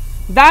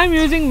 I'm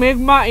using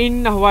magma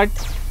in what?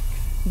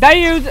 Dai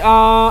use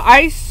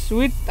ice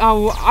with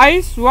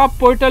ice swap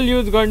portal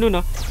use garnu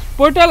na.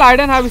 Portal I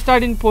don't have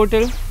start in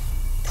portal.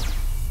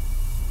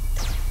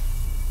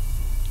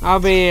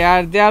 Abey yaar,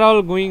 they are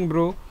all going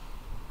bro.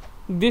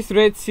 This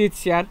red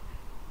seats yaar.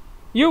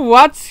 You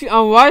watch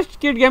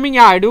kid gaming?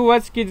 Yeah, I do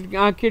watch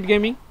kid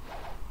gaming.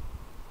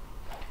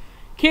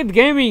 Kid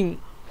gaming.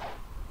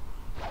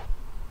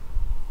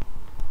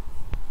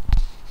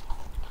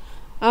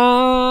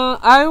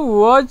 I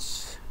watch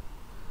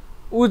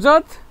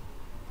Ujat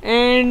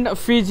and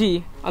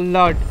Fiji a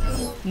lot,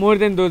 more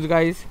than those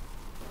guys.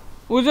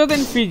 Ujat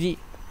and Fiji.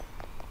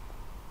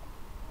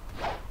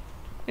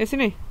 ऐसे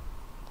नहीं.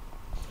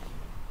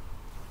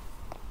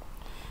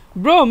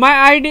 Bro, my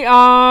ID,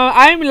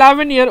 I am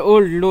 11 year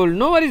old, lol.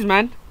 No worries,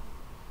 man.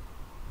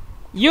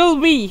 You'll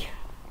be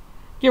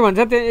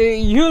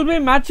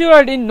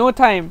matured in no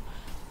time.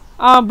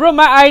 Bro,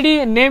 my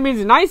ID name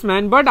is nice,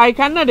 man, but I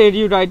cannot add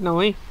you right now,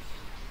 eh?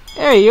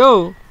 Hey,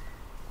 yo.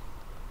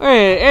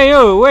 Hey,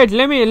 yo, wait,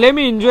 let me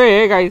enjoy,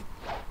 hey, guys.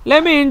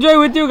 Let me enjoy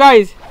with you,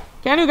 guys.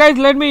 Can you guys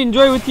let me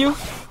enjoy with you?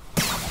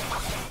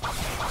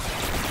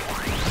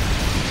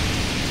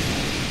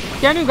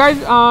 Can you guys,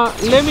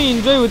 let me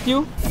enjoy with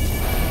you?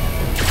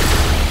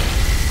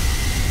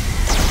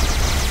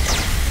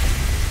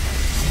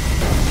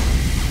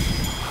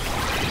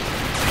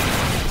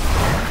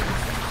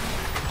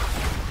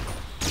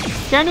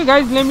 Can you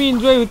guys let me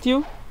enjoy with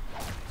you?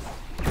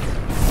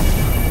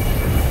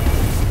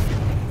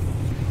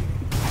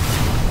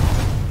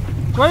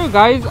 Why you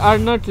guys are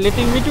not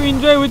letting me to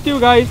enjoy with you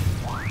guys?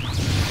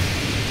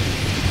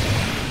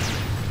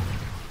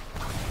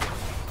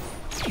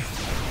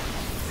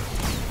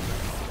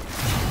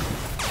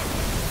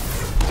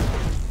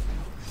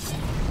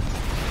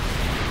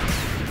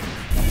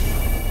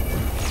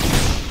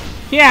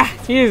 Yeah,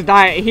 he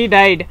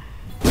died.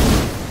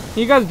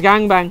 He got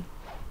gangbang.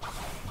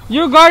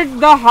 You got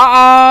the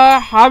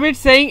habit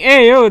saying,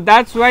 hey yo,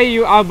 that's why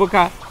you are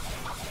Buka.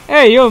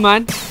 Hey yo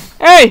man.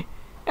 Hey,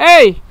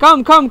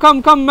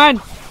 come man.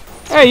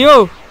 Hey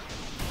yo.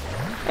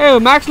 Hey,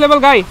 max level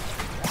guy.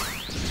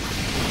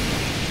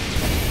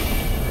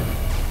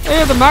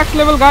 Hey, the max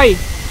level guy.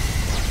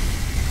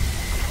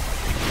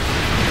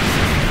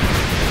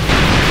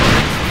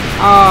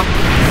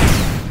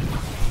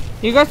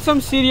 He got some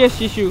serious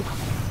issue.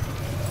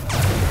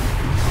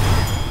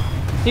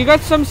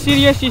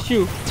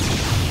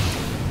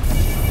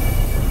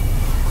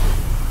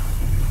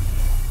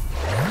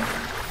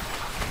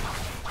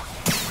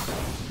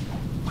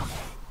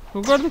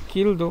 Who got the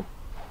kill though?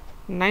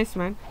 Nice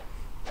man.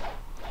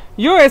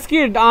 Yo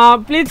skid,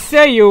 please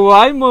say you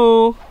I'm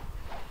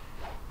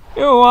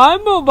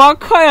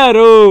baka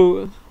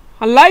yaro.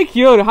 I like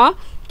your, huh?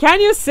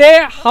 Can you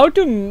say how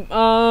to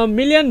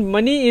million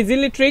money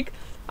easily trick?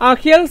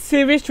 Kill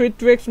Seawish with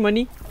 2x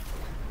money.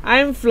 I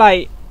am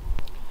fly.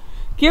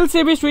 Kill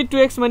Seawish with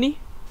 2x money.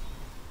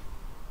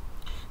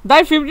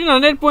 Die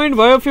 1500 point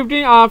भयो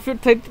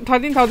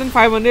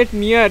 13,500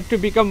 near to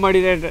become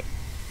moderator.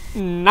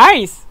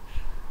 Nice.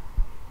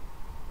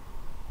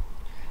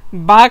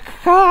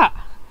 Baka.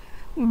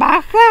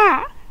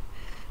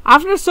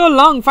 After so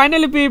long,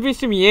 finally PvP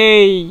stream.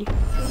 Yay.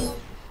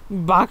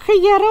 Baka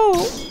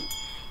yaro.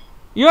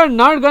 You are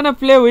not gonna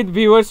play with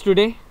viewers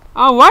today.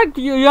 What?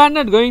 You are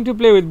not going to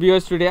play with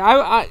viewers today.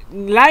 I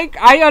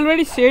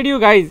already said you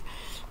guys.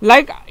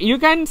 Like you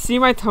can see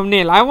my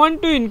thumbnail. I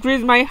want to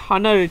increase my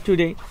honor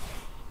today.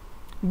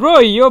 Bro,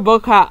 yo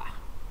Baka.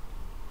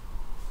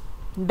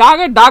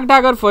 Dark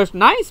dagger first.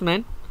 Nice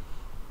man.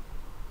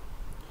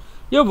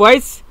 Yo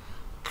voice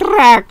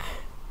crack.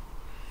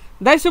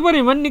 Dai super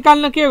human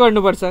निकाल्न के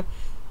गर्नुपर्छ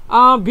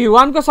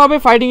V1 को सबै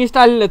fighting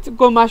style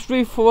को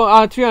mastery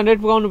 300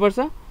 पुगाउनु पर्छ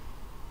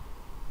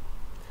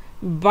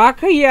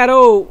बाखै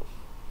यारो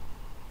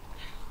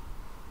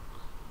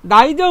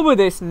Daijoubu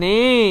desu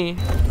ne.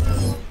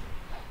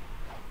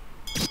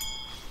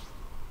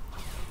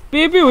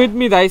 PvP with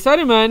me, Dai.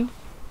 Sorry, man.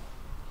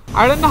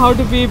 I don't know how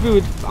to PvP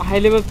with high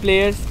level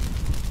players.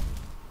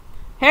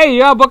 Hey,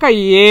 yeah, Boka.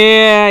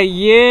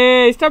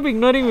 Yeah. Stop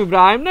ignoring me, bro.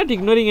 I'm not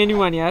ignoring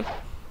anyone, yaar.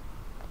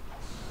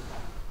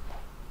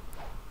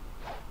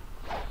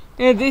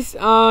 Hey, this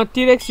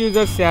T-Rex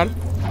users, yaar.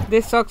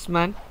 They sucks,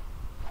 man.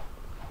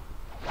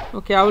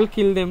 Okay, I will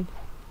kill them.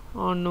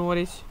 Oh, no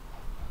worries.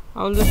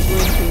 I will just go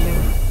and kill them.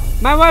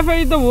 My Wi-Fi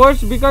is the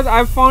worst because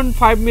I found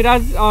 5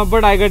 Mirage,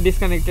 but I got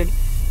disconnected.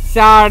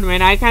 Sad,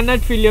 man. I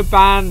cannot feel your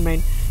pain,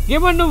 man.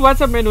 Gamer no,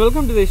 what's up, man?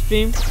 Welcome to the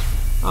stream.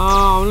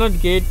 I will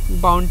not get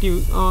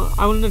bounty.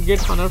 I will not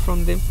get honor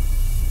from them.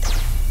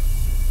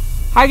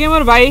 Hi,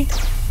 gamer, bye.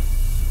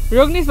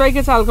 Rognish, bye,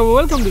 ke saal ka?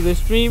 Welcome to the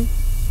stream.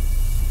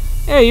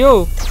 Hey,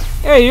 yo,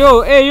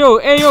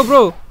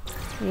 bro.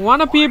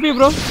 Wanna PvP,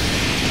 bro?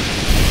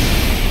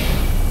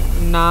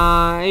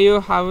 Nah, you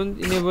haven't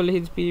enabled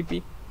his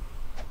PvP.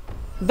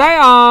 Dai,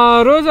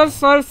 Roger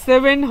Sir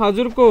 7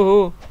 हजुर को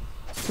हो.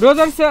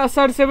 Roger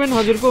Sir 7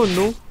 हजुर को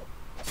हुनु.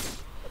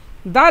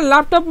 दा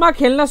laptop मा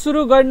खेल्न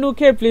सुरु गर्नु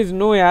के प्लीज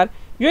नो यार.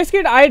 You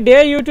kid, I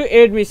dare you to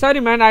aid me. Sorry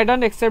man, I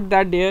don't accept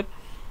that dare.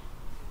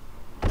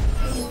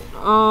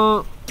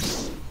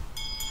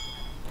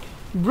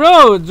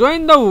 Bro,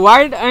 join the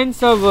wide and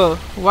server.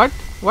 What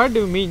do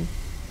you mean?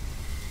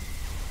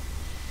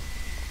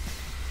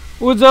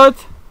 Ujot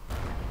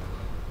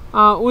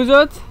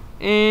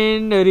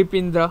and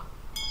Ripindra.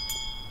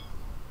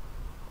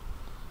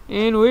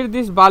 And where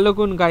this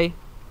Balokun guy?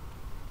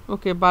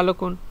 Okay,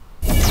 Balokun.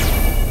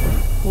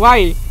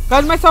 Why?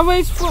 Cause my server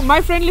is full. My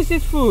friend list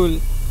is full.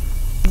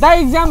 Da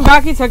exam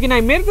बाकी छ कि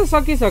नै? मेरो त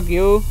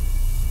सकिसक्यो.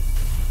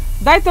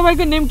 दाइ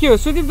तपाईको name के हो?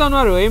 सुदीप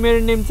दनवार हो है मेरो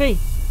नेम चाहिँ.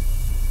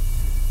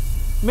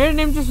 मेरो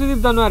नेम चाहिँ सुदीप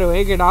दनवार हो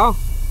है केटा हो.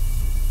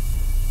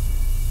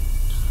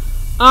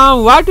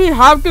 What we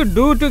have to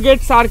do to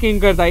get Shark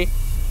Inker Dai?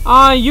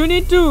 You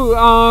need to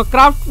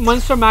craft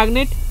monster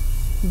magnet.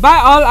 Buy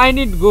all I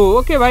need go.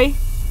 Okay bhai.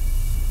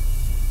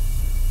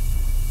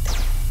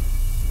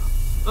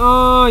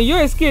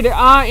 Yo skid.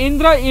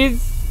 Indra is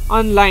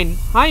online.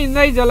 Hi,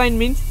 Indra is online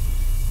means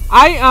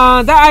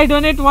I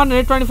donate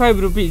 125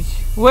 rupees.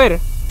 Where?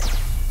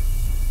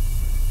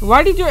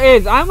 What is your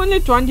age? I'm only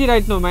 20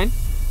 right now, man.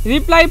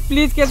 Reply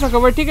please. कैसा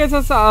खबर? ठीक है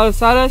sir.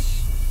 Sarash,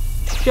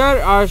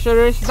 sure,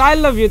 I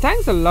love you.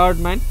 Thanks a lot,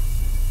 man.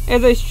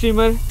 As a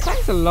streamer,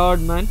 thanks a lot,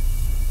 man.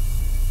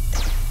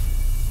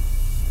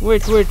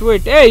 Wait.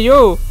 Hey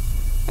yo.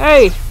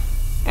 Hey,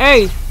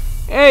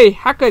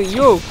 hacker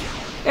yo.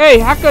 Hey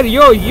hacker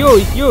yo.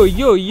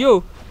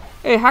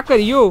 Hey hacker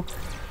yo.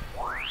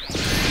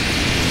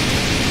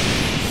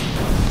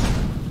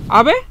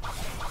 Abe?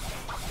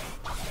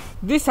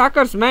 These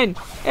hackers, man.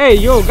 Hey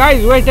yo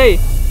guys, wait.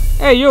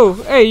 Hey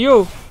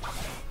yo.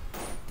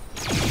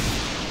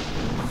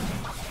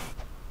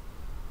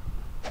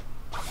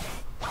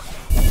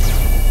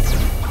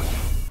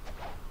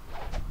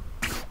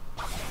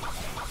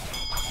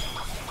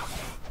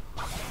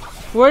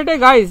 Wait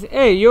guys.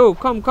 Hey yo,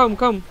 come.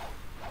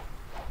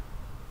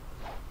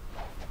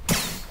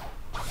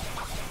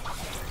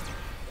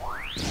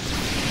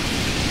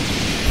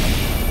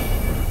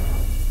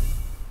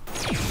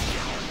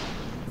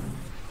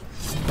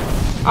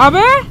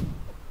 Abe?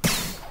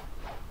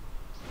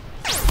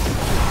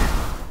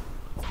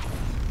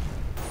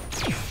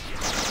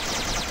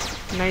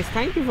 Nice,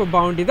 thank you for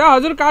bounty. The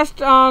हजुर cast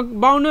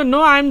bound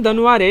no, I am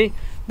Danwar है.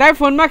 दाइ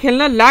फोनमा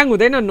खेल्न ल्याङ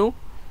हुँदैन no.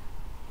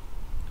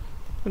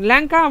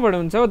 ल्याङ कहाँबाट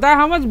हुन्छ? दाइ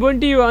how much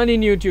bounty you earn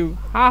in YouTube?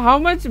 How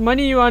much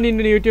money you earn in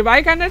YouTube?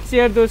 I cannot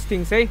share those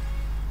things, hey.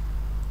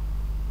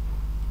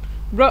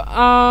 Bro,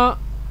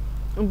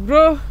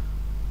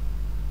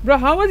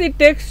 how much it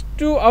takes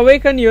to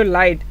awaken your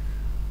light?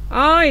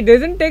 It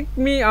doesn't take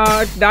me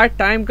that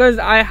time because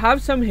I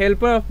have some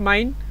helper of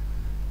mine.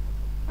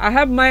 I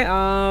have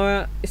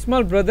my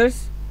small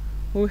brothers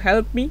who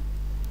help me.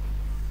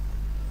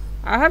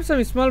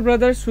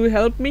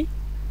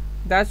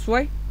 That's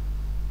why.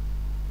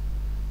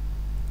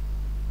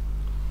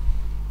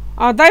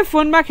 दाइ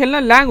फोनमा खेल्न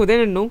ल्याङ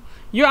हुँदैन no.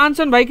 यो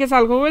आन्सन भाइ के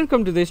सालको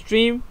welcome to the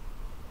stream.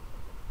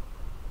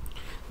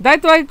 दाइ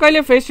तपाईँ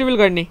कहिले festival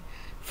गर्ने?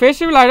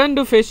 Festival I don't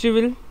do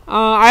festival.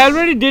 I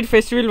already did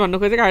festival भन्नु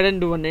खोजेको I don't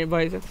do भन्ने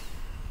भएछ.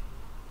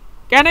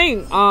 Can I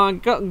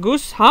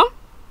goose? Huh?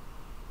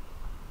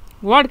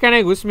 What can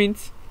I goose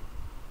means?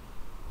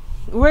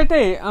 Wait,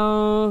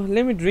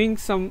 let me drink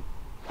some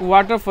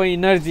water for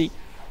energy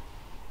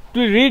to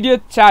read your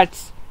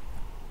chats.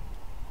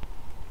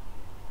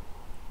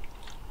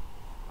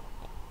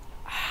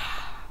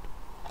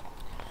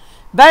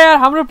 दा यार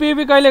हाम्रो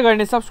PvP कहिले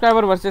गर्ने?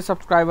 Subscriber versus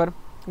subscriber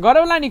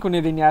गरौला नि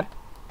कुनै दिन यार.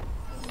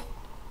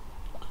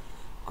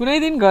 कुनै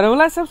दिन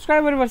गरौला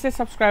सब्स्क्राइबर भर्सेस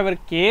सब्स्क्राइबर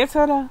के छ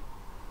र?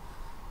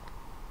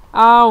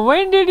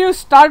 When did you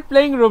start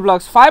playing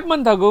Roblox? 5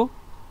 months ago.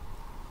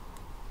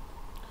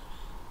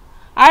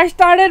 I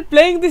started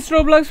playing this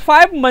Roblox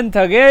 5 months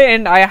ago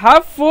and I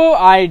have 4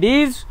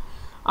 IDs.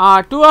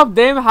 Two of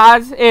them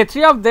has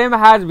three of them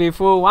has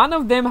before. One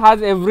of them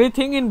has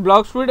everything in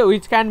block speed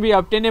which can be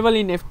obtainable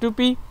in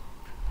F2P.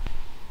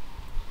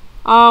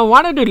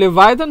 Wanted to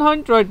Leviathan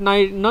hunt right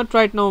now? Not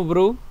right now,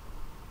 bro.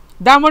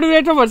 The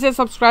moderator versus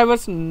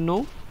subscribers,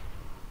 no.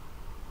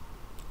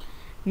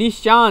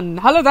 Nishan,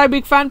 hello, that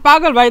big fan.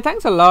 Pagal bhai,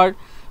 thanks a lot,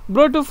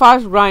 bro. Too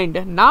fast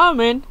grind. Nah,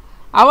 man.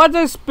 I was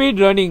just speed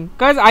running,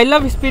 cause I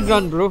love speed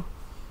run, bro.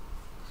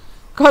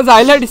 Cause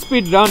I love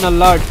speed run a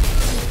lot.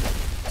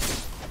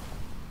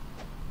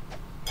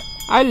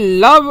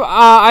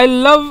 I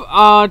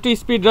love to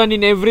speed run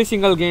in every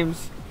single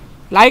games.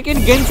 Like in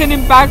Genshin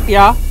Impact,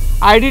 yeah,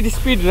 I did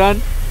speed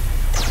run.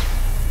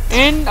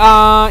 And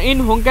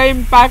in Honkai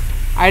Impact,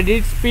 I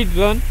did speed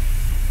run.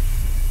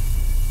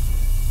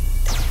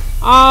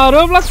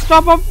 Roblox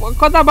top up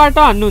कताबाट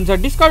हान्नुहुन्छ?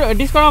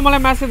 डिस्कर्डमा मलाई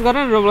message गर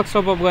न Roblox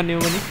top up गर्ने हो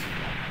भने.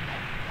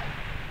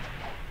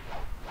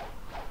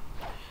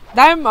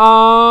 I'm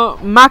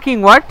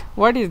marking what?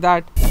 What is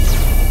that?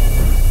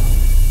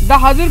 The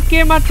हजुर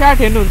केमा chat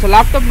हेर्नुहुन्छ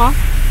ल्यापटपमा?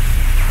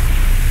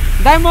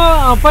 दाइ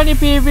म पनि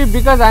PvP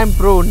because I am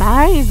pro.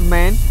 Nice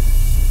man.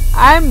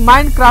 I am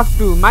Minecraft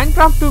 2.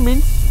 Minecraft 2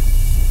 means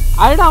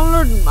I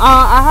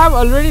have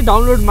already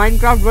downloaded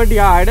Minecraft, but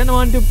yeah, I don't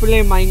want to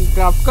play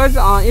Minecraft because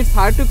it's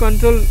hard to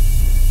control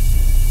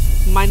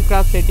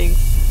Minecraft settings.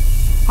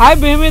 Hi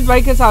Behmet,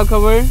 bhai kaisa haal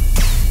khabar?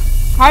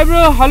 Hi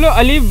bro, hello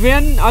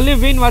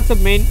Olivin, what's up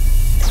man?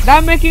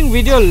 I'm making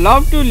video,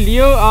 love to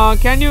Leo.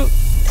 Can you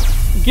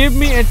give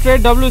me a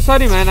trade W?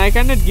 Sorry man, I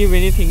cannot give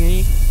anything.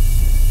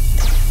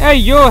 Hey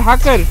yo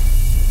hacker.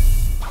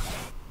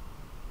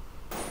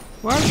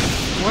 What?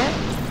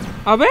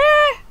 Abe?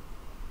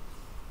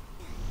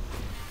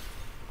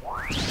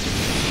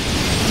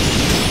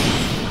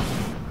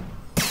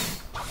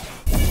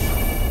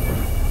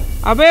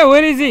 Abe,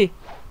 where is he?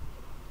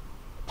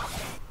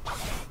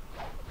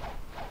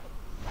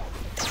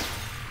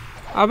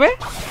 Abe?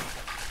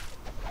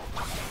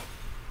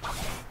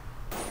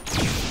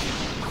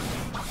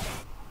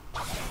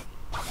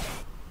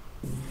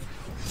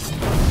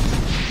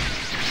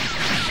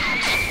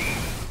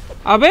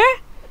 Abe?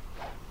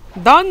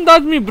 Don't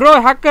dodge me,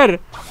 bro, hacker.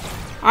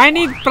 I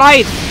need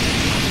pride.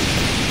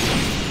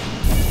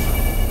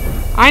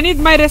 I need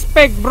my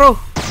respect, bro.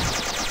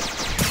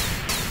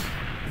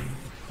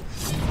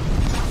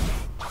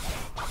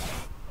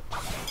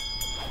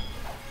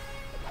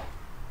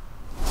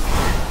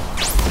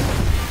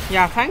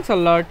 Yeah, thanks a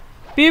lot.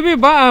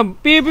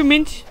 PvP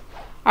means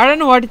I don't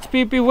know what it's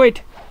PvP.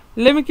 Wait,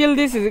 let me kill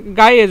this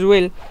guy as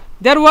well.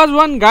 There was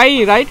one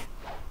guy right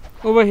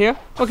over here.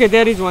 Okay,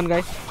 there is one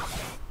guy.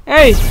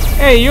 Hey,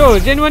 yo,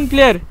 genuine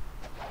player.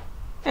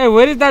 Hey,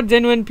 where is that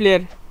genuine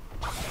player?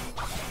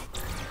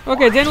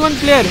 Okay, genuine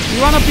player.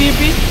 You wanna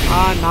PvP?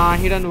 Nah,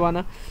 he don't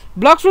wanna.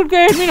 Bloxwood को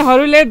admin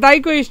हरुले दाई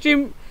को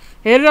stream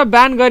हेरेर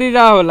ब्यान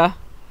गरिरा होला.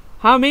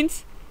 How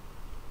means?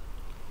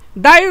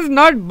 Dai is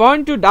not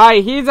born to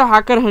die. He is a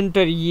hacker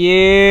hunter.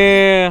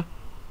 Yeah.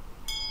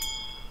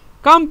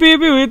 Come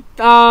PvP with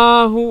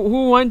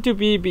who want to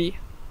PvP.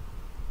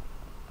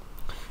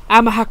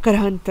 I'm a hacker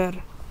hunter.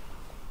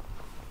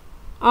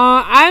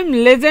 I'm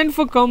legend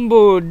for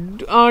combo.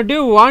 Do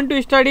you want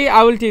to study?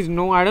 I will teach.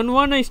 No, I don't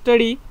want to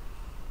study.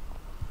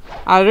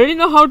 I already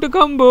know how to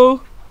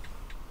combo.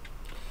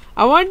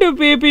 I want to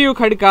PvP you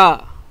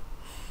khadka.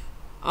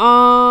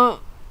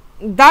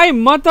 Dai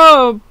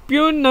mata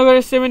Pune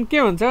Nagar 7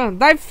 के भन्छ?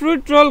 Dai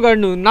fruit roll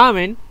गर्नु ना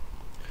man.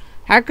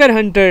 Hacker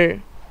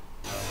hunter.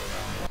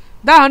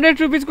 दा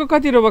 100 rupees को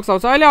कति Robux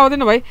आउँछ? अहिले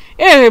आउँदैन भाइ.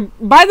 ए,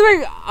 by the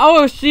way,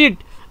 oh shit,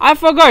 I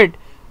forgot.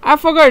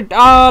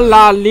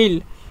 La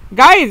lil.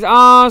 Guys,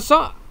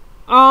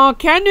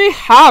 can we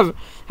have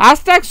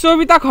hashtag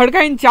Sobita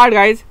Khadka in chat,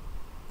 guys?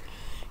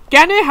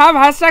 Can we have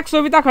hashtag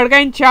Sobita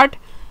Khadka in chat?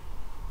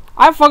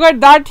 I forgot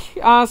that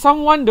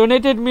someone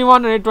donated me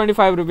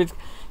 125 rupees.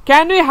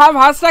 Can we have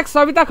hashtag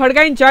Savita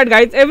Khadka in chat,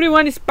 guys?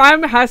 Everyone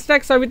spam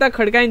hashtag Savita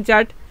Khadka in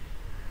chat.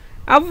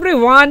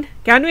 Everyone,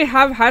 can we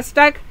have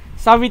hashtag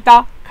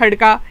Savita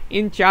Khadka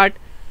in chat?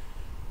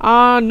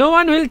 No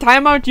one will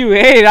time out you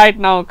right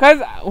now,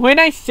 cause when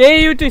I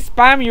say you to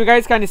spam, you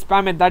guys can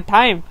spam at that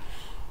time.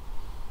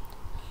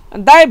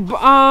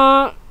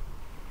 Nobita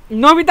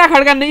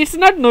Khadka, it's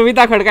not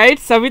Nobita Khadka,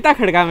 it's Savita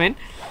Khadka, man.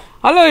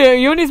 Hello,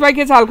 Yunis bhai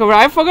kaisa haal khabar?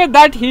 I forgot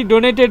that he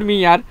donated me,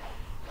 yaar.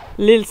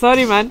 Lil,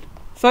 sorry man.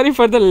 Sorry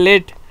for the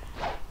late.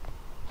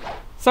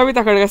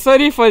 Savita Khadka,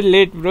 sorry for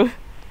late, bro.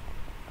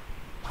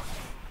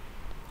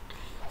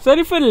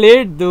 Sorry for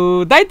late,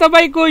 though. Dai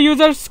tapaiko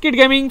user Skid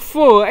Gaming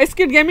 4.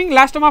 Skid Gaming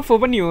last time 4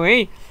 pani ho,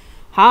 eh?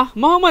 Ha?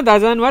 Mohammad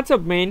Azan, what's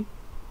up, man?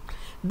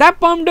 That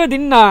pumped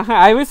didn't.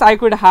 I wish I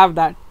could have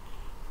that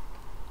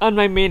on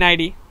my main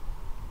ID.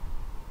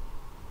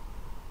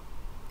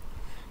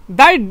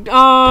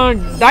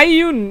 Dai,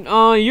 you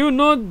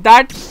know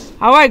that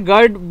how I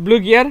got blue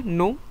gear?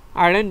 No,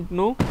 I don't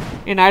know.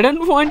 And I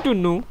don't want to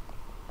know.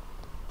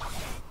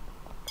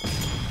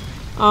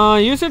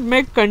 You should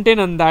make content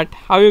on that.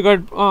 How you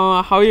got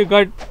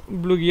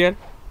blue gear?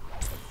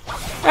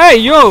 Hey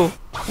yo,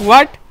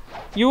 what?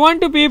 You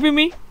want to PvP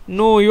me?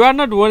 No, you are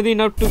not worthy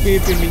enough to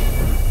PvP me.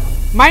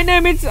 My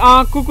name is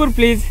Kukur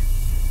please.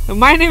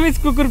 My name is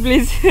Kukur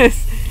please.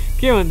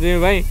 के भन्छ यो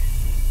भाइ?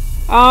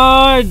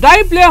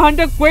 Die play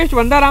hunter quest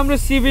भन्दा राम्रो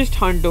sea beast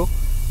hunt हो.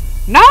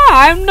 Nah,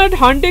 I am not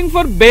hunting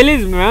for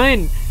bellies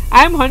man.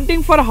 I am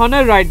hunting for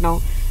honor right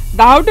now.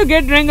 The how to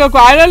get Rengoku,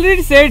 I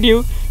already said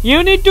you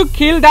need to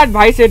kill that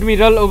Vice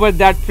Admiral over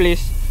that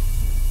place.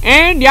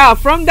 And yeah,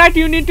 from that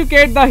you need to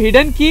get the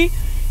hidden key.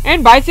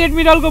 And Vice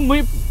Admiral को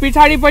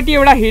पिछाडीपट्टि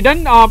एउटा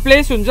hidden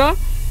place हुन्छ.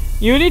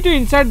 You need to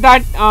insert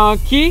that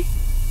key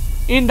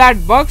in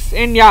that box.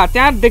 And yeah,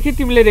 त्यहाँदेखि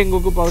तिमीले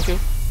Rengoku पाउँछौ.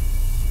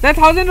 That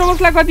 1000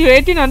 Robux लाई कति हो?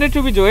 1800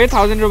 rupees हो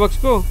 1000 Robux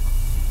को.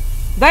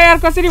 दा यार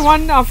कसरी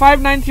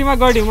 1593 मा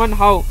गड्यौ मन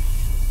हाउ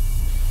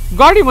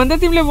गड्यौ भन्दा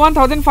तिमीले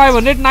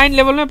 1509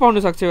 लेभलमै पाउन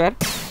सक्छौ यार.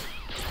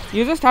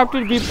 You just have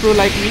to be pro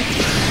like me.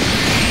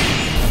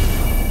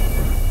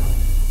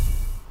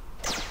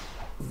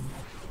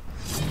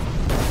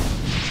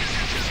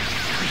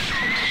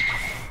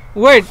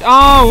 Wait,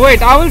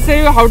 I will show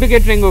you how to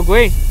get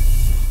Rengoku.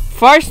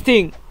 First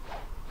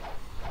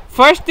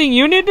thing,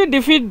 you need to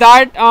defeat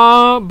that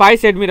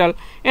Vice Admiral,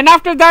 and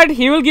after that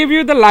he will give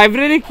you the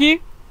library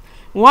key,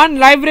 one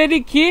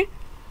library key,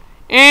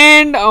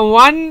 and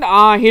one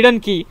hidden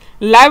key.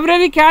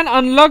 Library can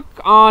unlock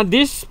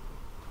this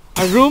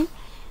room.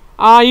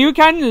 You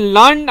can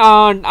learn,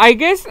 I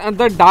guess,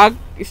 the dark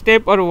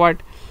step or what.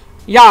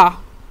 Yeah.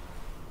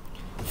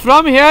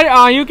 From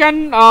here, you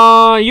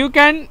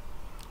can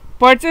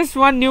purchase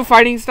one new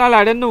fighting style.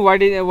 I don't know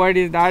what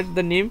is that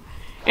the name.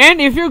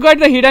 And if you got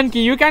the hidden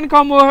key, you can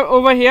come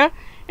over here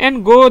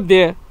and go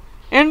there.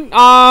 And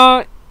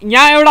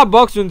यहाँ एउटा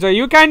box हुन्छ.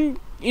 You can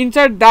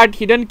insert that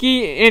hidden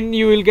key and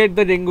you will get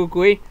the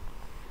Rengoku.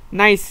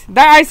 Nice.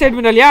 The Ice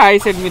Admiral, yeah,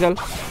 Ice Admiral.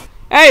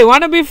 Hey,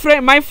 wanna be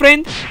my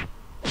friend?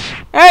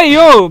 Hey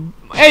yo,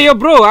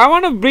 bro, I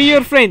wanna be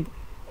your friend.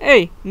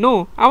 Hey,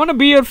 no, I wanna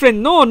be your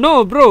friend.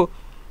 No, bro.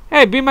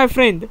 Hey, be my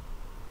friend.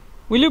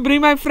 Will you be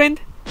my friend?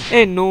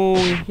 Hey, no,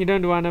 he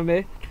don't wanna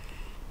be.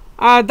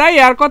 दाइ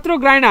यार कत्रो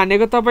grind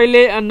हानेको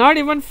तपाईले not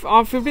even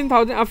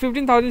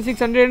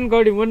 15600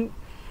 got even.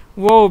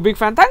 Wow, big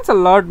fan. Thanks a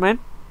lot, man.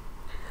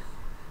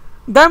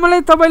 दाइ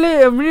मलाई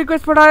तपाईले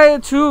request पठाए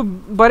छु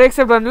भरे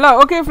accept गर्नु ल.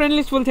 ओके, फ्रेन्ड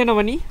लिस्ट फुल थिएन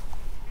भनी.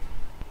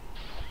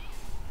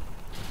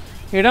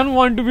 I don't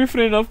want to be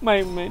friend of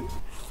my man.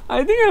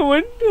 I think I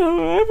will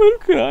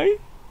cry.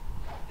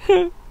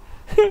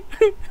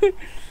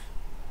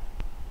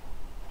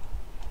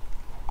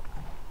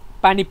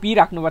 पानी पी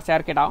राख्नु पर्छ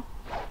यार केटा.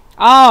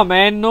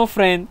 Man, no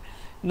friend.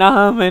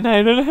 Nah, man,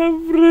 I don't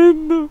have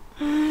friend though.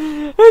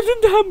 I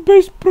don't have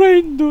best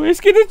friend though. This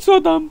kid is so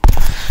dumb.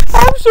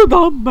 I'm so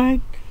dumb,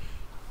 man.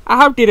 I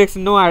have T-Rex.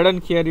 No, I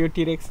don't care your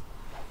T-Rex.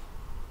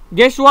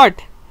 Guess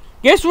what?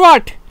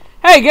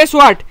 Hey, guess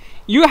what?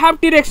 You have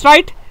T-Rex,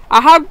 right?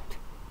 I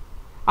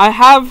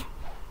have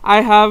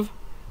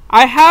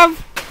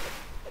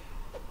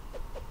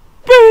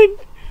pain.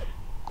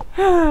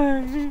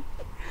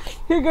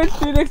 He got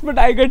T-Rex, but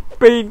I got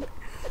pain.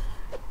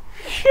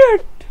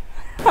 Shit.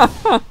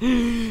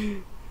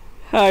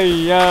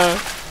 यार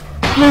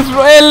please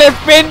let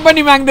pain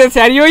पनि माग्दैछ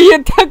यार. यो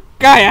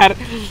थक्का यार.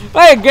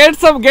 Hey, get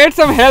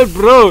some help,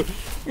 bro.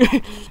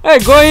 Hey,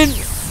 go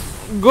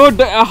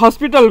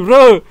hospital,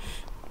 bro.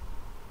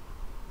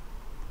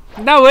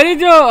 दा worry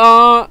जो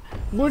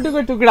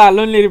मुटुको टुक्रा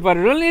lonely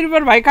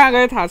ripper भाइ कहाँ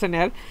गयो थाहा छैन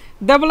यार.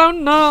 दबलाउन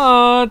न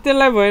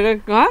त्यसलाई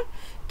भएर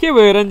के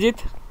भयो रञ्जित?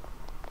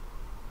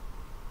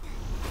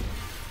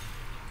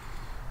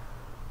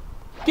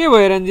 के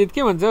भयो रञ्जित?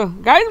 के भन्छ?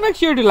 Guys, make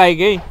sure to like,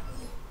 hey.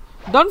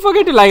 Don't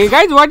forget to like,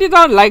 guys. What is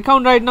our like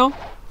count right now?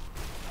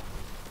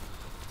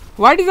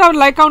 What is our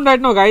like count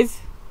right now, guys?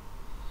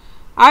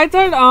 I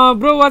thought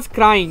bro was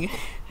crying.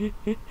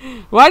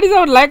 What is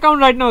our like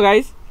count right now,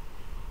 guys?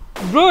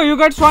 Bro, you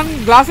got Swan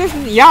glasses?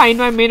 Yeah, in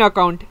my main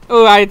account.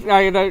 Oh, I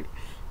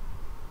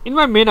in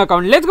my main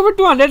account. Let's go for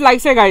 200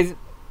 likes, hey guys.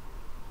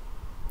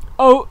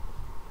 Oh,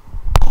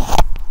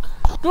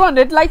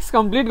 200 likes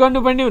complete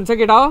गर्नुपर्ने हुन्छ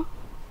केटा हो.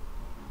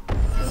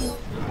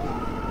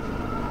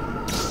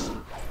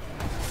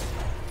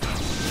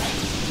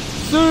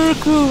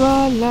 Circle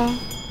wala,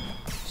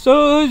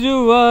 soju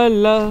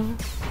wala,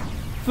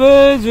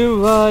 faju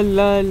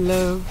wala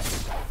love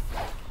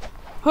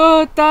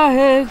होता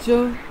है जो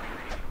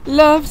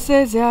love से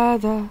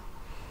ज़्यादा.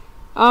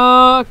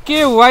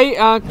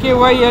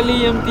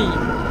 KYLEMT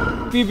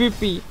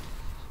PPP.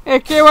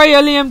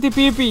 KYLEMT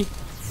PPP.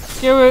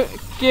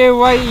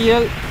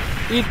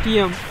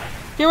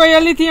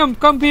 KYLETM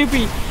come PPP.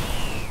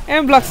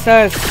 M block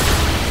says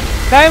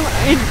I'm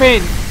in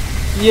pain.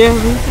 Yeah,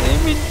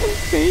 I'm in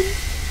pain.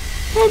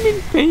 I'm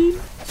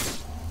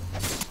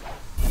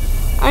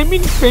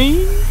in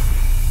pain.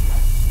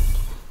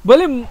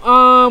 बोले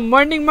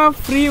मर्निङ मा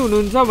फ्री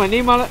हुनुहुन्छ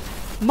भने मलाई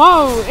म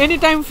एनी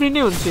टाइम फ्री नै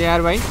हुन्छु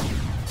यार भाइ.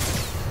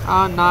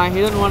 Nah,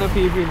 he don't want to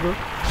PvP, bro.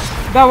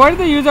 What is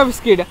the use of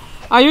skid?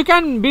 You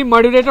can be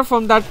moderator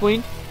from that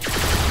point.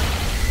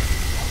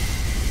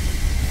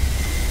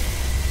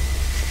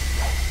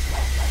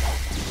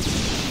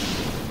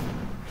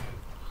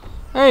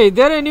 Hey, is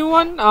there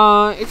anyone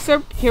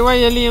except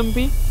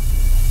KYLEMP?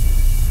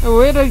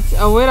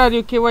 Where are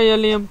you,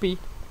 KYLEMP?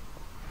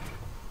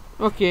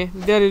 Okay,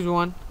 there is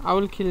one. I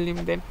will kill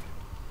him then.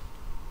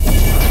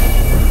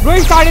 Bro, he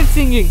started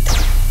singing.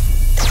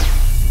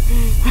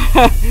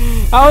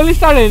 I only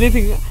started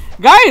anything.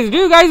 Guys, do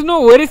you guys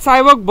know where is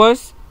Cyborg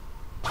bus?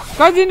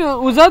 Cause in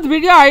Uzad's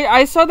video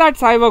I saw that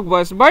Cyborg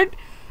bus, but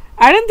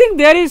I don't think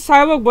there is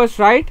Cyborg bus,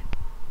 right?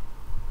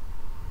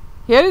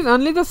 Here is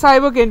only the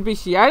Cyborg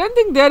NPC. I don't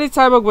think there is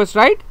Cyborg bus,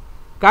 right?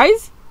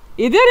 Guys,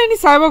 is there any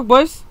Cyborg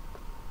bus?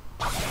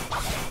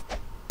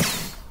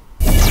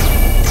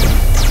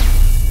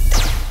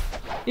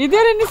 Is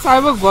there any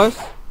Cyborg bus?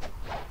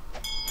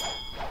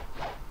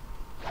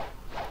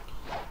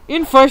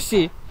 In first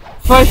scene.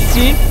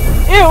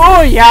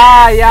 Oh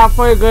yeah,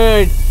 for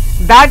good.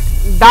 That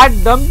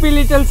dumpy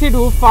little seed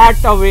who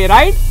farts away,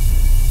 right?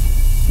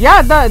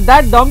 Yeah,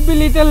 that dumpy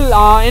little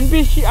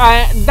NPC,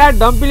 that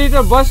dumpy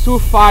little bus who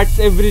farts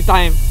every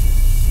time.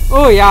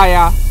 Oh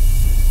yeah.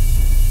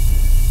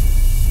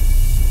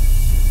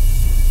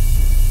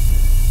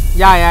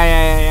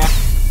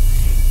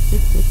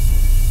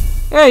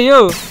 Hey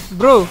yo,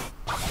 bro.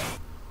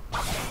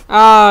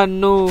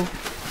 No.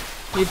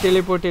 He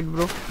teleported,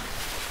 bro.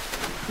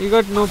 You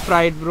got no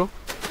pride, bro.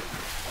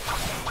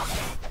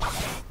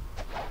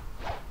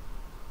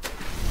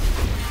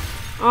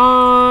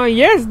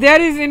 Yes,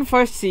 there is in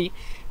first C.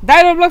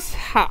 That Roblox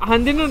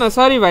handinu na,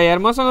 sorry bhai yaar,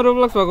 maसँग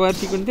Roblox भएको भए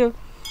ठिक हुन्थ्यो.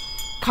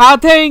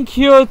 खाथेङ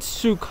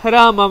खियोत्सु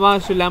खरा मामा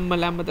सुलाम्मा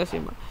लाम्मा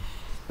दसेमा.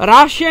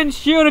 Russian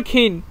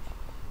Shuriken.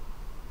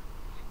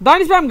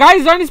 Don't spam,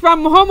 guys, don't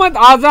spam. Muhammad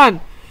Azan.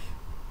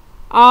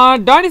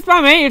 Don't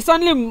spam, hey, it's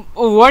only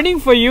warning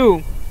for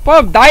you.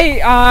 Pop,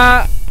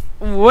 die,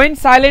 went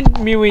silent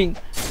mewing.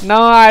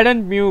 No, I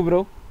don't mew,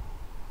 bro.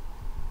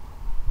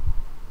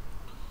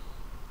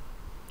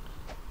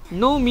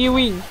 No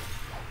mewing.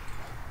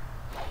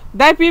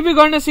 Die PP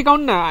gonna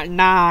सिकाउनु न.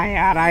 Nah,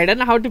 yaar, I don't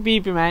know how to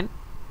PP, man.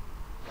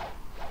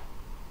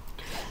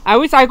 I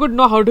wish I could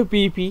know how to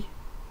PP.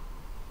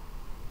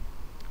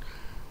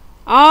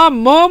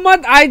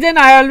 Mohammed Aizen,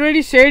 I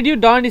already said you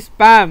don't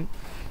spam.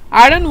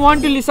 I don't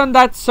want to listen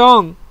that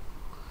song.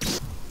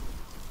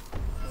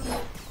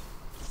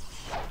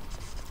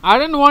 I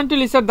don't want to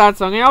listen that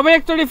song. अब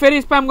एकचोटि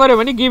फेरि spam गर्यो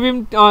भने give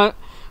him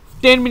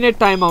 10-minute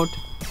timeout.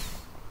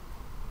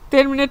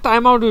 10-minute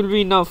timeout will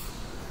be enough.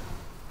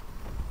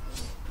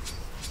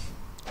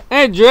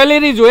 Hey,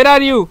 jewelries, where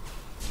are you?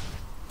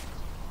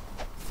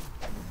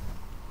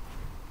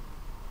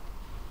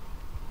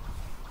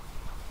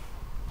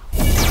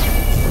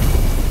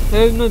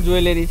 There is no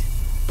jewelries.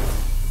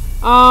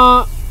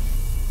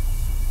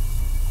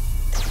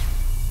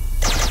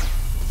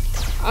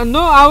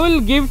 No, I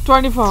will give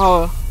 24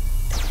 hours.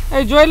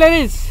 Hey,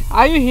 jewelries,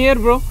 are you here,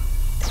 bro?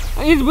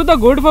 Is Buddha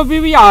good for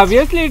PvP?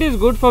 Obviously, it is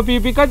good for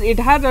PvP because it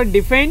has a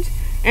defense,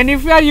 and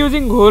if you are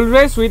using gold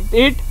race with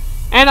it,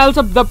 and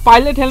also the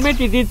pilot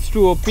helmet, it is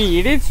too OP.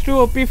 It is too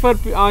OP for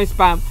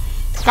spam.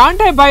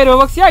 Can't I buy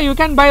Robux? Yeah, you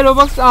can buy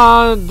Robux.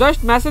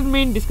 Just message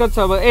me in Discord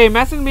server. Hey,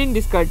 message me in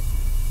Discord.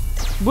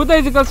 Buddha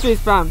is equals to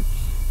spam.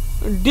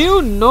 Do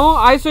you know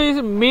ISO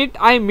is meet?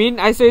 I mean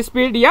ISO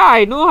speed. Yeah,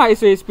 I know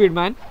ISO speed,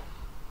 man.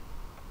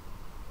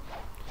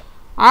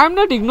 I am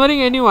not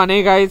ignoring anyone,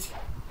 hey guys.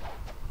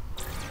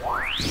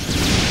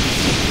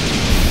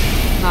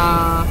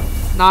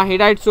 Nah, he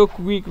died so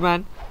quick,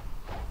 man.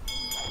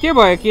 के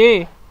भयो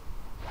के?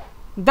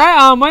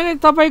 दा मैले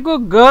तपाईको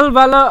girl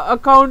वाला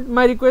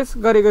अकाउन्टमा request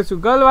गरेको छु.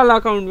 Girl वाला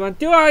अकाउन्टमा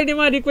त्यो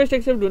आईडीमा रिक्वेस्ट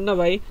एक्सेप्ट हुन्न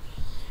भाइ.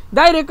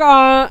 डाइरेक्ट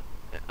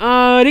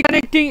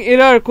रिकनेक्टिङ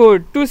एरर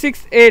कोड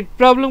 268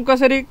 प्रब्लम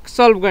कसरी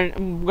सल्भ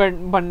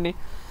भन्ने.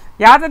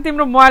 या त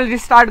तिम्रो मोबाइल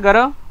रिस्टार्ट गर,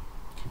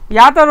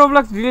 या त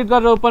रोब्लक्स डिलिट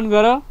गरेर ओपन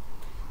गर,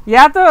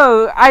 या त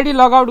आईडी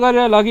लगआउट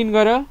गरेर लगइन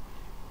गर,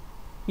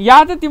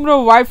 या त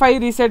तिम्रो वाइफाई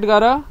रिसेट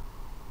गर,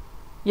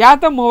 या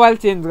त मोबाइल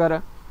चेन्ज गर.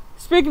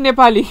 स्पिक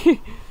नेपाली.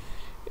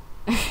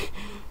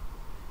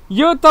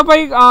 यो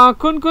तपाई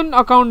कुन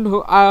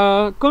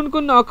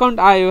अकाउन्ट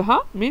आयो ह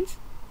means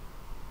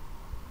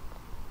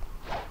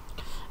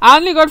I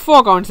only got 4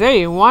 accounts,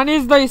 hey. One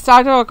is the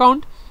starter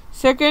account,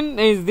 second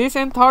is this,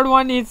 and third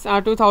one is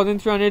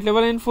 2300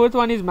 level, and fourth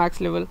one is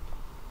max level.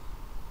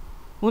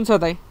 हुन्छ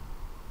दाइ.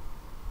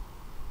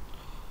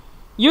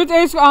 Use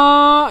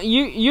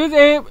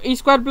a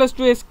square plus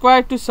 2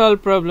 square to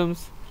solve problems.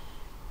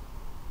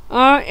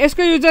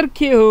 यसको user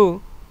के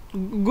हो?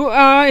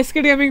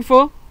 Skid gaming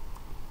 4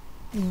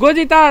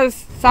 गोजिता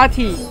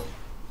साथी.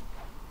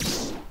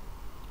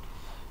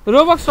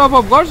 Robux top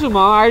up गर्छु म.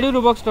 I do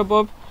Robux top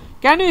up.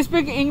 Can you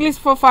speak English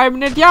for 5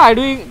 minutes? Yeah,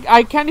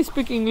 I can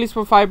speak English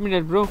for 5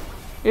 minutes, bro.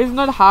 It's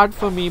not hard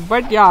for me,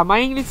 but yeah, my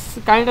English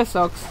kinda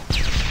sucks.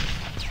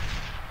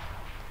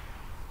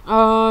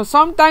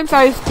 Sometimes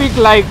I speak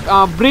like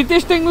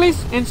British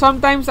English, and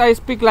sometimes I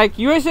speak like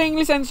USA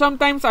English, and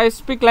sometimes I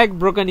speak like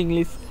broken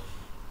English.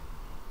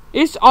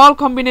 It's all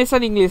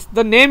combination English.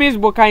 The name is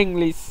Boka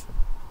English.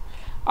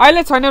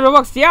 Let's find a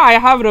Robux. Yeah, I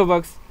have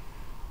Robux.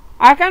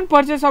 I can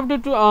purchase up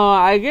to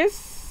I guess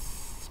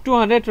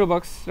 200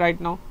 Robux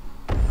right now.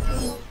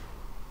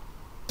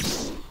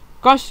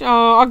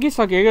 अघि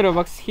सक्यो क्या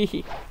Robux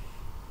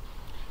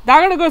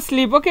दागड गो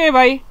slip okay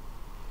भाइ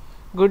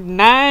good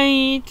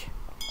night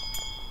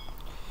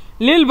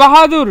Lil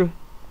Bahadur.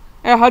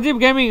 Hey, Hajib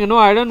Gaming. No,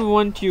 I don't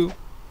want you.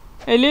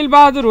 Hey, Lil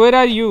Bahadur, where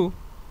are you?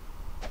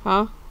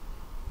 Huh?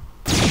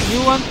 You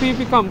want PP?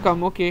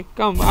 Come. Okay,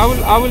 come. I will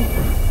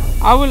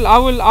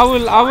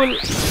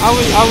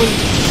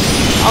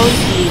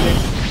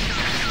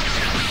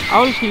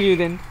kill you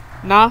then.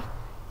 Nah.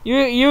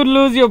 You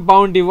lose your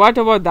bounty. What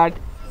about that?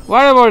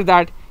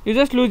 You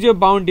just lose your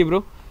bounty,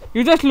 bro.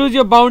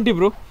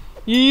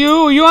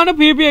 You want a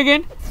PP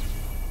again?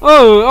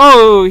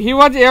 Oh, he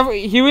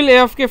will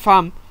AFK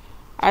farm.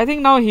 I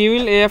think now he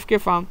will AFK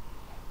farm.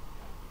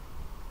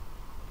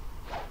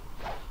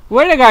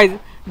 Wait guys,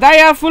 that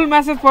यार full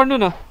message पढ्नु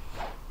न.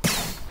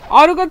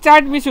 अरुको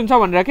chat miss हुन्छ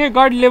भनेर के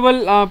god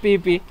level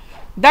PP.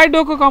 That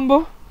Doko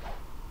combo.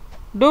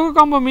 Doko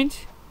combo means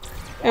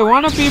hey,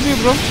 wanna PP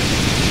bro?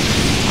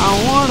 I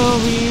wanna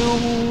be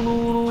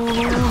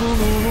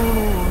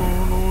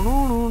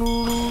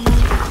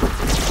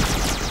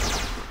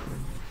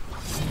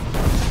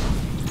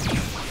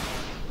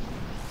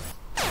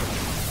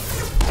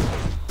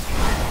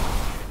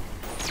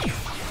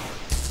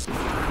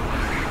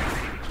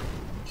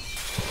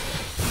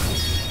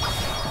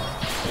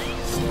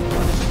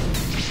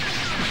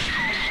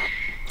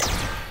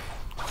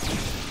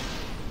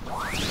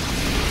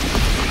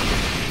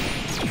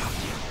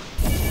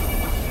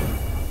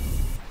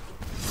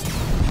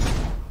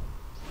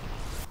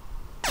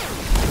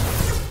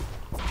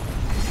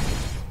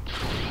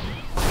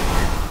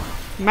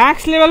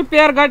Max level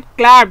player got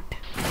clapped.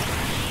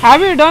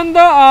 Have you done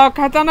the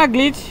katana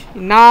glitch?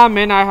 Nah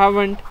man, I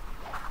haven't.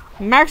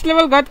 Max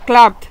level got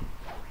clapped.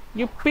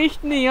 You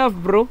pissed me off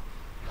bro.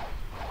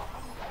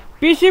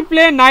 PC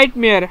play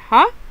nightmare,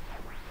 huh?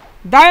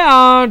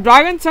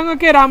 Dragon सँग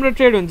के राम्रो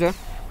trade हुन्छ.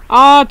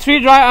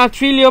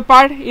 3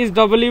 leopard is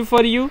W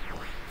for you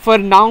for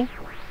now.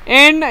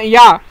 And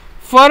yeah,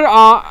 for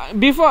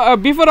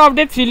before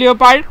update 3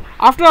 leopard,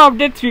 after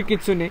update 3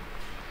 kitsune.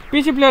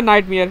 PC player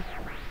nightmare.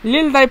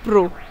 Lil Dai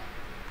Pro.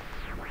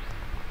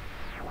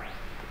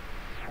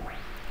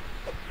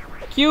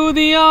 क्यों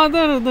दिया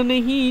दर्द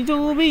नहीं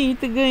जो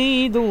बीत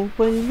गई 2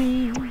 पल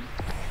में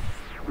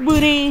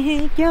बुरे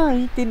हैं क्या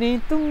इतने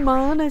तुम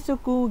मान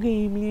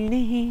सकोगे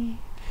मिलने.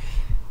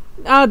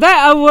 That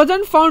I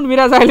wasn't found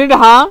Mirage Island,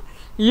 huh?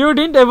 You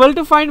didn't able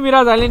to find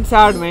Mirage Island,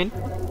 sad man.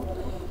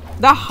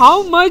 The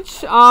how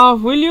much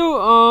will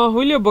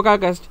you boka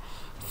cost?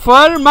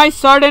 For my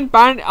shirt and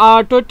pant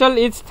total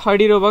is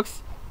 30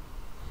 Robux.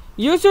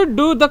 You should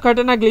do the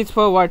katana glitch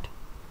for what?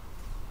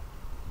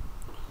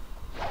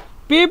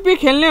 PP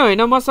खेल्ने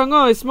होइन मसँग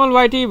small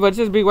वाइटी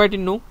versus big वाइटी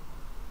no.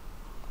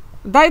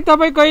 दाइ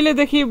तपाईँ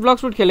कहिलेदेखि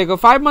ब्लक्सफुट खेलेको?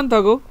 5 months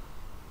ago.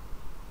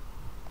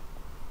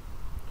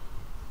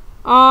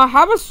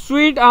 Have a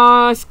sweet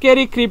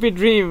scary creepy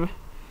dream.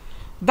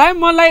 दाइ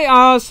मलाई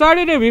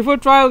Saturday before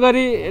trial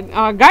गरी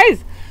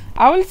guys,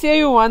 I will share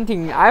you one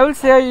thing. I will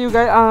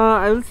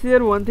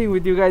share one thing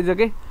with you guys,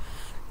 okay?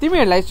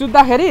 तिमीहरूलाई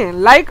सुत्दाखेरि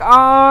like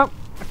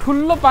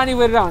ठुलो पानी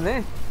गरेर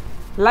हुने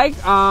लाइक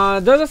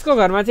जसको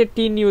घरमा चाहिँ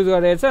टिन युज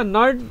गरेछ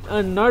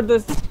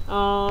नट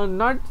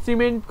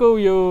सिमेन्टको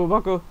यो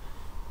भएको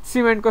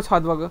सिमेन्टको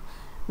छत भएको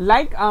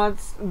लाइक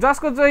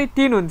जसको चाहिँ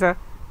टिन हुन्छ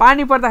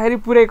पानी पर्दाखेरि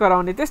पुरै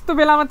कराउने त्यस्तो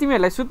बेलामा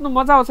तिमीहरूलाई सुत्नु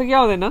मजा आउँछ कि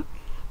आउँदैन?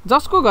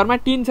 जसको घरमा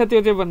टिन छ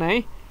त्यो चाहिँ भन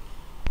है.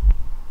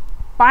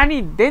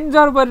 पानी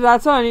डेन्जर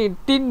परिरहेछ अनि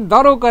टिन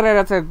दरो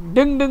कराएर छ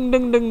डङ डङ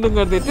डङ डङ डङ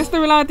गर्दै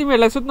त्यस्तो बेलामा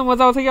तिमीहरूलाई सुत्नु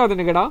मजा आउँछ कि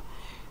आउँदैन केटा?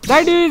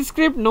 That is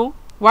script no.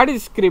 What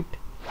is script?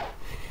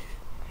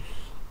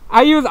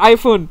 I use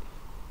iPhone.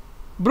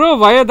 Bro,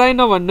 भयो दाइ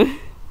नभन्नु.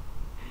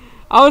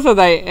 आउँछ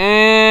दाइ.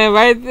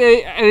 भाइ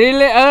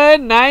रियली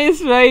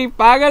नाइस भाइ.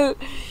 पागल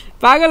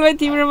भाइ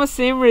तिम्रोमा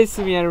सेम रहेछ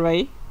यार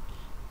भाइ.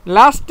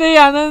 लास्टै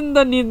आनन्द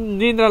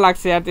निन्द्रा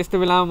लाग्छ यार त्यस्तो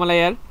बेलामा मलाई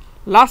यार.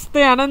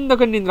 लास्टै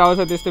आनन्दको निन्द्रा आउँछ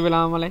त्यस्तो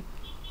बेलामा मलाई.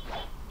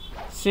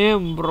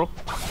 Same bro.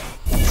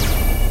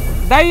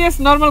 दाइ यस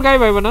नर्मल गाई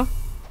भयो भन.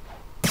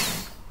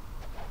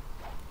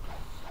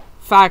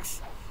 फ्याक्स.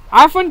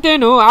 iPhone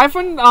 10 हो.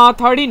 iPhone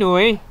 13 हो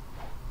है.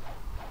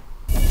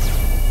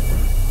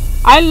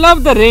 I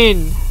love the rain.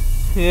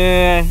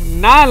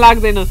 ना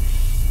लाग्दैन.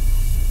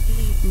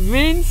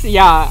 Means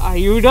yeah,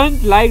 you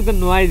don't like the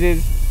noises.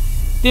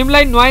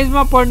 तिमीलाई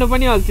नोइजमा पढ्नु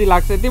पनि अल्छी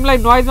लाग्छ. तिमीलाई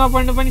नोइजमा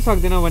पढ्नु पनि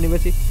सक्दैन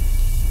भनेपछि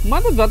म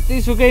त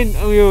जति सुकै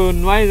यो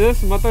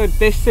नोइजेस म त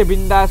त्यसै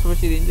बिन्दास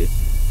बसिदिन्छु.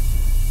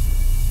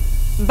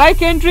 दाइ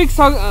केन्ट्रिक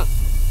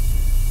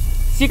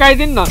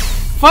सिकाइदिनु न.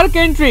 फर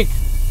केन्ट्रिक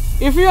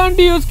if you want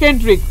to use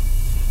केन्ट्रिक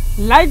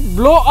like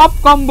blow up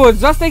combo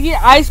जस्तै कि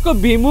आइसको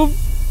भिमुभ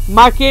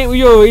मा के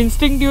उयो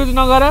इन्स्टिङ्क्ट युज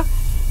नगर.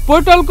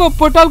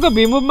 पोर्टलको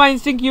भिमुभमा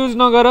इन्स्टिङ्क्ट युज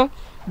नगर.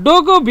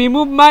 डोको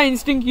भिमुभमा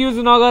इन्स्टिङ्क्ट युज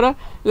नगर.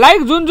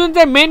 लाइक जुन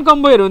चाहिँ मेन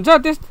कम्बोहरू हुन्छ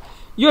त्यस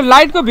यो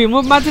लाइटको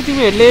भिमुभमा चाहिँ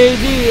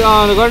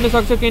तिमीहरूले गर्न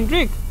सक्छौ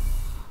केन्ट्रिक.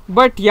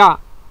 बट या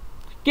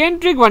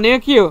केन्ट्रिक भनेको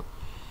के हो?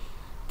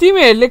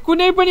 तिमीहरूले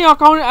कुनै पनि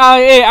अकाउन्ट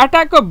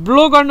एट्याकको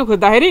ब्लो गर्नु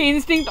खोज्दाखेरि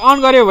इन्स्टिङ्क्ट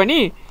अन गर्यो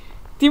भने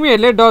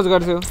तिमीहरूले डज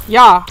गर्छौ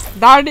या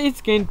that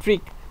is cane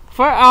trick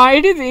for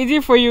it is easy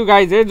for you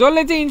guys है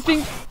जसले चाहिँ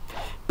इन्स्टिङ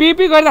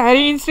पिपी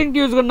गर्दाखेरि इन्स्टिङ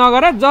युज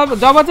नगर जब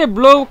चाहिँ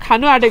ब्लो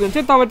खानु आँटेको हुन्छ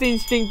तब चाहिँ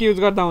इन्स्टिङ युज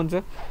गर्दा हुन्छ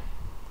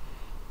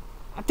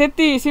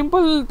त्यति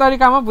सिम्पल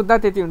तरिकामा बुझ्दा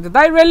त्यति हुन्छ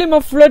दाइ रियली म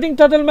फ्लोटिङ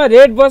टटलमा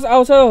रेड बस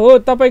आउँछ हो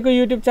तपाईँको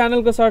युट्युब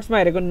च्यानलको सर्ट्समा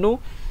हेरेको know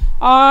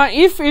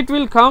if it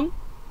will come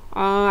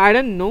I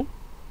don't know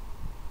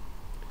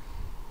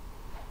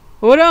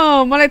हो र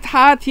मलाई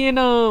थाहा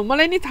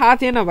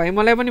थिएन भाइ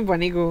मलाई पनि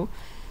भनेको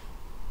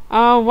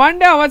one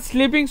day I was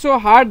sleeping so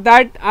hard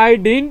that I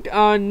didn't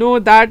know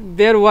that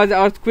there was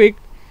earthquake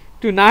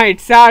tonight.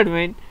 Sad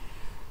man.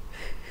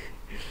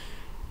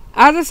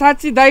 आज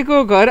साँच्ची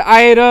दाइको घर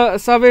आएर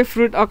सबै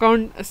फ्रुट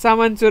अकाउन्ट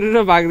सामान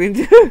चोरेर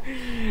भागिदिन्छु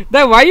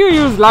दाइ why you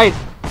use light?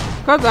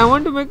 Cause I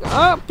want to make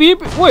peep.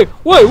 Wait,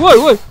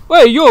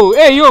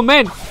 yo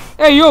man.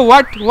 Hey yo,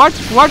 what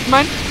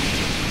man?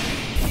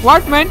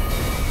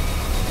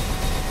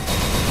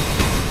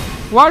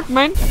 What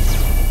man?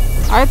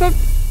 I thought.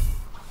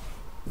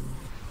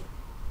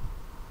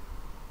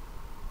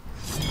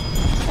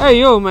 Hey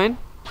yo man,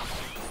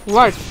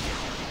 what?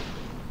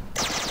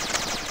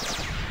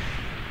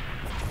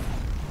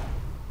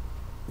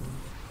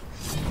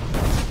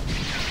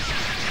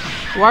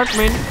 What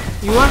man?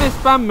 You want a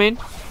spam man?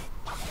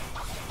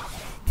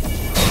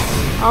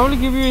 I will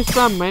give you a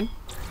spam man.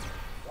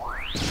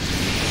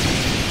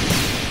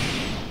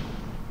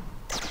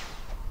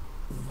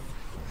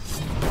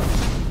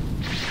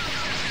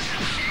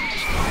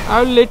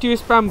 I will let you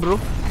spam bro.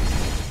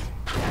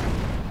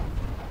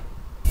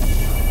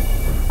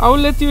 I will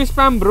let you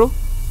spam bro.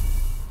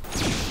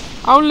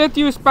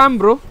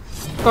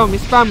 Come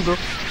spam bro.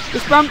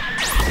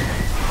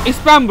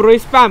 Spam bro,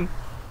 spam.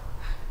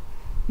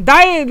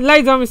 Die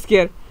like jump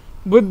scare.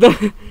 Buddha.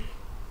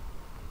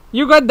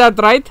 You got that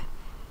right?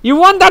 You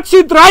want that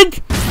shit right?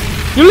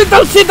 You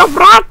little shit of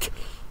rat.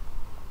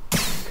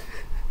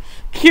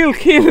 Kill.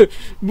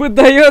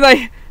 Buddha yo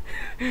die.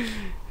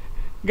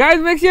 Guys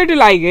make sure to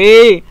like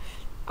hey.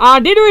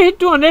 Did we hit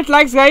 200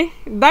 likes guy?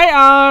 दाइ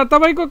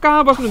तपाईको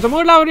कहाँ बस्नुहुन्छ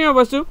म लाउरीमा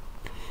बस्छु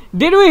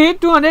Did we hit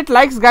 200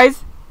 likes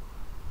guys?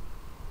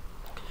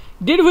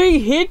 Did we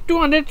hit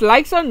 200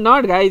 likes or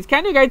not guys?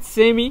 Can you guys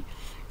say me?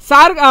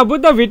 Shark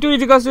Buddha V2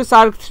 is equals to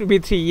Shark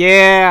V3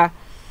 yeah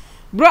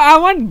bro I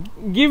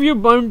want give you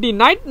bounty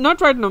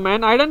not right now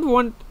man I don't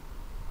want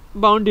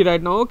bounty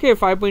right now okay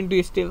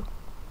 5.2 still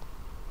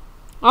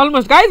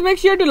almost guys make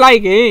sure to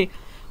like hey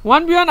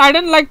 1v1 I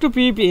don't like to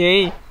PP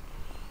hey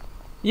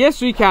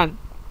yes we can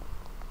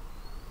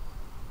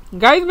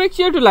guys make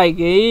sure to like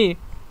hey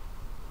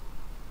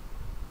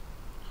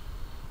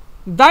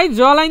दाइ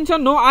जलाइन छ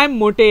no I am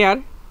मोटे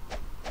यार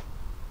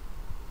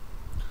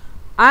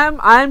I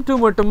am too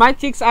moto my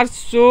cheeks are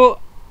so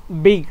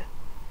big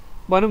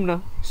भनौं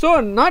न so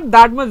not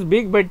that much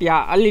big but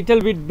yeah a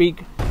little bit big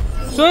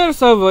so your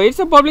server it's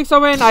a public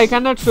server and I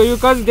cannot show you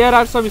because there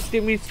are some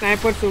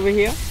snipers over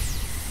here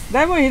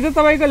दाइ म हिजो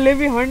तपाईको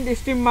लेभी hunt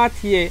stream मा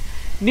थिए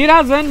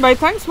निराजन भाइ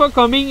thanks for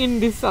coming in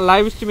this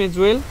live stream as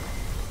well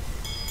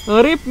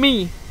rip me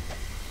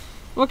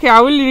okay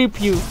I will rip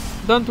you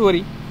don't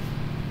worry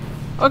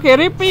okay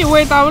rip me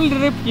wait I will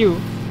rip you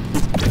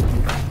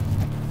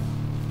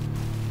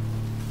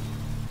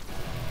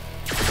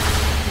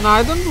no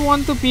I don't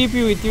want to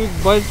PP with you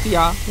but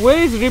yeah where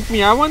is rip me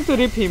I want to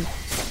rip him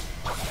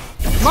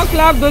ma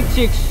clap those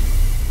chicks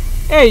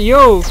hey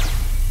yo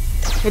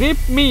rip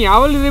me I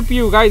will rip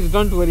you guys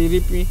don't worry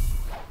rip me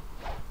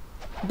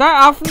दाइ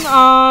आफ्नो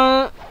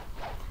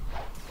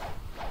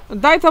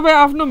दाइ तपाईं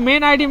आफ्नो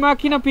main ID मा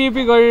किन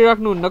PP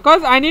गरिराख्नु हुन्न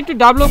cuz I need to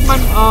develop my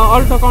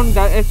alt account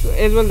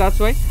as well that's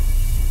why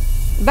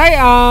दाइ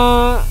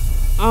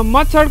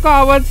मच्छरको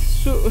आवाज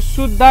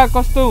सुन्दा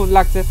कस्तो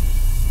लाग्छ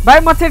भाइ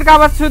मच्छरको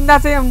आवाज सुन्दा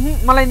चाहिँ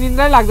मलाई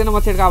निन्द्रै लाग्दैन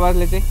मच्छरको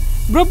आवाजले चाहिँ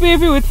bro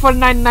PP with for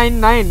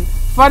 999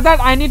 for that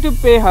I need to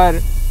pay her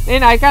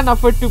and I can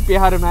afford to pay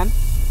her man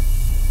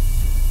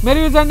मेरो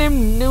user name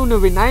new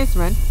be nice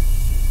man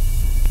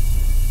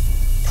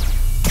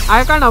I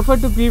can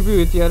afford to PP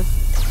with her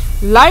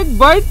like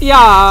but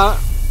yeah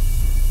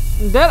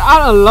there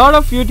are a lot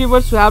of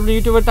YouTubers who have the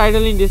YouTuber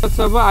title in this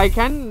server I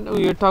can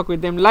you talk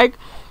with them like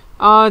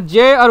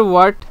Jay or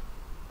what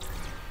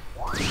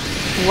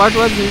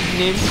was his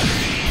name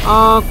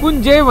कुन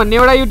Jay भन्ने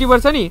एउटा YouTuber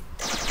छ नि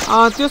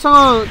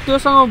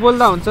त्योसँग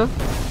बोल्दा हुन्छ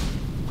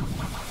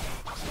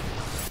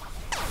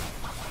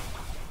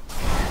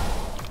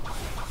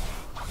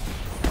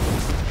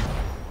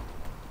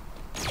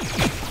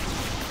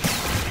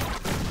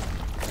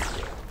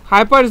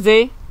Hyper J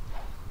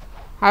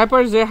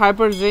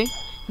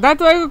दाइ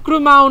तपाईको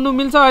क्रुमा आउनु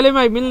मिल्छ अहिले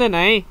मै मिल्दैन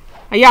है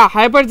yeah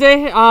Hyper J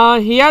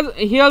he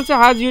also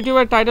has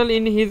YouTuber title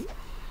in his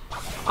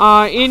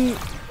in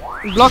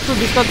blog to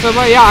discuss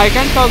server yeah I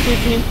can talk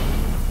with him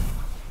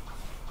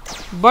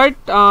but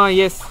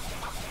yes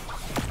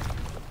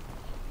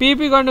PP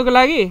गर्नुको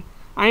लागि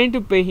I need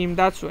to pay him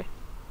that's why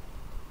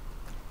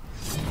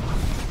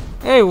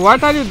hey what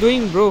are you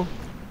doing bro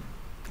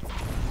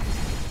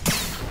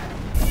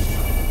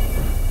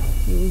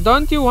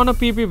don't you want a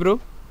PP bro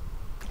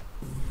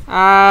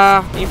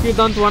If you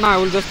don't wanna, I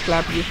will just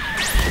clap you.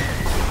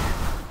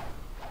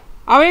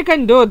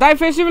 Awaken do. Die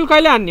festival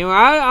kaile hanne ho?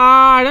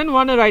 I don't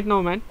wanna right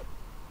now, man.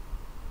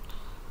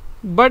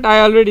 But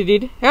I already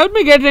did. Help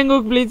me get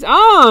Rangok, please.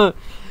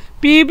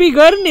 PB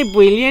गर्ने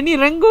पहिले अनि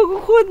रङ्गोको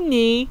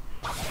खोज्ने.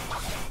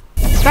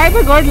 Type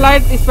a god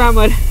light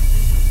spammer.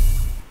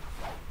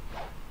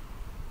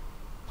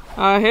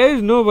 Here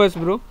is no bus,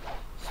 bro.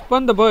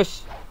 Spun the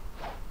bus.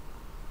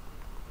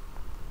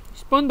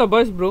 Spun the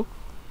bus, bro.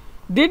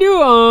 Did you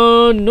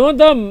know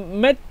the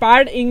math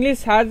part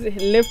English has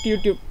left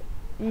YouTube?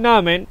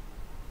 Nah, man.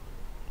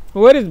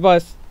 Where is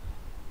bus?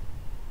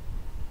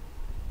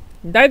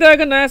 दाइ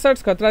तपाईँको नयाँ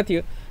shirts खतरा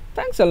थियो.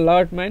 Thanks a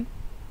lot, man.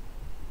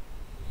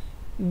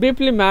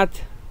 बिप्ली math.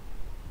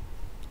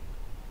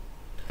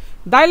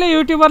 दाइले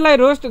युट्युबरलाई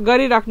roast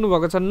गरिराख्नु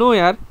भएको छ. No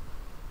यार.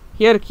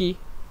 Here की.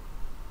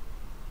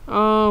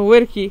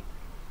 Where key?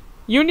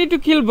 You need to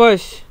kill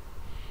Bush.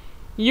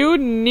 You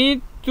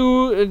need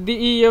to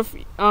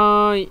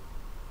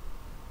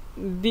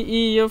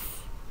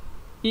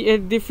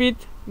defeat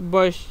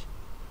Bush.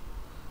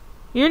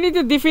 You need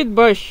to defeat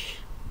Bush.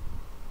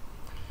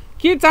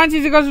 Key chance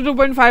is equal to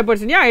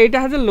 2.5%. Yeah, it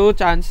has a low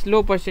chance,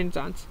 low percent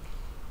chance.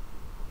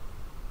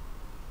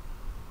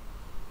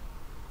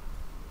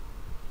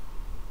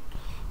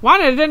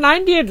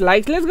 $198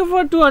 likes. Let's go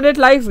for 200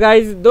 likes,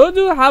 guys. Those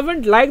who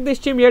haven't liked this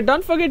stream yet,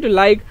 don't forget to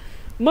like.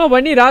 म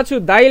भनिरहेको छु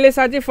दाइले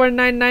साँच्चै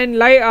 499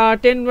 like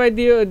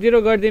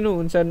 10/0 गरिदिनु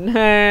हुन्छ.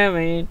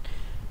 Man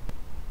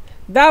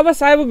दा अब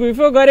साइबुक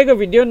before गरेको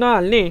भिडियो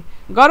नहाल्ने.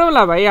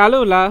 गरौँला भाइ,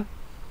 हालौँला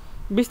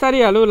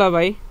बिस्तारै हालौँला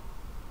भाइ.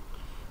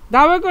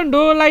 दाबाको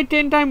डोलाई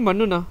 10 टाइम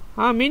भन्नु न.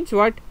 मिन्स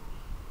वाट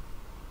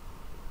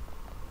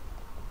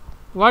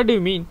डु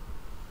यु मिन?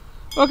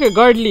 Okay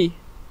गर्डली.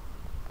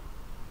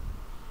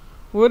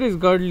 Where is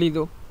Godly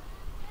though?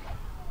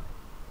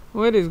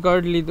 Where is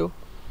Godly though?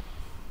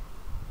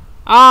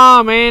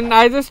 Man,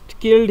 I just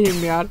killed him,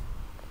 yaar.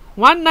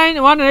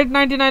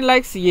 199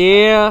 likes.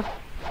 Yeah,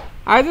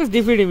 I just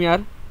defeated him, yaar.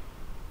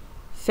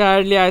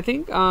 Sadly, I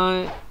think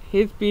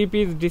his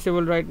PP is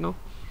disabled right now.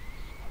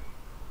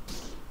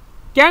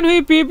 Can we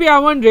PP? I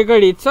won't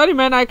record it. Sorry,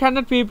 man, I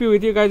cannot PP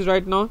with you guys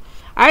right now.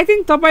 I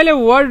think तपाईले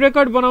world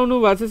record बनाउनु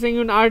भएको छ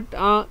Sengyun art.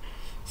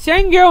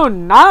 Sengyun,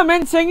 nah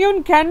man,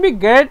 Sengyun can be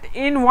get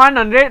in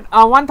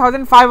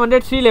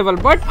 1503 level,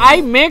 but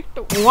I make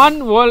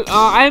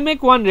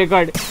one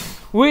record,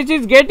 which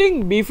is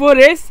getting before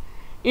race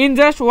in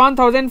just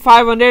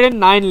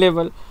 1509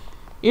 level.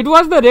 It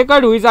was the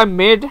record which I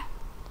made,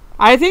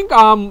 I think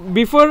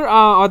before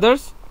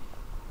others.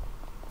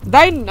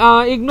 Then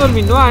ignore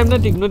me. No, I am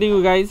not ignoring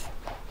you guys.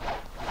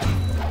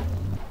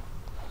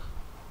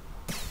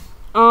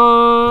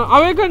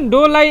 Awaken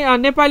do लाई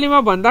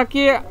नेपालीमा भन्दा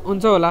के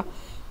हुन्छ होला?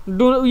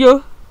 यो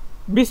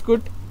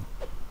biscuit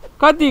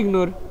कति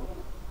ignore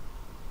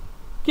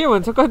के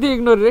भन्छ? कति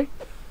ignore रे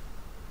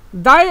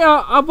दाइ?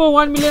 अब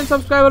 1 मिलियन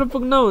सब्सक्राइबर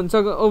पुग्न हुन्छ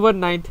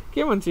ओभरनाइट.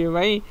 के भन्छ यो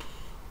भाइ?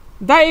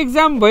 दाइ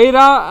एक्जाम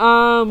भइरा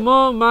म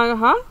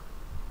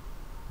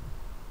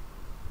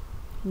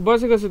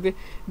बसेको छु.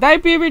 दाइ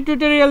पिबी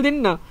ट्युटोरियल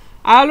दिन न.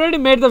 I already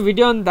made the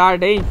video on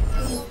that. है,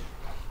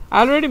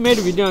 I already made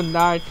video on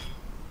that.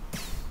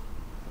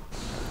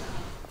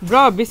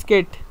 Bro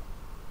biscuit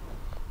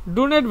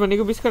donate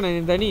भनेको बिस्कुट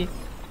हैन त नि.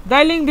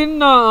 दाइ लिंक दिन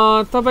न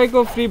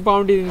तपाईको फ्री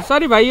बाउन्डी दिन.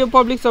 सरी भाइ, यो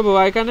पब्लिक सब हो.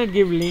 I cannot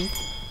give link.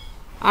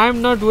 I am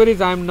not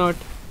where I am not.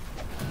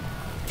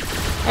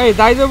 ए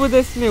दाइ जब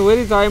देख्ने where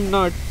is I am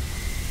not.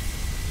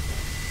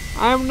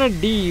 I am not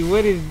D.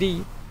 Where is D?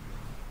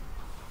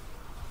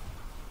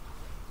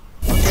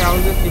 Okay, I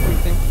will just defeat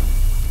them.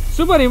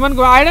 Super human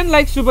को I don't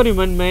like super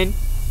human man.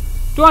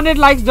 200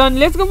 likes done.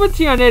 Let's go for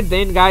 300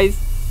 then, guys.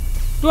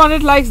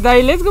 200 likes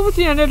die. Let's go for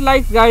 300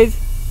 likes, guys.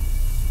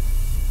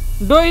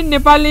 Do in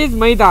Nepal is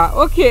Maida.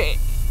 Okay,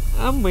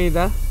 I'm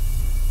Maida.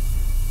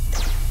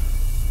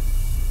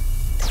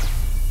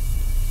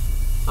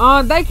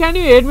 Dai, can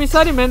you aid me?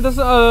 Sorry, man.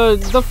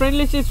 The friend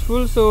list is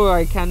full, so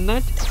I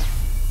cannot.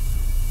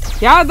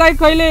 Yeah, Dai,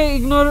 kaile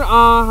ignore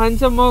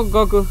hansa mo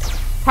gako.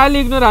 Khali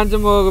ignore hansa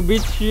mo gako.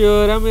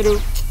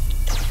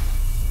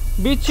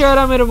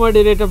 Bichara mero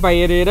moderator bhai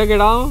हेरेर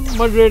गेडा.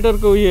 Moderator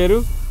को उयोहरु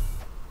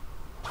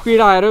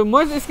पीडाहरु.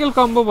 Most skill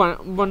combo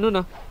भन्नु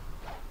न.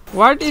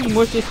 What is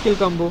most skill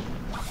combo?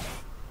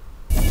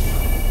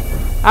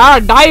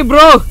 Die,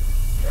 bro.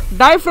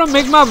 Die from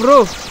Magma,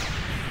 bro.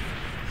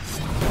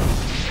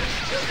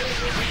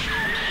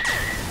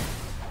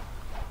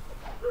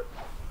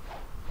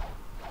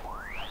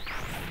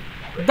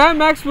 Die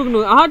max पुग्नु.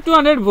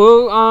 200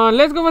 भयो.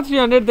 Let's go for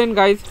 300 then,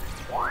 guys.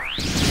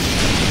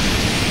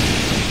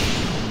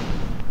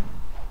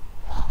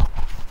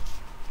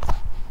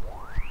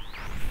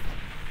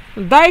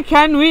 Die,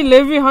 can we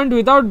levy hunt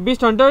without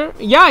beast hunter?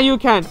 Yeah, you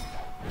can.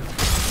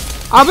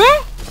 Abe,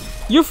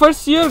 you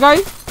first year guy.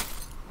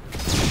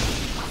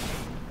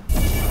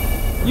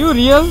 You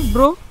real,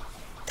 bro?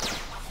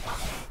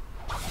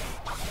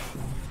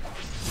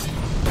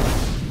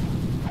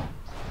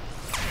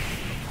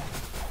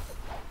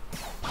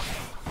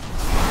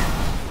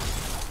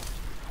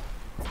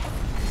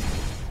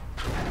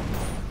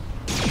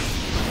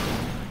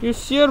 You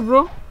sure,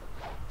 bro?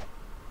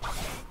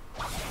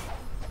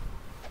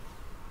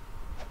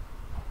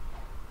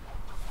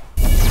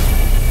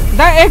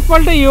 That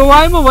एकपल्ट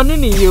UI मा भन्नु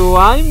नि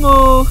UI मा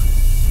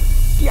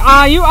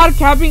you are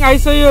capping. I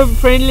saw your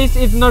friend list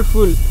is not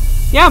full.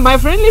 Yeah, my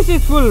friend list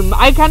is full.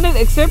 I cannot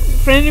accept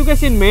friend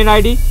request in main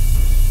ID.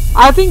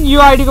 I think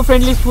your ID को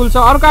friend list full छ.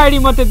 अर्को ID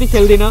म त्यति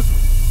खेल्दिन.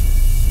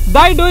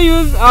 दाइ dough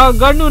use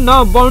गर्नु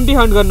न बाउन्टी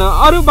hunt गर्न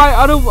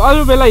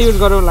अरु बेला use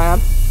गरौँला यार.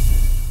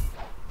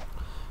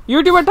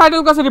 युट्युबर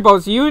टाइटल कसरी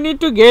पाउँछ? You need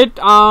to get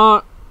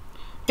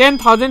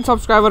 10,000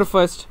 subscriber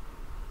first.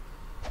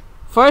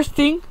 First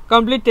thing,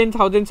 complete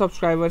 10,000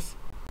 subscribers.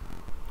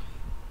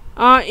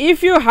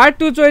 If you had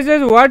two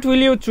choices, what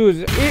will you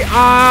choose?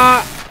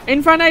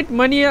 Infinite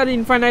money or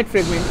infinite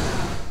fragment?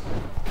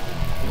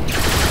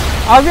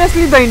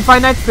 Obviously the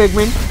infinite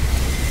fragment.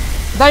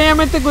 The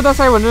yamete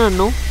kudasai भन्नु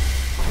न.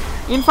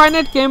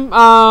 Infinite came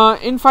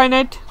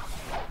infinite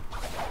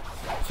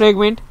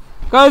fragment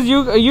because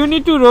you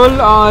need to roll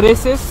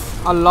races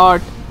a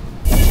lot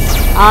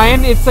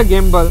and it's a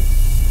gamble.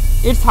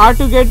 It's hard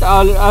to get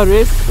a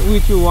race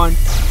which you want,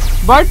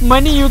 but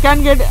money you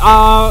can get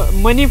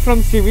money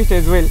from CVs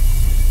as well.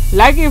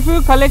 Like if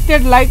you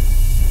collected like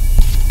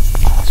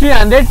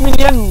 300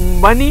 million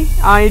money,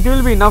 it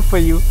will be enough for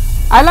you.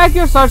 I like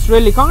your search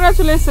really.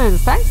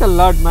 Congratulations. Thanks a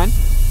lot, man.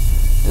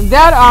 They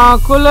are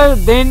cooler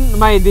than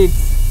my deeds.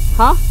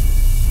 Huh?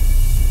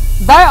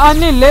 They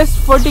only less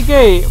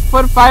 40k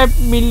for 5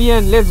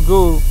 million. Let's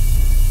go.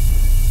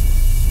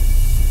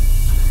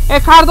 ए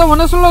खार्दो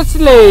भन्न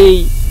सुलोचले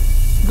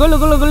गोलो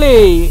गोलो गोले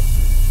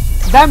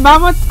दा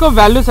मामत को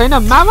value छैन.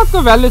 मामत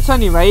को value छ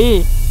नि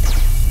भाइ.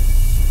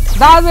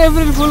 दाज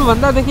एप्रिल फुल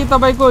भन्दा देखि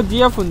तपाईको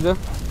जीएफ हुन्छ.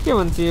 के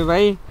भन्छ यो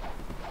भाइ?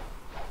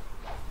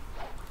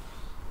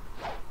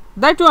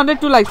 That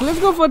 202 likes. Let's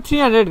go for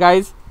 300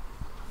 guys.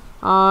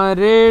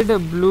 Red,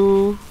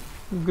 blue,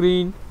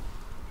 green,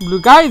 blue.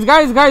 Guys,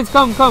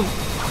 come.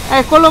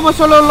 Hey, Kolomo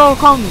solo,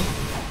 come.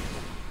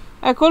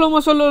 Hey,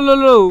 Kolomo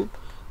solo.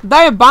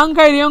 Dai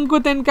bangkai ryangku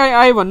tenkai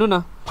ai भन्नु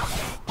न.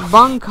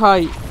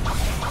 Bangkai.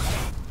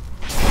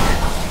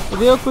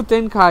 Ryoku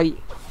tenkai.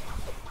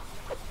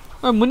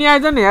 ओइ मुनि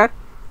आइज न यार.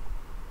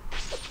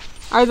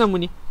 आइज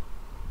मुनि.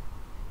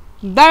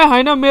 दाइ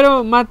हैन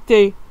मेरो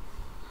माथि.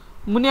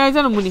 मुनि आइज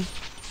न मुनि.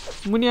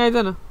 मुनि आइज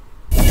न.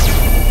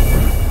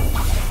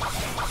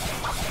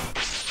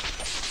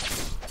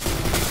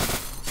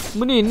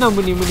 मुनि हिन्न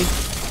मुनि.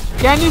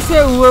 Can you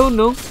say wow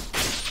no?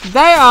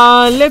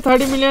 दाइ ले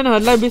 30 million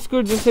हरुलाई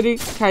बिस्कुट जसरी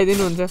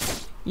खाइदिनु हुन्छ.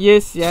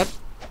 Yes यार.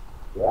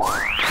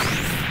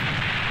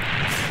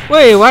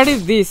 Wait, what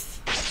is this?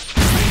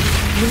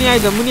 Muni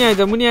aida,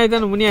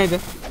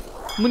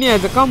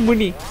 come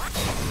Muni.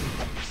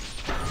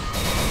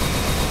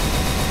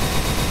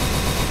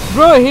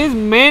 Bro, his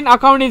main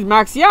account is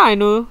Max. Yeah, I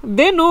know.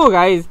 They know,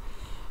 guys.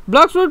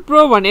 Bloxwood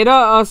Pro भनेर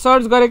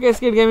search गरेको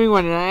skit gaming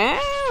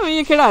भनेर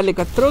यो केटाहरुले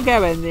कत्रो क्या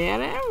भन्छ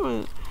यार.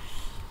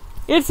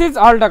 It's his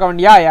alt account.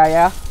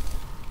 Yeah.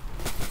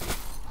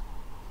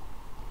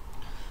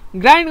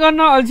 Grind गर्न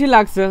अल्छी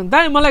लाग्छ.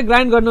 दाइ मलाई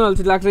ग्राइन्ड गर्न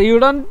अल्छी लाग्छ. You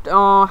don't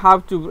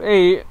have to.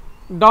 Hey,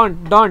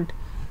 don't.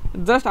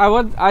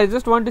 I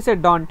just want to say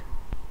don't.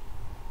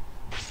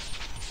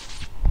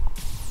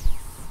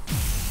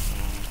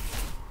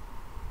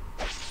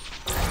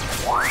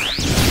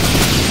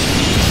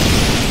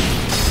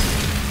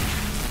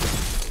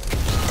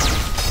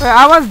 Hey,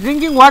 I was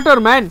drinking water,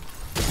 man.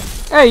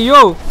 Hey,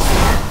 yo.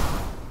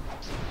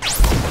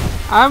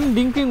 I'm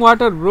drinking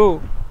water,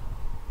 bro.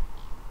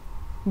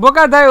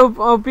 Boka Dai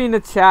OP in the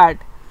chat.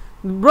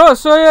 Bro,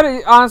 show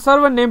your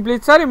server name,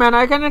 please. Sorry, man,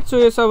 I cannot show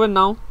your server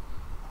now.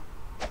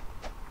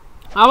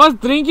 I was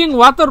drinking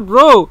water,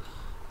 bro.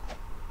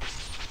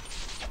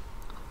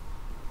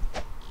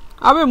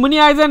 Abe Muni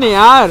aija ni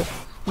yaar.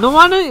 No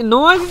one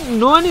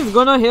is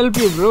gonna help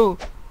you, bro.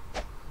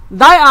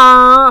 Dai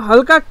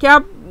halka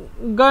cap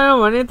गयो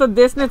भने त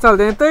देश नै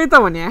चल्दैन. त्यही त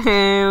भने.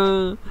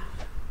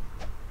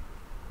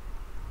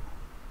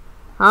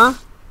 हाँ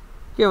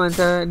के भन्छ?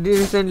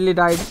 Recently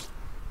died.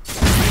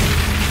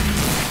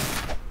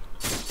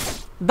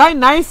 Die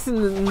nice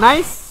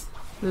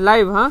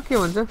live, huh? के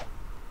भन्छ?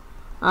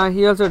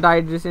 He also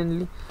died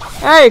recently.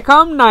 Hey,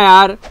 come na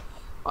यार.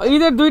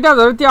 इधर दुईटा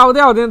झर त्यो आउँदै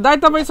आउँदैन. दाइ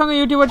तपाईसँग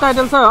युट्युबर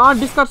टाइटल छ?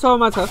 डिस्कर्ड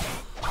सर्भरमा छ.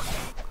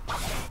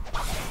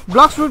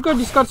 ब्लक्सवुड को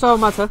डिस्कर्ड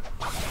सर्भरमा छ.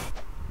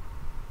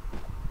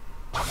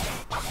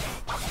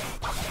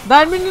 The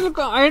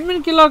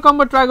admin killer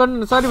combo try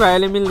गर्नु. सरी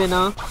भाइले मिल्दैन.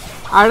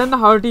 I don't know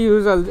how to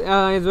use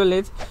as well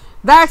as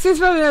the access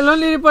for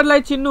lonely reaper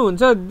like चिन्नु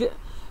हुन्छ.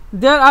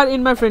 They are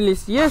in my friend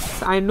list.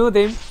 Yes, I know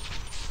them.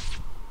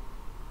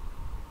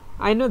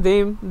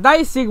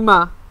 Die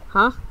Sigma,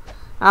 huh?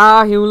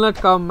 He will not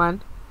come,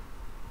 man.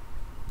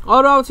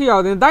 Or आउँछ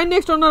आउँदैन. Die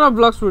next owner of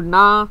Bloxwood.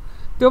 ना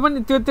त्यो पनि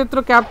त्यो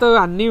त्यत्रो cap त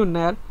हान्नै हुन्न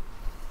यार.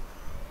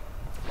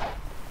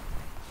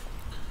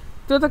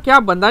 त्यो त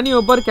क्याप भन्दा नि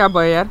ओभर क्याप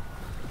भयो यार.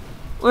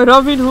 ओइ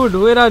Robin Hood,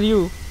 where are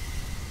you?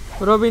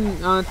 Robin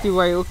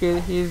TY, okay,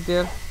 he is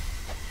there.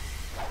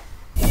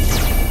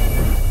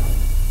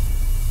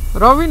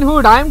 Robin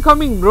Hood, I am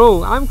coming,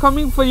 bro. I am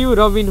coming for you,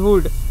 Robin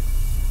Hood.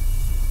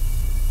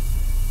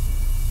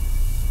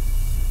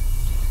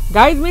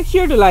 Guys, make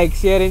sure to like,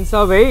 share, and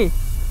sub, hey.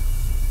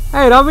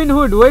 Hey, Robin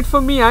Hood, wait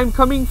for me. I am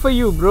coming for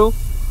you, bro.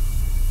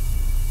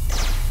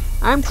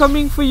 I am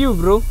coming for you,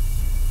 bro.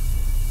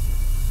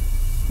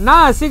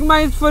 Nah, Sigma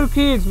is for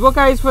kids.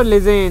 Boca is for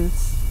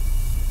legends.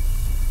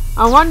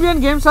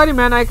 1v1 game. Sorry,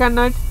 man, I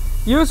cannot.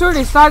 You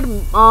should start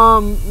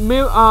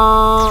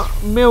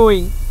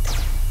mewing.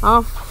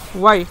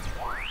 Why?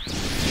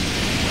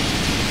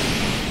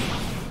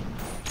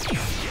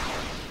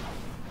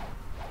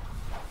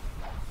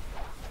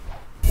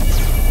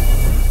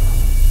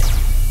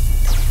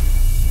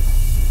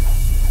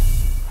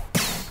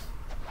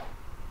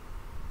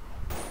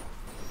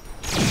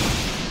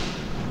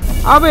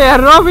 अबे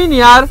यार robin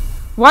यार,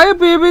 why your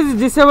PvP is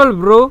disabled,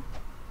 bro?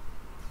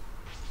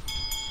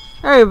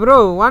 Hey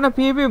bro, wanna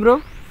PvP,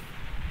 bro?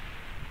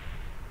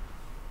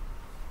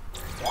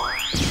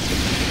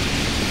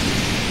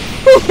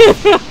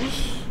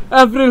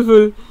 April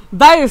Fool.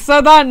 दाइ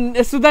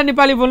सुधा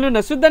नेपाली बोल्नु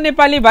न, शुद्ध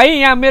नेपाली भाइ।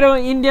 यहाँ मेरो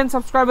Indian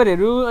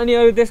सब्सक्राइबरहरू अनि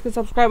अरू देशको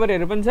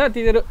सब्सक्राइबरहरू पनि छ,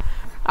 तिनीहरू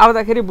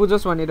आउँदाखेरि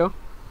बुझोस् भनेर।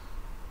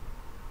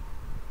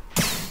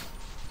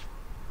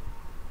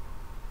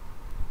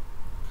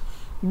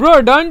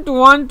 Bro, don't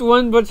want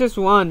 1 versus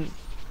 1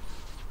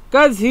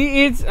 cause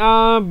he is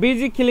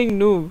busy killing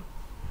noob.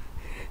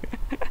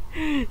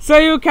 So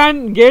you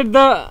can get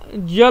the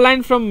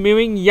geoline from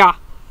mewing. Yeah,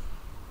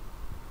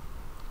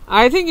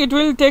 I think it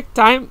will take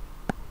time,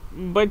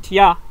 but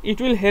yeah, it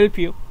will help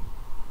you.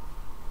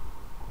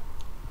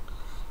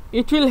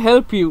 It will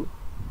help you.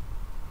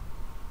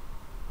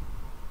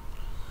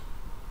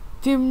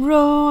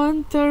 तिम्रो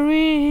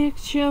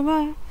अन्तरिक्षमा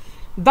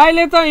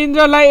दाइले त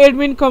इन्द्रलाई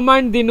admin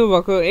command दिनु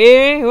भएको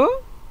ए हो।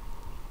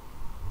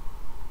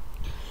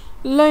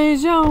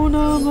 लैजाऊ न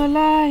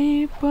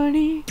मलाई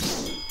पनि।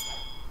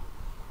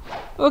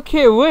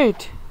 Okay,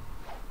 wait.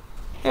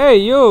 Hey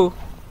yo,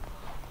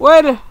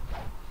 where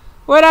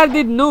are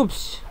the noobs?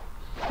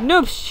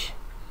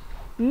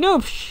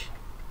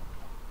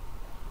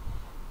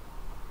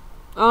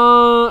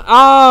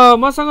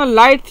 मसँग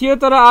लाइट थियो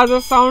तर आज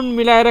साउन्ड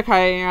मिलाएर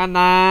खाए।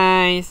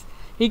 Nice,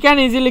 he can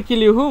easily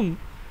kill you. Whom?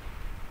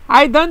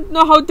 I don't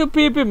know how to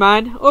PvP,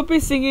 man. OP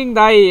singing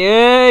die.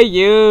 Hey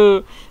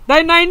you,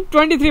 die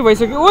 9:23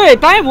 भइसक्यो। ओए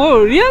टाइम हो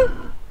real?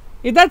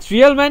 If that's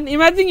real, man,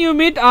 imagine you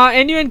meet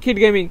anyone kid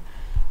gaming.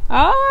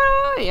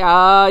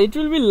 Yeah, it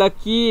will be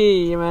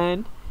lucky,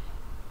 man.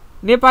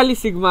 Nepali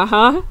Sigma,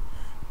 huh?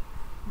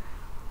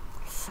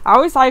 I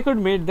wish I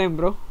could meet them,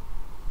 bro.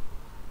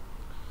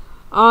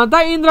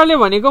 Da इन्द्रले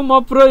भनेको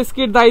म pro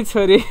skit दाइ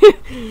छ रे।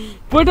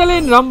 Portal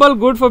in Rumble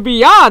good for P.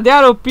 Yeah, they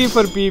are OP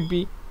for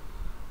PvP.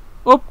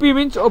 OP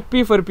means OP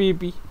for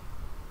PvP.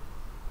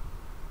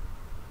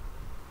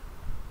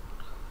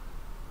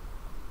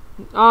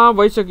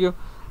 भइसक्यो।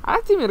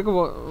 तिमीहरुको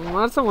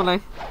मार्छ मलाई।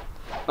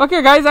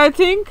 Okay guys, I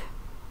think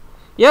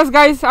yes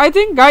guys, I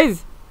think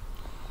guys.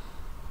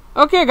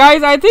 Okay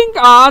guys, I think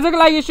आजको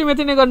लागि stream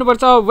यति नै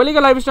गर्नुपर्छ। भोलिको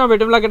live स्ट्रिममा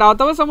भेटौँला केटा।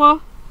 तबसम्म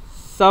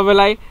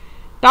सबैलाई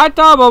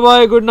tata bye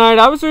bye, good night,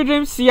 have sweet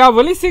dreams. या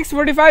भोलि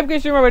 6:45 को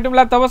स्ट्रिममा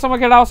भेटौँला। तबसम्म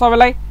केटा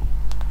सबैलाई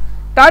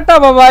tata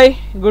bye bye,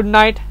 good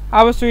night,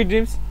 have sweet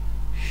dreams.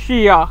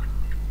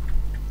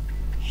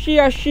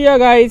 Shia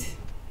guys.